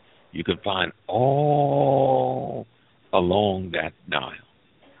Kemet, you can find all along that Nile.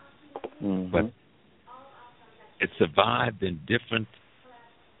 But it survived in different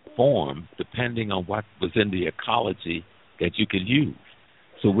forms depending on what was in the ecology that you could use.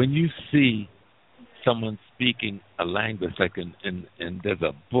 So when you see someone speaking a language, like and there's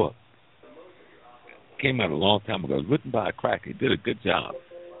a book, came out a long time ago, written by a cracker. He did a good job.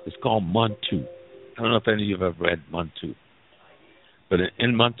 It's called Muntu. I don't know if any of you have ever read Muntu, but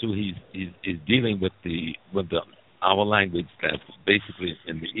in Muntu he's dealing with our language that's basically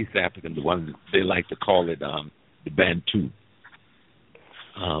in the East African, the one that they like to call it the Bantu.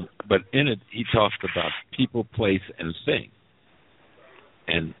 But in it he talks about people, place, and thing,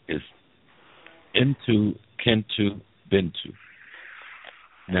 and it's Into, Kentu, Bintu.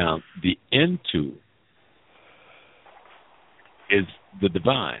 Now the Into is the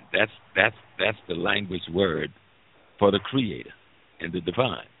divine. That's the language word for the creator and the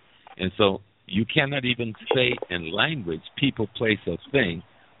divine. And so you cannot even say in language people, place, or thing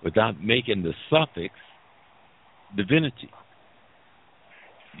without making the suffix divinity.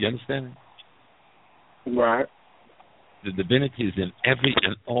 You understand? Right. The divinity is in every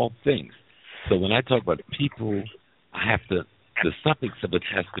and all things. So when I talk about people, the suffix of it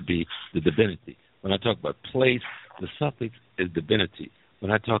has to be the divinity. When I talk about place, the suffix is divinity.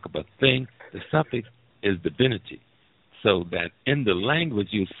 When I talk about thing, the suffix is divinity. So that in the language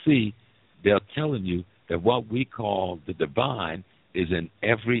you see, they're telling you that what we call the divine is in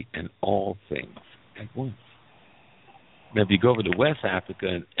every and all things at once. Now, if you go over to West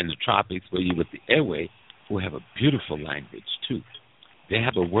Africa and the tropics, where you with the Ewe, who have a beautiful language too, they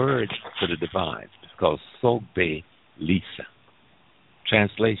have a word for the divine. It's called Sogbe Lisa.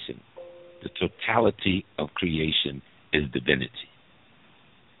 Translation: the totality of creation is divinity.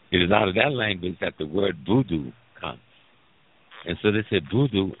 It is out of that language that the word voodoo comes. And so they said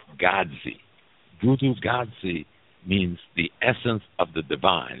voodoo Gadzi. Voodoo Gadzi means the essence of the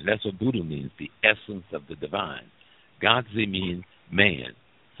divine. That's what voodoo means, the essence of the divine. Gadzi means man.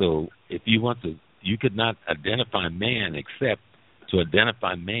 So if you want to, you could not identify man except to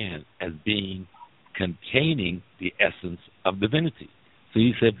identify man as being containing the essence of divinity. So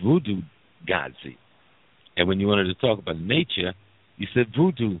you said voodoo Gadzi. And when you wanted to talk about nature, you said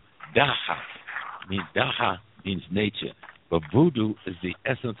voodoo Daha. Daha means nature. But voodoo is the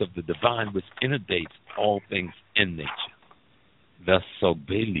essence of the divine which inundates all things in nature. Thus,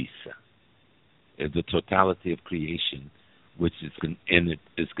 Sobelisa is the totality of creation, which is in it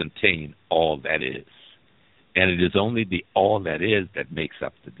is contained all that is. And it is only the all that is that makes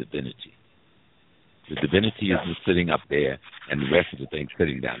up the divinity. The divinity isn't sitting up there and the rest of the things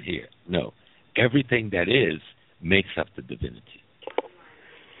sitting down here. No. Everything that is makes up the divinity.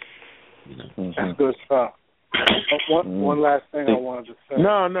 You know? That's good stuff. One last thing I wanted to say.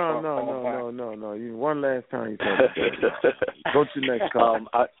 No. One last time you said that. Go to the next call.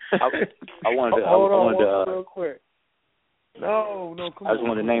 I wanted to. Hold on real quick. No, come on. I just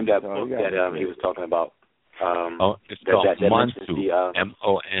wanted to name that book that he was talking about. It's called Montu,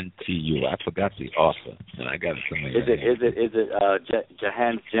 M-O-N-T-U. I forgot the author, and I got it somewhere. Is it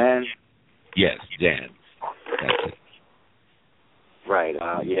Jahan Jan? Yes, Jan. That's it. Right.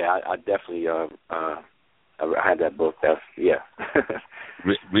 I definitely I had that book. That's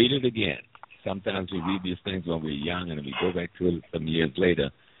Read it again. Sometimes we read these things when we're young, and then we go back to it some years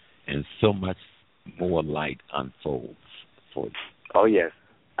later, and so much more light unfolds for you. Oh yes.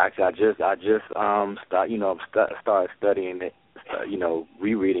 Actually, I just started studying it,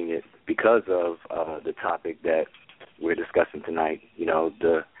 rereading it because of the topic that we're discussing tonight.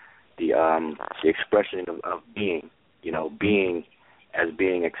 The expression of being, being as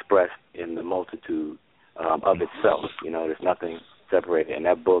being expressed in the multitude of itself. There's nothing separated. And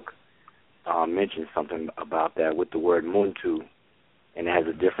that book mentions something about that with the word muntu, and it has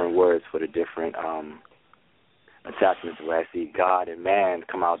the different words for the different attachments, where I see God and man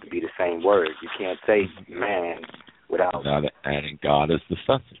come out to be the same word. You can't say man without adding God as the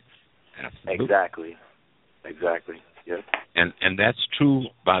suffix. Absolutely. Exactly. Yes. And that's true,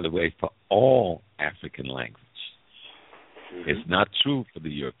 by the way, for all African language. Mm-hmm. It's not true for the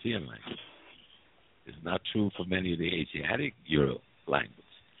European language. It's not true for many of the Asiatic Euro language,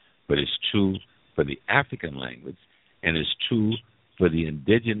 but it's true for the African language, and it's true for the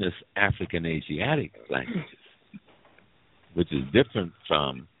indigenous African Asiatic languages, which is different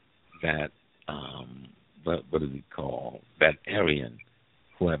from that, what is it called, that Aryan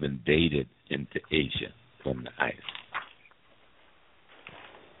who have invaded into Asia from the ice.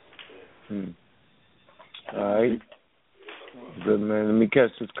 All right. Good, man. Let me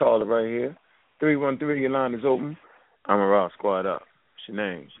catch this caller right here. 313, your line is open. I'm a Raw Squad Up. What's your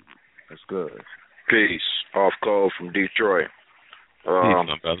name? That's good. Peace. Off call from Detroit. Peace,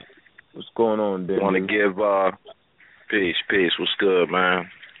 my brother. What's going on, Dan? Want to give peace. What's good, man?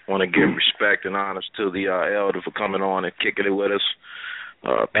 Want to give respect and honors to the elder for coming on and kicking it with us.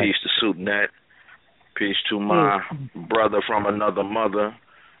 Peace to SuitNet. Peace to my brother from another mother,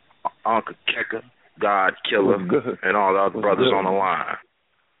 Uncle Keka, God Killer, and all the other brothers on the line.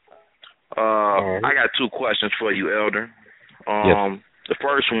 I got two questions for you, Elder. Yes. The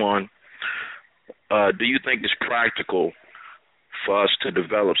first one, do you think it's practical for us to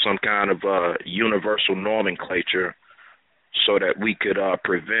develop some kind of universal nomenclature so that we could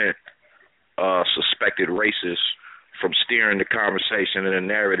prevent suspected racists from steering the conversation and the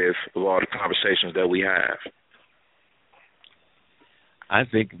narrative of all the conversations that we have? I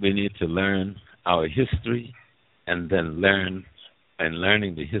think we need to learn our history, and then learning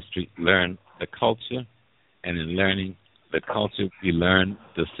the history, learn the culture, and in learning the culture, we learn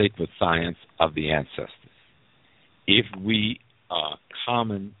the sacred science of the ancestors. If we are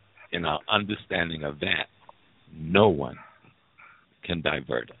common in our understanding of that, no one can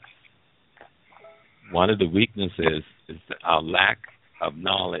divert us. One of the weaknesses is our lack of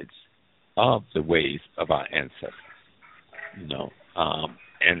knowledge of the ways of our ancestors.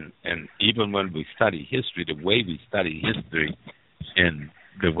 And even when we study history, the way we study history in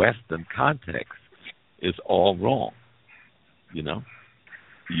the Western context is all wrong.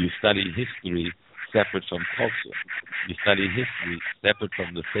 You study history separate from culture. You study history separate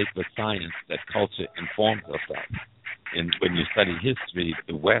from the sacred science that culture informs us of. And when you study history,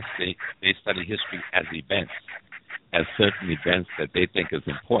 the West, they study history as events, as certain events that they think is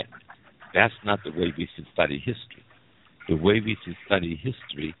important. That's not the way we should study history. The way we should study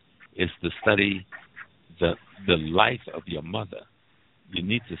history is to study the life of your mother. You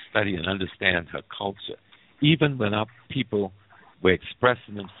need to study and understand her culture. Even when our people were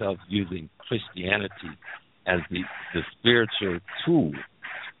expressing themselves using Christianity as the spiritual tool,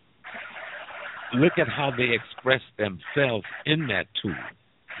 look at how they express themselves in that tool.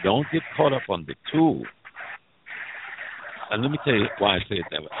 Don't get caught up on the tool. And let me tell you why I say it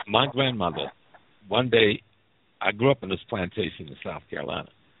that way. My grandmother, one day, I grew up in this plantation in South Carolina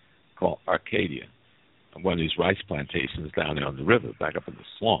called Arcadia, one of these rice plantations down there on the river, back up in the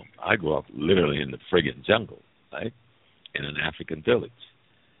swamp. I grew up literally in the friggin' jungle, right, in an African village.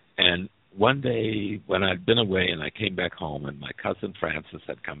 And one day when I'd been away and I came back home, and my cousin Francis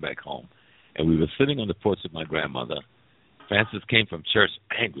had come back home, and we were sitting on the porch of my grandmother. Francis came from church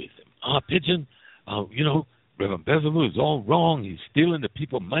angry. He said, Pigeon, Reverend Beverly is all wrong. He's stealing the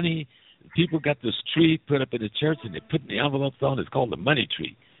people money. People got this tree put up in the church, and they're putting the envelopes on. It's called the money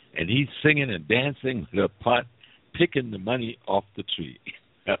tree. And he's singing and dancing with a pot, picking the money off the tree.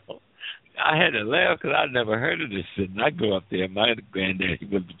 I had to laugh because I'd never heard of this shit. And I grew up there. My granddad, he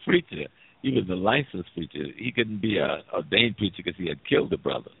was the preacher. He was a licensed preacher. He couldn't be a ordained preacher because he had killed a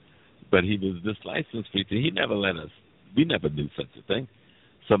brother. But he was this licensed preacher. He never let us, we never knew such a thing.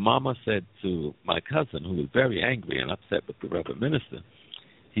 So Mama said to my cousin, who was very angry and upset with the Reverend Minister,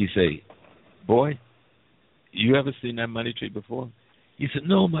 he said, boy, you ever seen that money tree before? He said,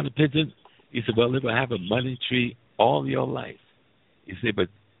 no, Mother Pigeon. He said, well, if I have a money tree all your life, You say, but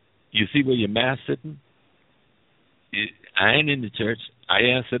you see where your ma's sitting? I ain't in the church. I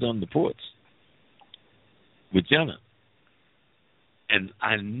sit on the porch with Jenna. And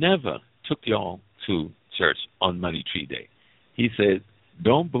I never took y'all to church on Money Tree Day. He said,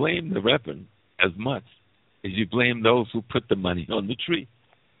 don't blame the Reverend as much as you blame those who put the money on the tree.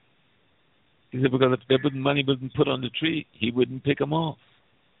 He said, because if the money wasn't put on the tree, he wouldn't pick them off.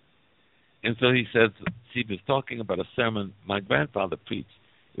 And so he says, he was talking about a sermon my grandfather preached.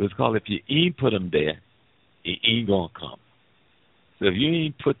 It was called, if you ain't put them there, he ain't going to come. So if you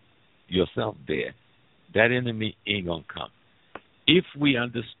ain't put yourself there, that enemy ain't going to come. If we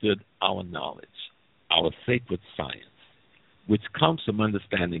understood our knowledge, our sacred science, which comes from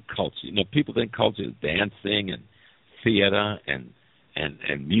understanding culture. You know, people think culture is dancing and theater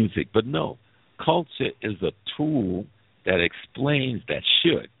and music, but no. Culture is a tool that explains, that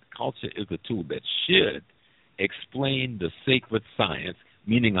should. Culture is a tool that should explain the sacred science,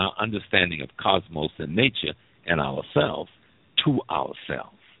 meaning our understanding of cosmos and nature and ourselves, to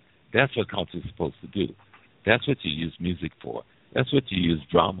ourselves. That's what culture is supposed to do. That's what you use music for. That's what you use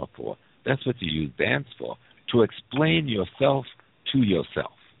drama for. That's what you use dance for, to explain yourself to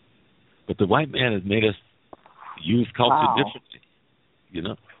yourself. But the white man has made us use culture differently, you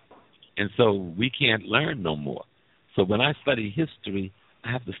know? And so we can't learn no more. So when I study history,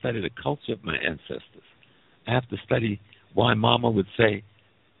 I have to study the culture of my ancestors. I have to study why Mama would say,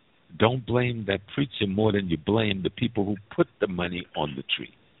 don't blame that preacher more than you blame the people who put the money on the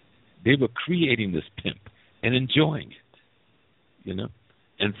tree. They were creating this pimp and enjoying it, you know?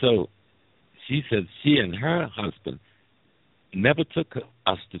 And so she said she and her husband never took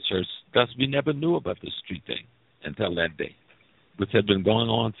us to church, thus we never knew about the street thing until that day, which had been going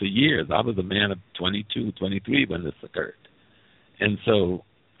on for years. I was a man of 22, 23 when this occurred. And so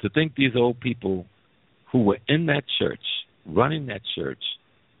to think these old people who were in that church, running that church,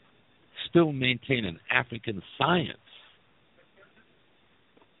 still maintain an African science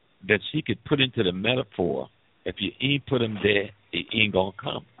that she could put into the metaphor, if you ain't put them there, it ain't going to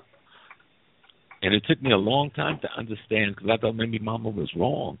come. And it took me a long time to understand, because I thought maybe Mama was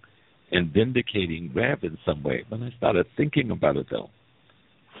wrong in vindicating Rev in some way. But I started thinking about it, though.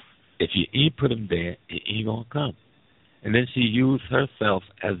 If you ain't put them there, it ain't going to come. And then she used herself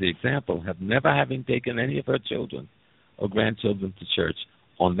as the example of never having taken any of her children or grandchildren to church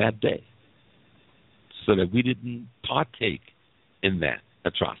on that day, so that we didn't partake in that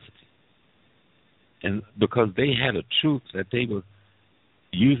atrocity. And because they had a truth that they were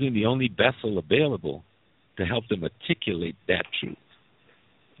using the only vessel available to help them articulate that truth.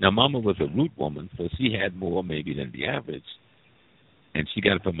 Now, Mama was a root woman, so she had more maybe than the average. And she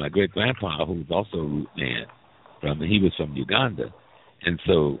got it from my great-grandpa, who was also a root man. He was from Uganda. And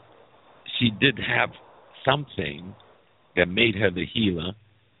so she did have something that made her the healer,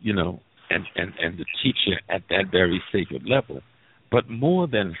 you know, and the teacher at that very sacred level. But more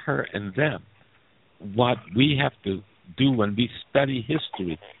than her and them, what we have to do when we study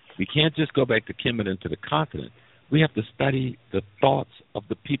history, we can't just go back to Kemet and to the continent. We have to study the thoughts of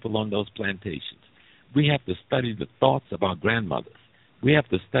the people on those plantations. We have to study the thoughts of our grandmothers. We have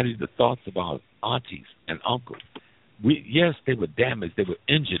to study the thoughts of our aunties and uncles. Yes, they were damaged, they were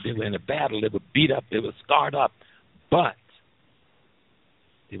injured, they were in a battle, they were beat up, they were scarred up, but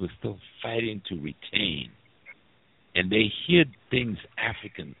they were still fighting to retain. And they hid things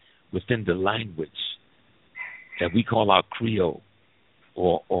African within the language that we call our Creole,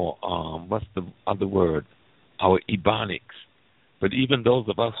 or what's the other word? Our Ebonics. But even those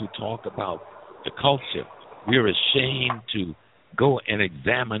of us who talk about the culture, we're ashamed to go and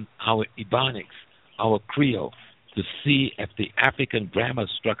examine our Ebonics, our Creole, to see if the African grammar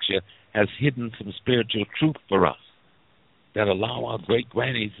structure has hidden some spiritual truth for us that allow our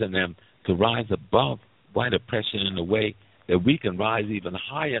great-grannies and them to rise above white oppression in a way that we can rise even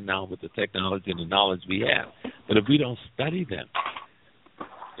higher now with the technology and the knowledge we have. But if we don't study them,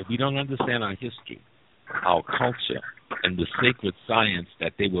 if we don't understand our history, our culture, and the sacred science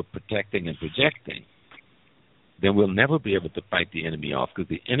that they were protecting and projecting, then we'll never be able to fight the enemy off, because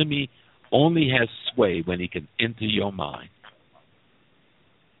the enemy only has sway when he can enter your mind.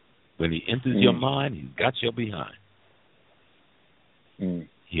 When he enters your mind, he's got your behind.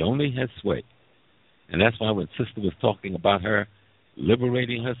 He only has sway. And that's why when Sister was talking about her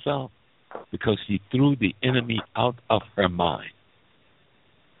liberating herself, because she threw the enemy out of her mind.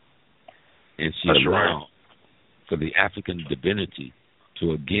 And she allowed for the African divinity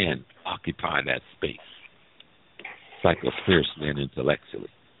to again occupy that space, psychospiritually and intellectually.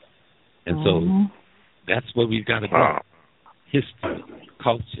 And so that's where we've got to go. History,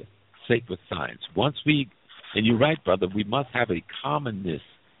 culture, sacred science. Once we And you're right, brother, we must have a commonness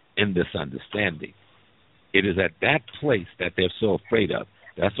in this understanding. It is at that place that they're so afraid of.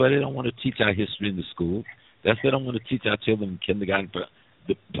 That's why they don't want to teach our history in the school. That's why they don't want to teach our children in kindergarten for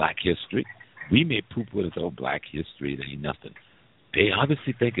the black history. We may poo-poo this old black history, it ain't nothing. They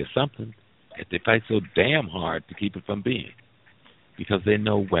obviously think it's something that they fight so damn hard to keep it from being. Because they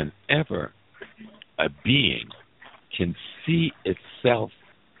know whenever a being can see itself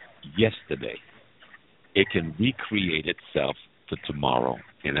yesterday, it can recreate itself for tomorrow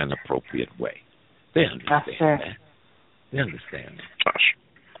in an appropriate way. They understand that. They understand that.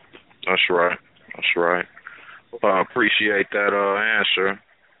 That's right. That's right. Appreciate that answer.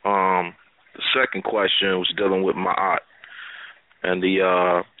 The second question was dealing with Ma'at and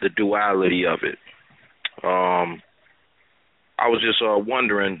the duality of it. I was just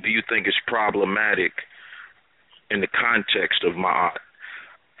wondering, do you think it's problematic in the context of Ma'at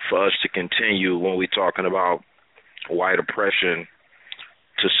for us to continue when we're talking about white oppression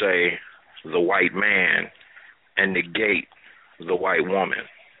to say the white man and negate the white woman?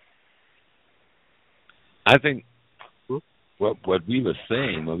 I think what we were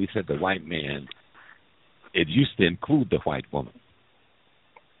saying when we said the white man, it used to include the white woman.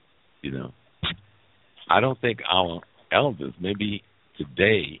 You know, I don't think our elders, maybe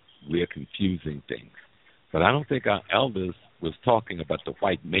today we're confusing things, but I don't think our elders was talking about the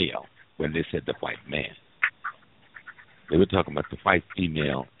white male when they said the white man. They were talking about the white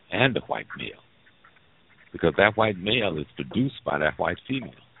female and the white male, because that white male is produced by that white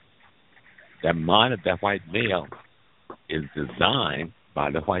female. That mind of that white male is designed by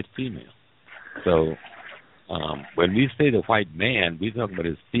the white female. So when we say the white man, we're talking about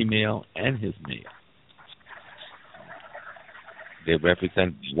his female and his male. They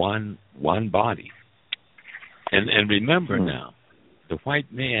represent one body. And remember now, the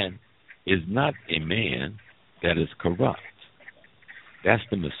white man is not a man that is corrupt. That's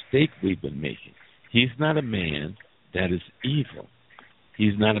the mistake we've been making. He's not a man that is evil.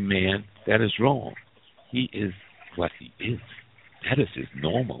 He's not a man that is wrong. He is what he is. That is his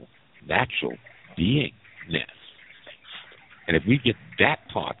normal, natural beingness. And if we get that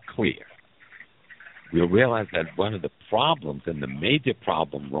part clear, we'll realize that one of the problems and the major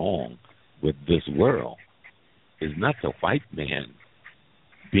problem wrong with this world is not the white man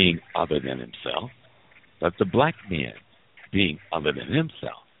being other than himself, but the black man being other than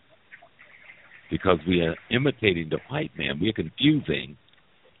himself. Because we are imitating the white man, we're confusing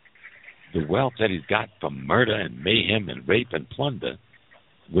the wealth that he's got from murder and mayhem and rape and plunder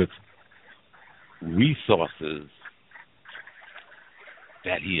with resources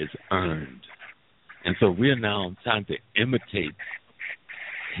that he has earned. And so we're now trying to imitate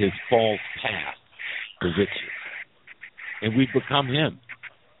his false path to riches. And we've become him.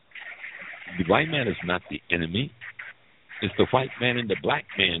 The white man is not the enemy. It's the white man and the black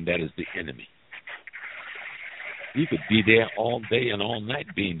man that is the enemy. He could be there all day and all night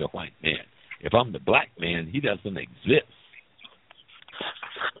being the white man. If I'm the black man, he doesn't exist.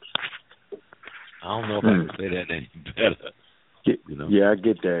 I don't know if I can say that any better. You know? Yeah, I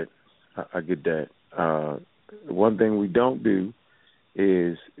get that. I get that. One thing we don't do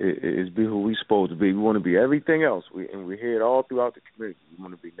is be who we're supposed to be. We want to be everything else. We hear it all throughout the community. You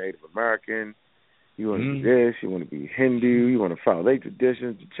want to be Native American. You want to be this. You want to be Hindu. You want to follow their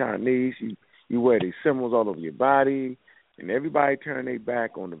traditions, the Chinese. You wear these symbols all over your body. And everybody turn their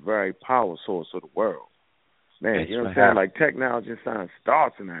back on the very power source of the world. Man, you know what I'm saying? Like technology and science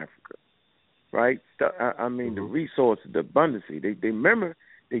starts in Africa, right? I mean, the resources, the abundance. They remember,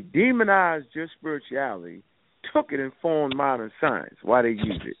 they demonized your spirituality, took it and formed modern science. Why they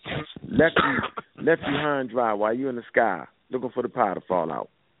use it? Left you high and dry while you're in the sky looking for the power to fall out.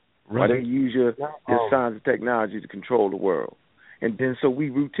 Right. Why they use your science and technology to control the world. And then so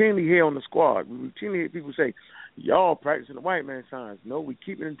we routinely hear on the squad, we routinely hear people say, y'all practicing the white man science. No, we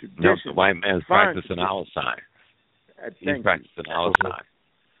keep it in tradition. No, the white man's practicing our science. He's practicing our science.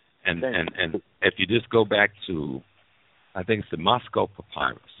 And if you just go back to, I think it's the Moscow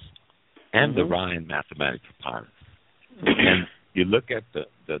Papyrus and the Rhind Mathematic Papyrus, and you look at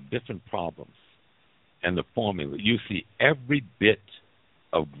the different problems and the formula, you see every bit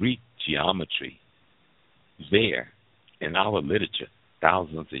of Greek geometry there in our literature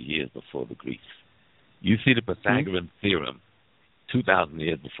thousands of years before the Greeks. You see the Pythagorean theorem 2,000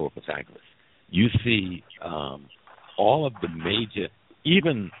 years before Pythagoras. You see all of the major,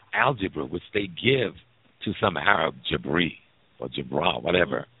 even algebra, which they give to some Arab Jabri or Jabra,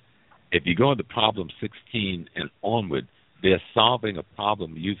 whatever. If you go into problem 16 and onward, they're solving a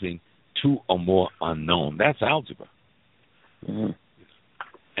problem using two or more unknown. That's algebra.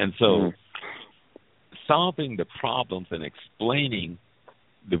 And so solving the problems and explaining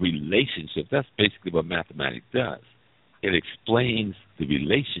the relationship. That's basically what mathematics does. It explains the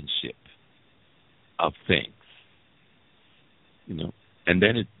relationship of things, and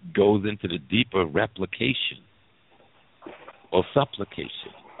then it goes into the deeper replication or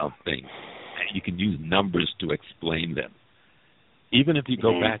supplication of things. And you can use numbers to explain them. Even if you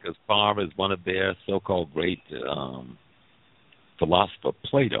go back as far as one of their so-called great philosopher,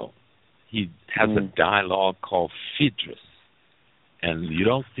 Plato, he has a dialogue called Phaedrus. And you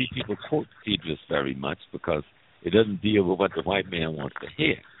don't see people quote Phaedrus very much because it doesn't deal with what the white man wants to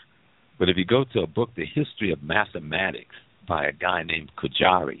hear. But if you go to a book, The History of Mathematics, by a guy named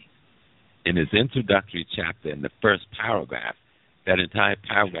Kujari, in his introductory chapter, in the first paragraph, that entire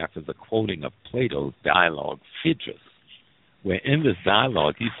paragraph is a quoting of Plato's dialogue, Phaedrus, where in this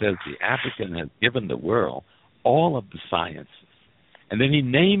dialogue he says the African has given the world all of the sciences. And then he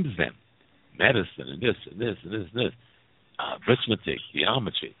names them, medicine and this and this and this and this, arithmetic,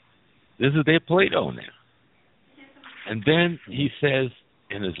 geometry. This is their Plato now. And then he says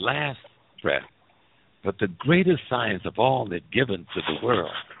in his last breath, but the greatest science of all they've given to the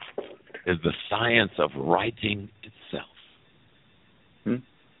world is the science of writing itself.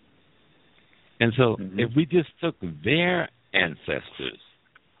 And so if we just took their ancestors'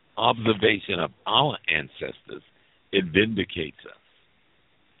 observation of our ancestors, it vindicates us.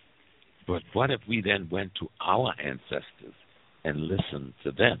 But what if we then went to our ancestors and listened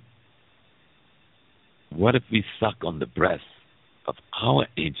to them? What if we suck on the breast of our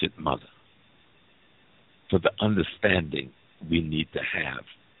ancient mother for the understanding we need to have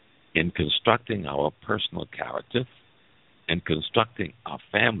in constructing our personal character, in constructing our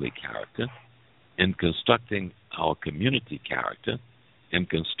family character, in constructing our community character, in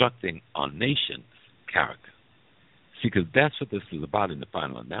constructing our nation's character? See, because that's what this is about in the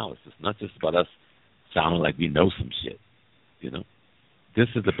final analysis, not just about us sounding like we know some shit, This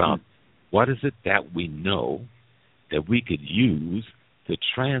is about what is it that we know that we could use to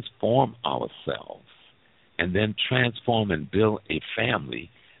transform ourselves and then transform and build a family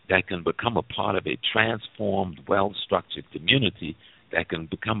that can become a part of a transformed, well-structured community, that can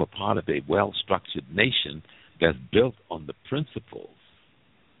become a part of a well-structured nation that's built on the principles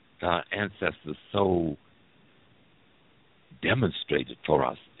that our ancestors so demonstrated for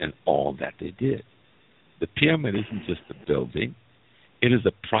us in all that they did. The pyramid isn't just a building. It is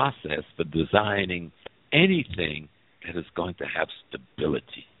a process for designing anything that is going to have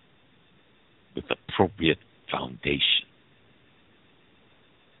stability with appropriate foundation.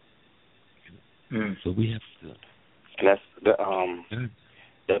 So we have to... And that's the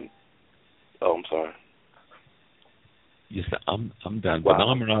I'm sorry. Yes, I'm done. Wow. But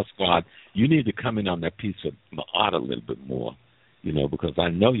Amara Squad, you need to come in on that piece of Ma'at a little bit more, because I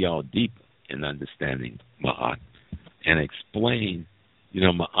know y'all deep in understanding Ma'at, and explain,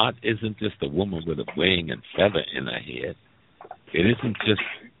 Ma'at isn't just a woman with a wing and feather in her head. It isn't just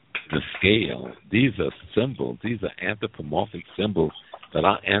the scale. These are symbols. These are anthropomorphic symbols that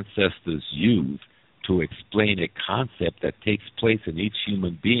our ancestors used to explain a concept that takes place in each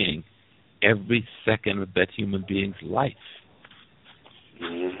human being every second of that human being's life.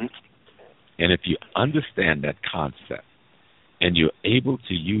 And if you understand that concept and you're able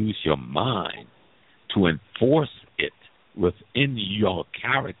to use your mind to enforce it within your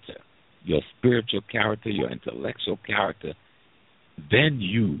character, your spiritual character, your intellectual character, then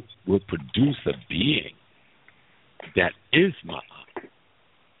you will produce a being that is Ma'at.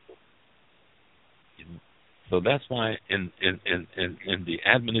 So that's why in the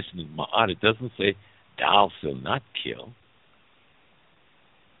admonition of Ma'at, it doesn't say, thou shalt not kill.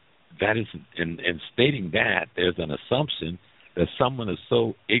 That is, in stating that, there's an assumption that someone is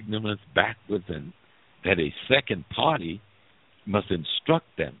so ignorant, backwards, and that a second party must instruct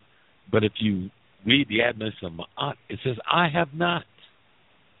them. But if you read the admonition of Ma'at, it says, I have not.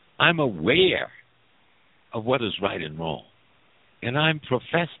 I'm aware of what is right and wrong. And I'm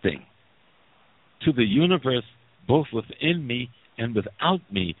professing to the universe, both within me and without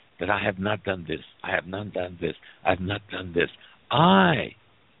me, that I have not done this, I have not done this, I have not done this. I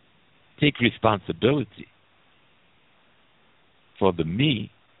take responsibility for the me,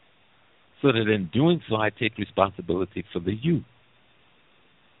 so that in doing so, I take responsibility for the you.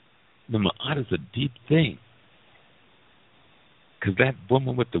 The Ma'at is a deep thing, because that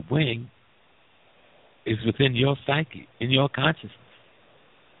woman with the wing is within your psyche, in your consciousness.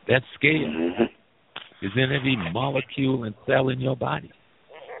 That scale is in every molecule and cell in your body.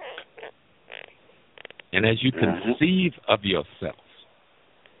 And as you conceive of yourself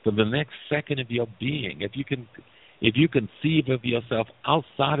for the next second of your being, if you conceive of yourself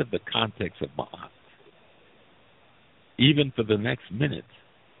outside of the context of Ma'at, even for the next minute,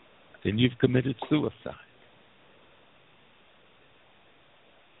 then you've committed suicide.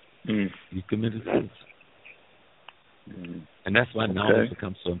 You committed suicide. And that's why knowledge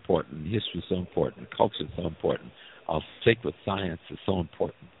becomes so important, history is so important, culture is so important, our sacred science is so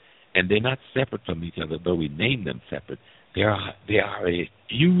important. And they're not separate from each other, though we name them separate. They are a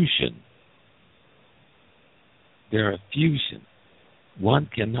fusion. They're a fusion. One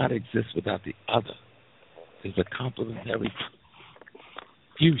cannot exist without the other. There's a complementary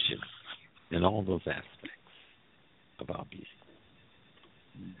fusion in all those aspects of our being.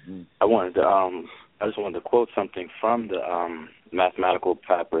 I just wanted to quote something from the mathematical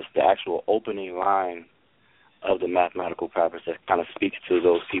papyrus, the actual opening line of the mathematical papyrus that kind of speaks to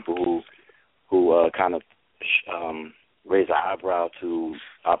those people who kind of raise an eyebrow to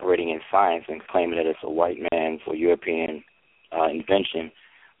operating in science and claiming that it's a white man's or European invention.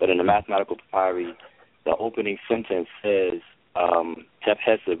 But in the mathematical papyri, the opening sentence says, Tep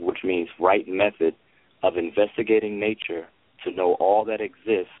Hesed, which means right method of investigating nature to know all that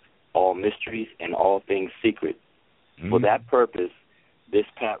exists, all mysteries and all things secret. For that purpose, this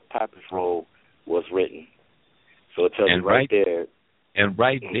papyrus roll was written. So it tells you right there. And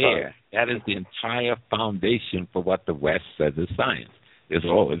right there, that is the entire foundation for what the West says is science. It's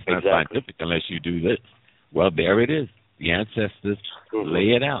not scientific unless you do this. Well, there it is. The ancestors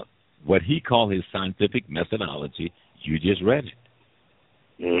lay it out. What he called his scientific methodology, you just read it.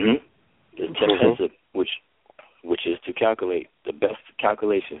 The Tep Hesed, which is to calculate the best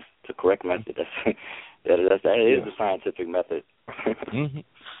calculations, the correct method. That is the scientific method.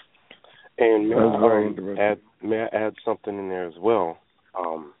 And may I add something in there as well?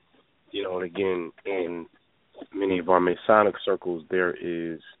 And again, in many of our Masonic circles, there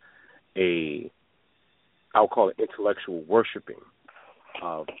is I'll call it intellectual worshiping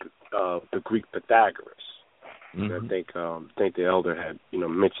of the Greek Pythagoras. I think the elder had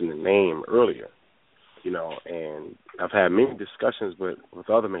mentioned the name earlier. And I've had many discussions with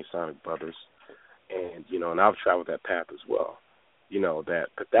other Masonic brothers, and I've traveled that path as well. That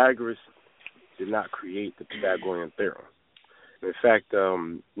Pythagoras did not create the Pythagorean theorem. In fact,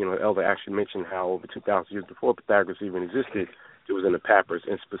 the elder actually mentioned how over 2,000 years before Pythagoras even existed, it was in the papyrus,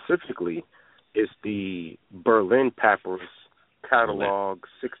 and specifically, it's the Berlin Papyrus Catalog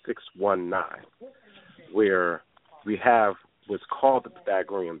 6619, where we have what's called the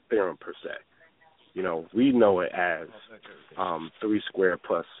Pythagorean theorem per se. We know it as 3 squared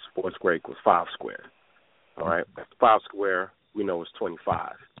plus 4 squared equals 5 squared. All right, 5 squared we know is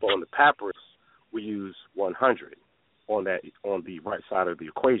 25. But on the papyrus, we use 100 on the right side of the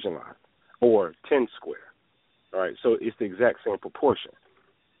equation line, or 10 squared. All right, so it's the exact same proportion.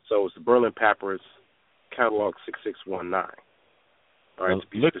 So it's the Berlin Papyrus Catalog 6619. All right, to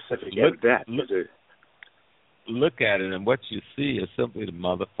be specific, look at it, and what you see is simply the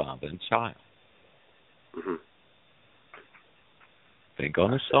mother, father, and child. Think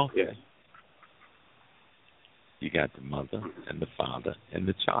on it softly. Yeah. You got the mother and the father and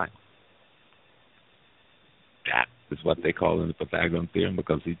the child. That is what they call in the Pythagorean theorem,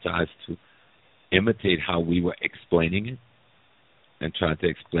 because he tries to imitate how we were explaining it and tried to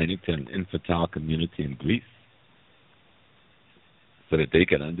explain it to an infantile community in Greece so that they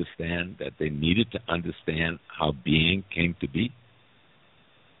could understand that they needed to understand how being came to be.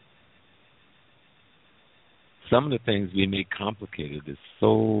 Some of the things we make complicated is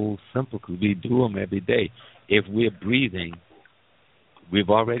so simple because we do them every day. If we're breathing, we've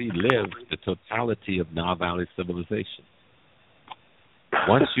already lived the totality of Nile Valley civilization.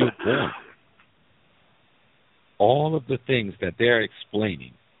 Once you're born, all of the things that they're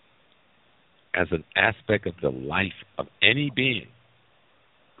explaining as an aspect of the life of any being,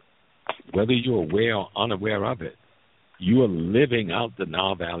 whether you're aware or unaware of it, you are living out the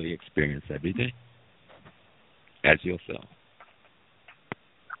Nile Valley experience every day as yourself.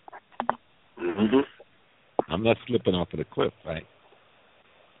 I'm not slipping off of the cliff, right?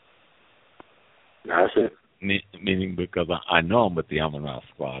 That's it. Meaning because I know I'm with the Amun-Ra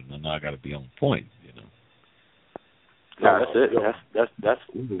squad, and I know I got to be on point, No, that's it.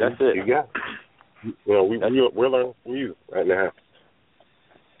 That's it. You got it. We're learning from you right now.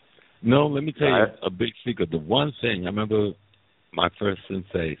 No, let me tell you a big secret. The one thing, I remember my first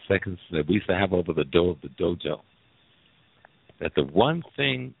sensei, second sensei, we used to have over the door of the dojo, that the one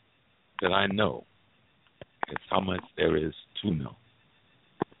thing that I know is how much there is to know.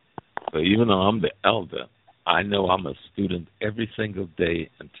 So even though I'm the elder, I know I'm a student every single day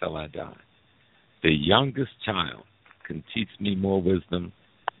until I die. The youngest child can teach me more wisdom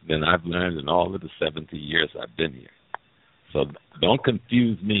than I've learned in all of the 70 years I've been here. So don't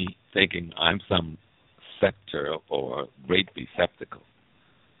confuse me thinking I'm some receptor or great receptacle.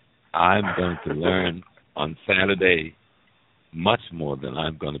 I'm going to learn on Saturday much more than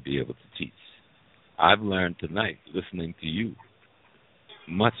I'm going to be able to teach. I've learned tonight, listening to you,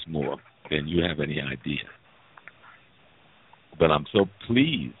 much more than you have any idea. But I'm so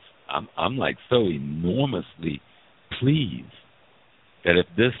pleased. I'm like so enormously pleased that if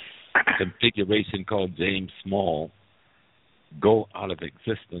this configuration called James Small go out of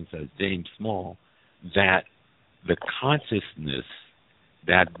existence as James Small, that the consciousness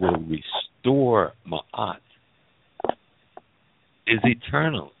that will restore Ma'at is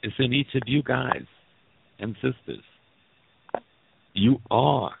eternal. It's in each of you guys and sisters. You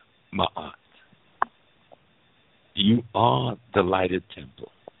are Ma'at. You are the lighted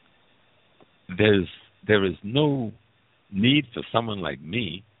temple. There is no need for someone like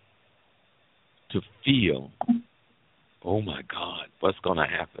me to feel, oh my God, what's going to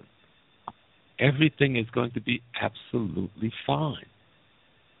happen? Everything is going to be absolutely fine.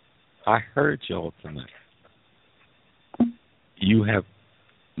 I heard y'all tonight. You have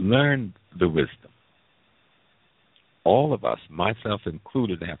learned the wisdom. All of us, myself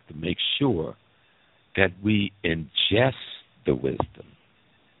included, have to make sure that we ingest the wisdom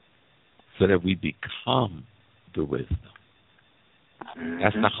so that we become the wisdom.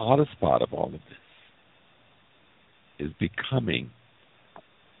 That's the hardest part of all of this, is becoming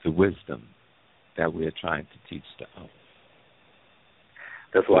the wisdom that we're trying to teach to others.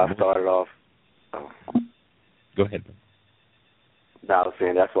 That's why I started off. Go ahead. No, I was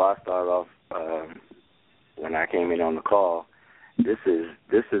saying that's why I started off when I came in on the call. This is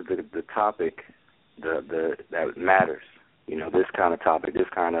the topic that matters. You know, this kind of topic, this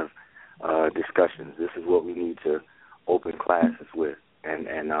kind of discussions. This is what we need to open classes with and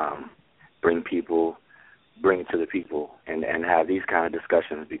bring it to the people and have these kind of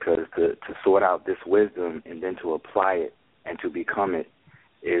discussions, because to sort out this wisdom and then to apply it and to become it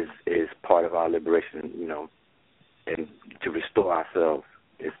is part of our liberation, you know, and to restore ourselves.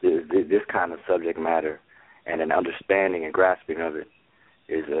 This kind of subject matter and an understanding and grasping of it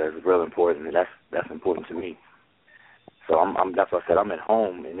is real important, and that's important to me. So that's why I said I'm at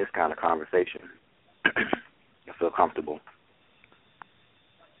home in this kind of conversation. I feel comfortable.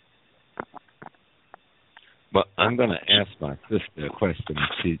 But I'm going to ask my sister a question, if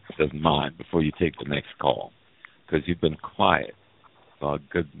she doesn't mind, before you take the next call, because you've been quiet for a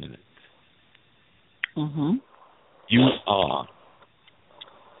good minute. Mm-hmm. You are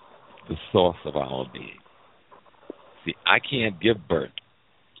the source of our being. See, I can't give birth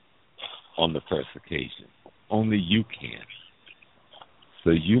on the first occasion. Only you can. So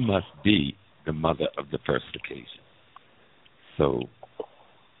you must be the mother of the first occasion. So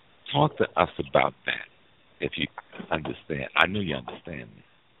talk to us about that, if you understand. I know you understand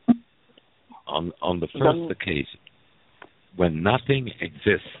me. On the first occasion, when nothing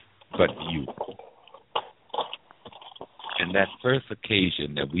exists but you, and that first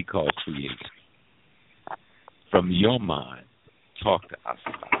occasion that we call creation, from your mind, talk to us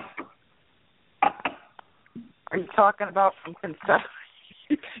about it. Are you talking about from conception?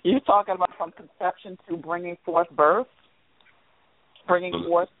 You're talking about from conception to bringing forth birth? Bringing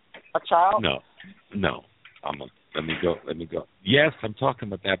forth a child? No. Let me go. Yes, I'm talking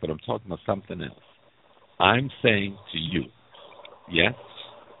about that, but I'm talking about something else. I'm saying to you, yes,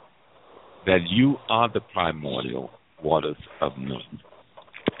 that you are the primordial waters of Nun.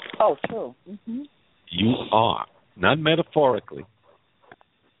 Oh, true. Mm-hmm. You are, not metaphorically,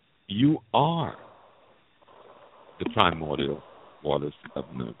 you are the primordial waters of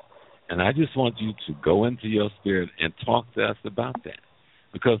Nun. And I just want you to go into your spirit and talk to us about that,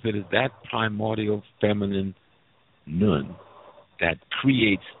 because it is that primordial feminine Nun that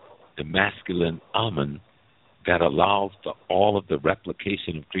creates the masculine Amen that allows for all of the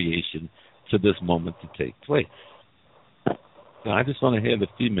replication of creation to this moment to take place. So I just want to hear the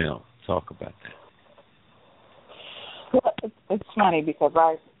female talk about that. Well, it's funny because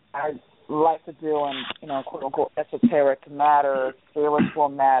I like to deal in, quote unquote esoteric matters, spiritual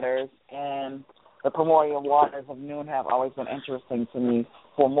matters, and the primordial waters of Nun have always been interesting to me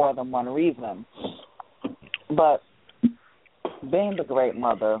for more than one reason. But being the great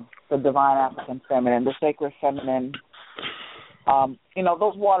mother, the divine African feminine, the sacred feminine,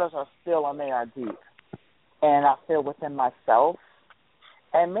 those waters are still and they are deep. And I feel within myself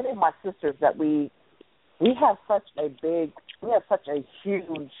and many of my sisters that we have such a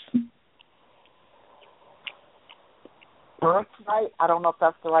huge birthright. I don't know if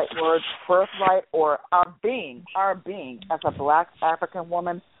that's the right word, birthright, or our being as a black African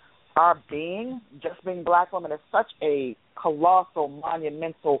woman, our being, just being black women, is such a colossal,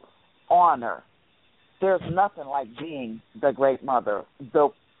 monumental honor there's nothing like being the Great Mother, the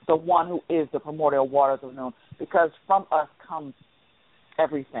one who is the primordial waters of noon, because from us comes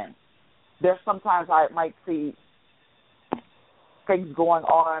everything. There's sometimes I might see things going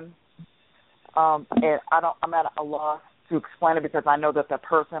on, and I'm at a loss to explain it because I know that the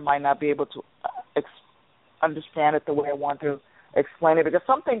person might not be able to understand it the way I want to explain it, because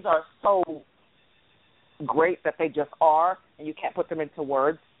some things are so great that they just are, and you can't put them into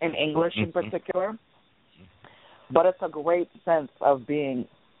words in English in particular. But it's a great sense of being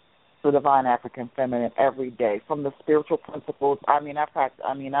the divine African feminine every day, from the spiritual principles. I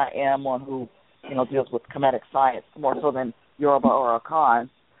am one who, deals with Kemetic science more so than Yoruba or Akan,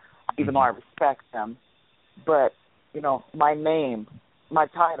 even though I respect them. But, my name, my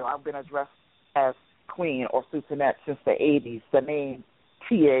title, I've been addressed as Queen or Susanette since the 80s. The name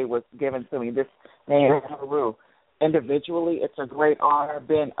TA was given to me. This name is Haru. Individually, it's a great honor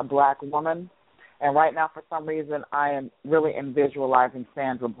being a black woman. And right now, for some reason, I am really visualizing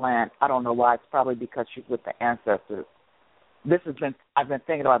Sandra Bland. I don't know why. It's probably because she's with the ancestors. I've been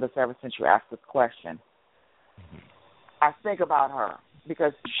thinking about this ever since you asked this question. I think about her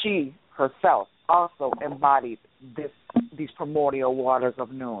because she herself also embodied these primordial waters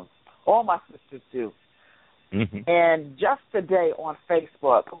of noon. All my sisters do. Mm-hmm. And just today on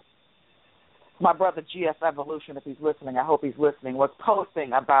Facebook, my brother GS Evolution, if he's listening, I hope he's listening, was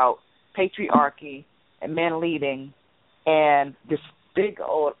posting about patriarchy and men leading, and this big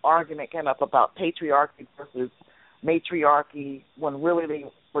old argument came up about patriarchy versus matriarchy, when really they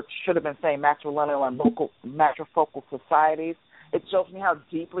should have been saying matrilineal and matrifocal societies. It shows me how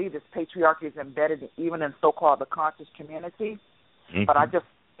deeply this patriarchy is embedded even in so-called the conscious community. Mm-hmm. But I just,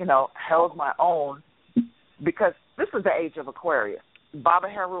 held my own, because this is the age of Aquarius. Baba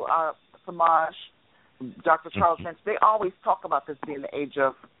Haru Samaj, Dr. Charles Lynch, they always talk about this being the age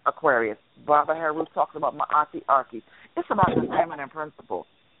of Aquarius. Baba Haru talks about Ma'ati-Arki. It's about the feminine principle.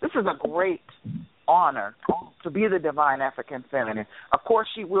 This is a great honor to be the divine African feminine. Of course,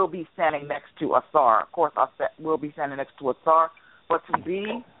 she will be standing next to Asar. Of course, will be standing next to Asar. But to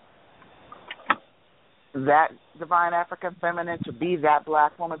be that divine African feminine, to be that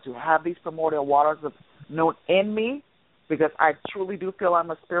black woman, to have these primordial waters of noon in me, because I truly do feel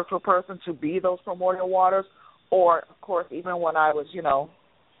I'm a spiritual person, to be those primordial waters, or, of course, even when I was,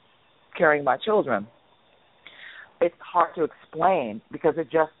 carrying my children. It's hard to explain because it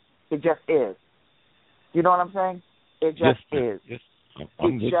just is. You know what I'm saying? It just is.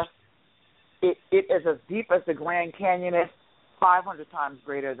 Yes. It is as deep as the Grand Canyon is, 500 times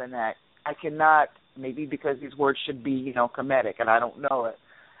greater than that. I cannot, maybe because these words should be, Kemetic, and I don't know it.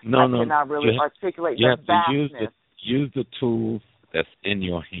 I cannot really articulate the vastness. Use the tools that's in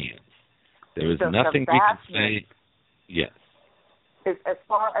your hands. There is nothing we can say. Yes. As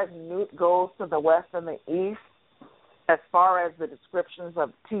far as Nut goes to the west and the east, as far as the descriptions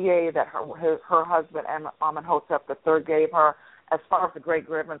of TA that her husband Amenhotep III gave her, as far as the great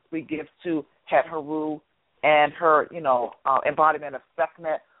reverence we give to Het Haru and her, embodiment of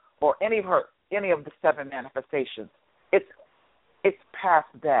Sekhmet, or any of the seven manifestations, it's past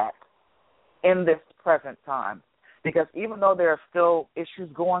that in this present time. Because even though there are still issues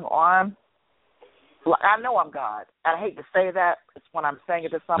going on, I know I'm God. I hate to say that. It's when I'm saying it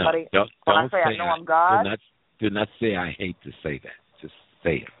to somebody. No, when I say I know I'm God. Do not say I hate to say that. Just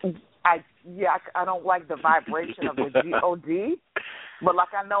say it. I don't like the vibration of the God, but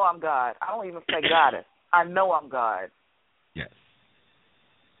I know I'm God. I don't even say goddess. I know I'm God. Yes.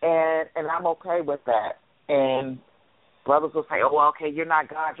 And I'm okay with that. And brothers will say, oh, well, okay, you're not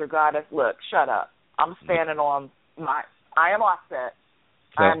God, you're goddess. Look, shut up. I'm standing on I am Aset.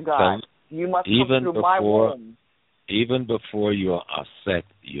 I am God. You must come through my womb. Even before you are Aset,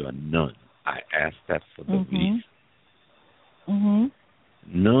 you are Nun. I asked that for the reason.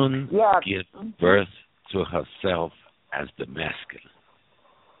 Mm-hmm. Nun gives birth to herself as the masculine.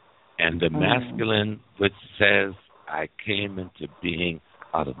 And the masculine, which says, I came into being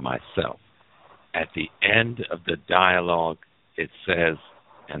out of myself. At the end of the dialogue, it says,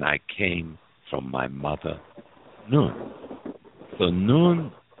 and I came from my mother, Nun. So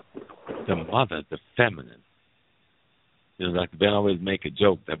Nun, the mother, the feminine, like Ben always make a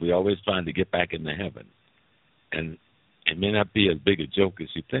joke that we always trying to get back into heaven. And it may not be as big a joke as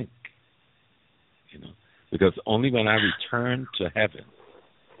you think, because only when I return to heaven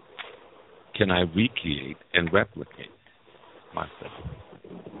can I recreate and replicate myself.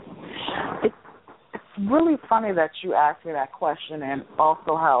 It's really funny that you asked me that question, and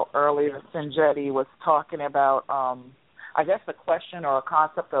also how earlier Sinjetti was talking about, I guess the question or a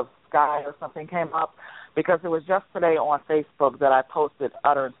concept of sky or something came up, because it was just today on Facebook that I posted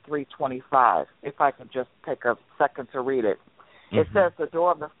Utterance 325, if I could just take a second to read it. It says, the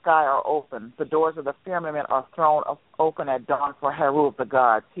door of the sky are open. The doors of the firmament are thrown open at dawn for Heru of the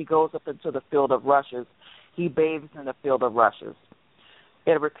gods. He goes up into the field of rushes. He bathes in the field of rushes.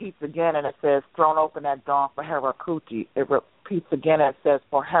 It repeats again, and it says, thrown open at dawn for Herakuti. It repeats again, and it says,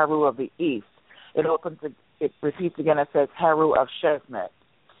 for Heru of the east. It repeats again, and it says, Heru of Shesmet.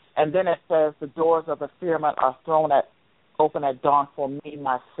 And then it says, the doors of the firmament are thrown open at dawn for me,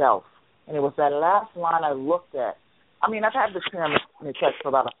 myself. And it was that last line I looked at. I mean, I've had this pyramid text for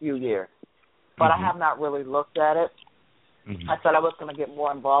about a few years, but I have not really looked at it. I said I was going to get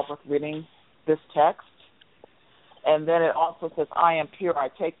more involved with reading this text. And then it also says, I am pure. I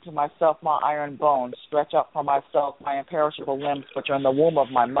take to myself my iron bones, stretch out for myself my imperishable limbs, which are in the womb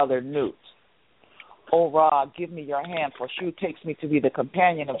of my mother Nut. O Ra, give me your hand, for Shu takes me to be the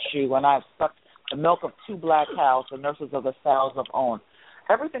companion of Shu, and I have sucked the milk of 2 black cows, the nurses of the sows of On.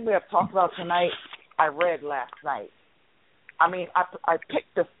 Everything we have talked about tonight, I read last night. I mean, I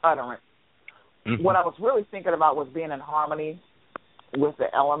picked this utterance. What I was really thinking about was being in harmony with the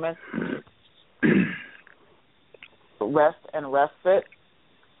elements, rest and respite.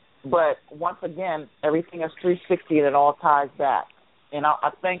 But once again, everything is 360 and it all ties back. And I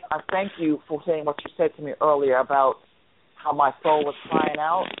thank you for saying what you said to me earlier about how my soul was crying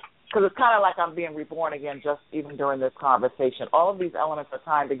out. Because it's kind of like I'm being reborn again just even during this conversation. All of these elements are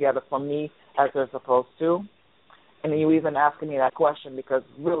tying together for me as they're supposed to. And you even asking me that question because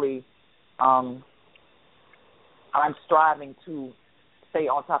really I'm striving to stay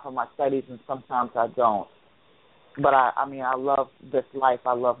on top of my studies, and sometimes I don't. But, I mean, I love this life.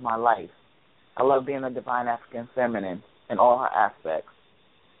 I love my life. I love being a divine African feminine in all her aspects.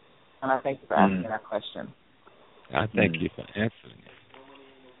 And I thank you for asking that question. I thank you for answering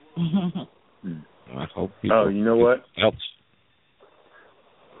it. I hope people... Oh, you know what? Helps.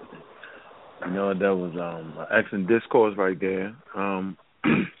 You know, that was an excellent discourse right there.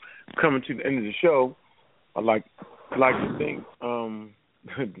 Coming to the end of the show, I'd like to thank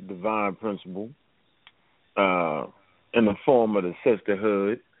the divine principle in the form of the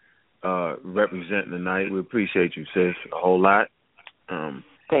sisterhood representing tonight. We appreciate you, sis, a whole lot.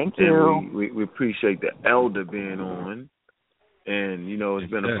 Thank you. We appreciate the elder being on. And, you know, it's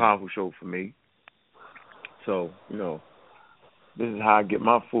been a powerful show for me. So, you know, this is how I get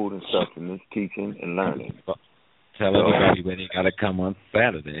my food and stuff from this teaching and learning. Tell everybody when they got to come on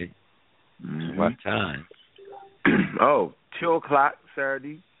Saturday. What time? 2 o'clock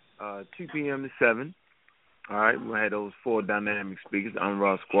Saturday, 2 p.m. to 7. All right, we'll have those 4 dynamic speakers, the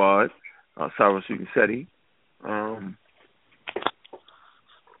Amra Squad, Sarah Sukusetti,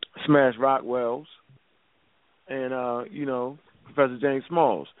 Smash Rockwells, and, you know, Professor James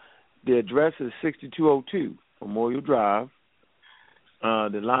Smalls. The address is 6202 Memorial Drive,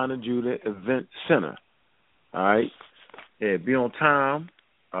 the Line of Judah Event Center. All right? Yeah, be on time.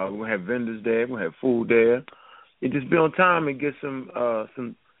 We'll have vendors there. We'll have food there. You just be on time and get some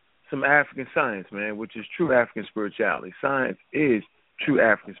African science, man, which is true African spirituality. Science is true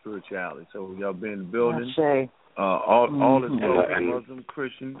African spirituality. So y'all be in the building. All is Muslim,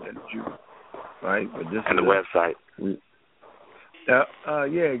 Christian, and Jew. Right? But this and the website. You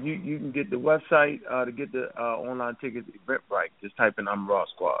can get the website to get the online tickets at Eventbrite. Just type in Amra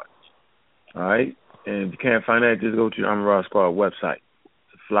Squad. All right? And if you can't find that, just go to the Amra Squad website.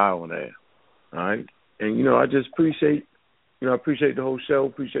 It's a flyer on there. All right? And, you know, I just appreciate the whole show.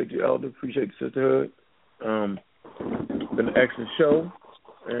 Appreciate the elder. Appreciate the sisterhood. Been an excellent show.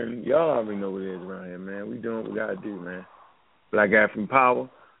 And y'all already know what it is around here, man. We doing what we got to do, man. Black African Power.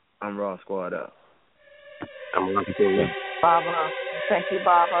 Amra Squad up. Baba. Thank you,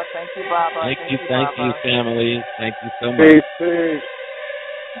 Baba. Thank you, Baba. Thank you, family. Thank you so much. Peace.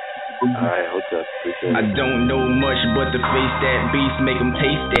 All right, hold up. Appreciate it. I don't know much, but to face that beast, make them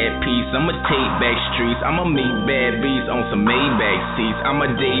taste that piece. I'ma take back streets, I'ma make bad beats on some Maybach seats. I'm a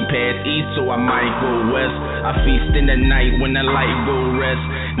day past east, so I might go west. I feast in the night when the light go rest.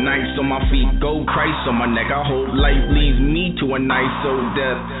 Nights on my feet, gold Christ on my neck. I hope life leads me to a nice old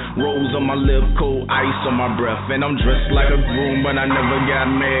death. Rose on my lip, cold ice on my breath. And I'm dressed like a groom, but I never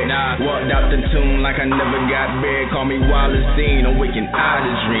got mad. Walked out the tomb like I never got bad. Call me Wallacine, I'm waking out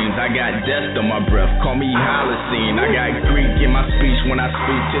of dreams. I got dust on my breath, call me Holocene. I got Greek in my speech when I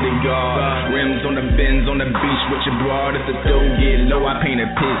speak to the God. Rims on the bends on the beach with your broad. If the dough get low, I paint a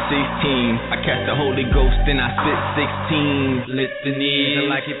pit 16. I catch the Holy Ghost and I spit 16. Litanies,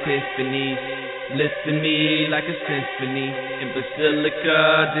 I like it pistonies. Listen me like a symphony. In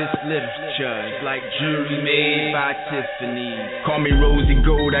Basilica, this literature is like jewelry made by Tiffany. Call me Rosie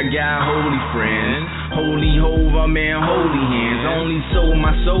Gold, I got holy friends. Holy Hove, I'm in holy hands. Only sold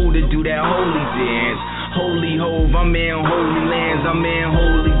my soul to do that holy dance. Holy Hove, I'm in holy lands. I'm in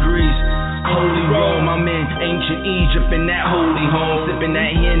holy Greece. Holy Rome, I'm in ancient Egypt in that holy home, sipping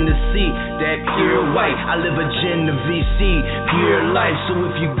that Hennessy, that pure white. I live a Genovese, pure life. So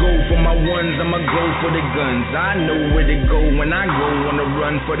if you go for my ones, I'ma go for the guns. I know where to go when I go on the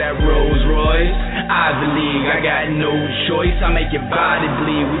run for that Rolls Royce. Ivy League, I got no choice. I make your body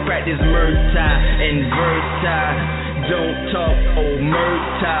bleed. We practice Murta and Verta. Don't talk, oh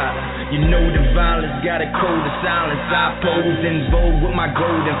Murta. You know the violence got a code of silence. I pose in vogue with my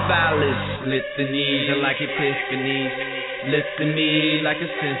golden phallus. Litanies are like epiphanies. Listen me like a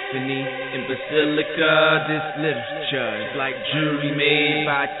symphony. In Basilica, this literature is like jewelry made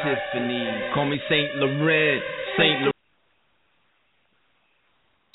by Tiffany. Call me Saint Laurent, Saint Laurent.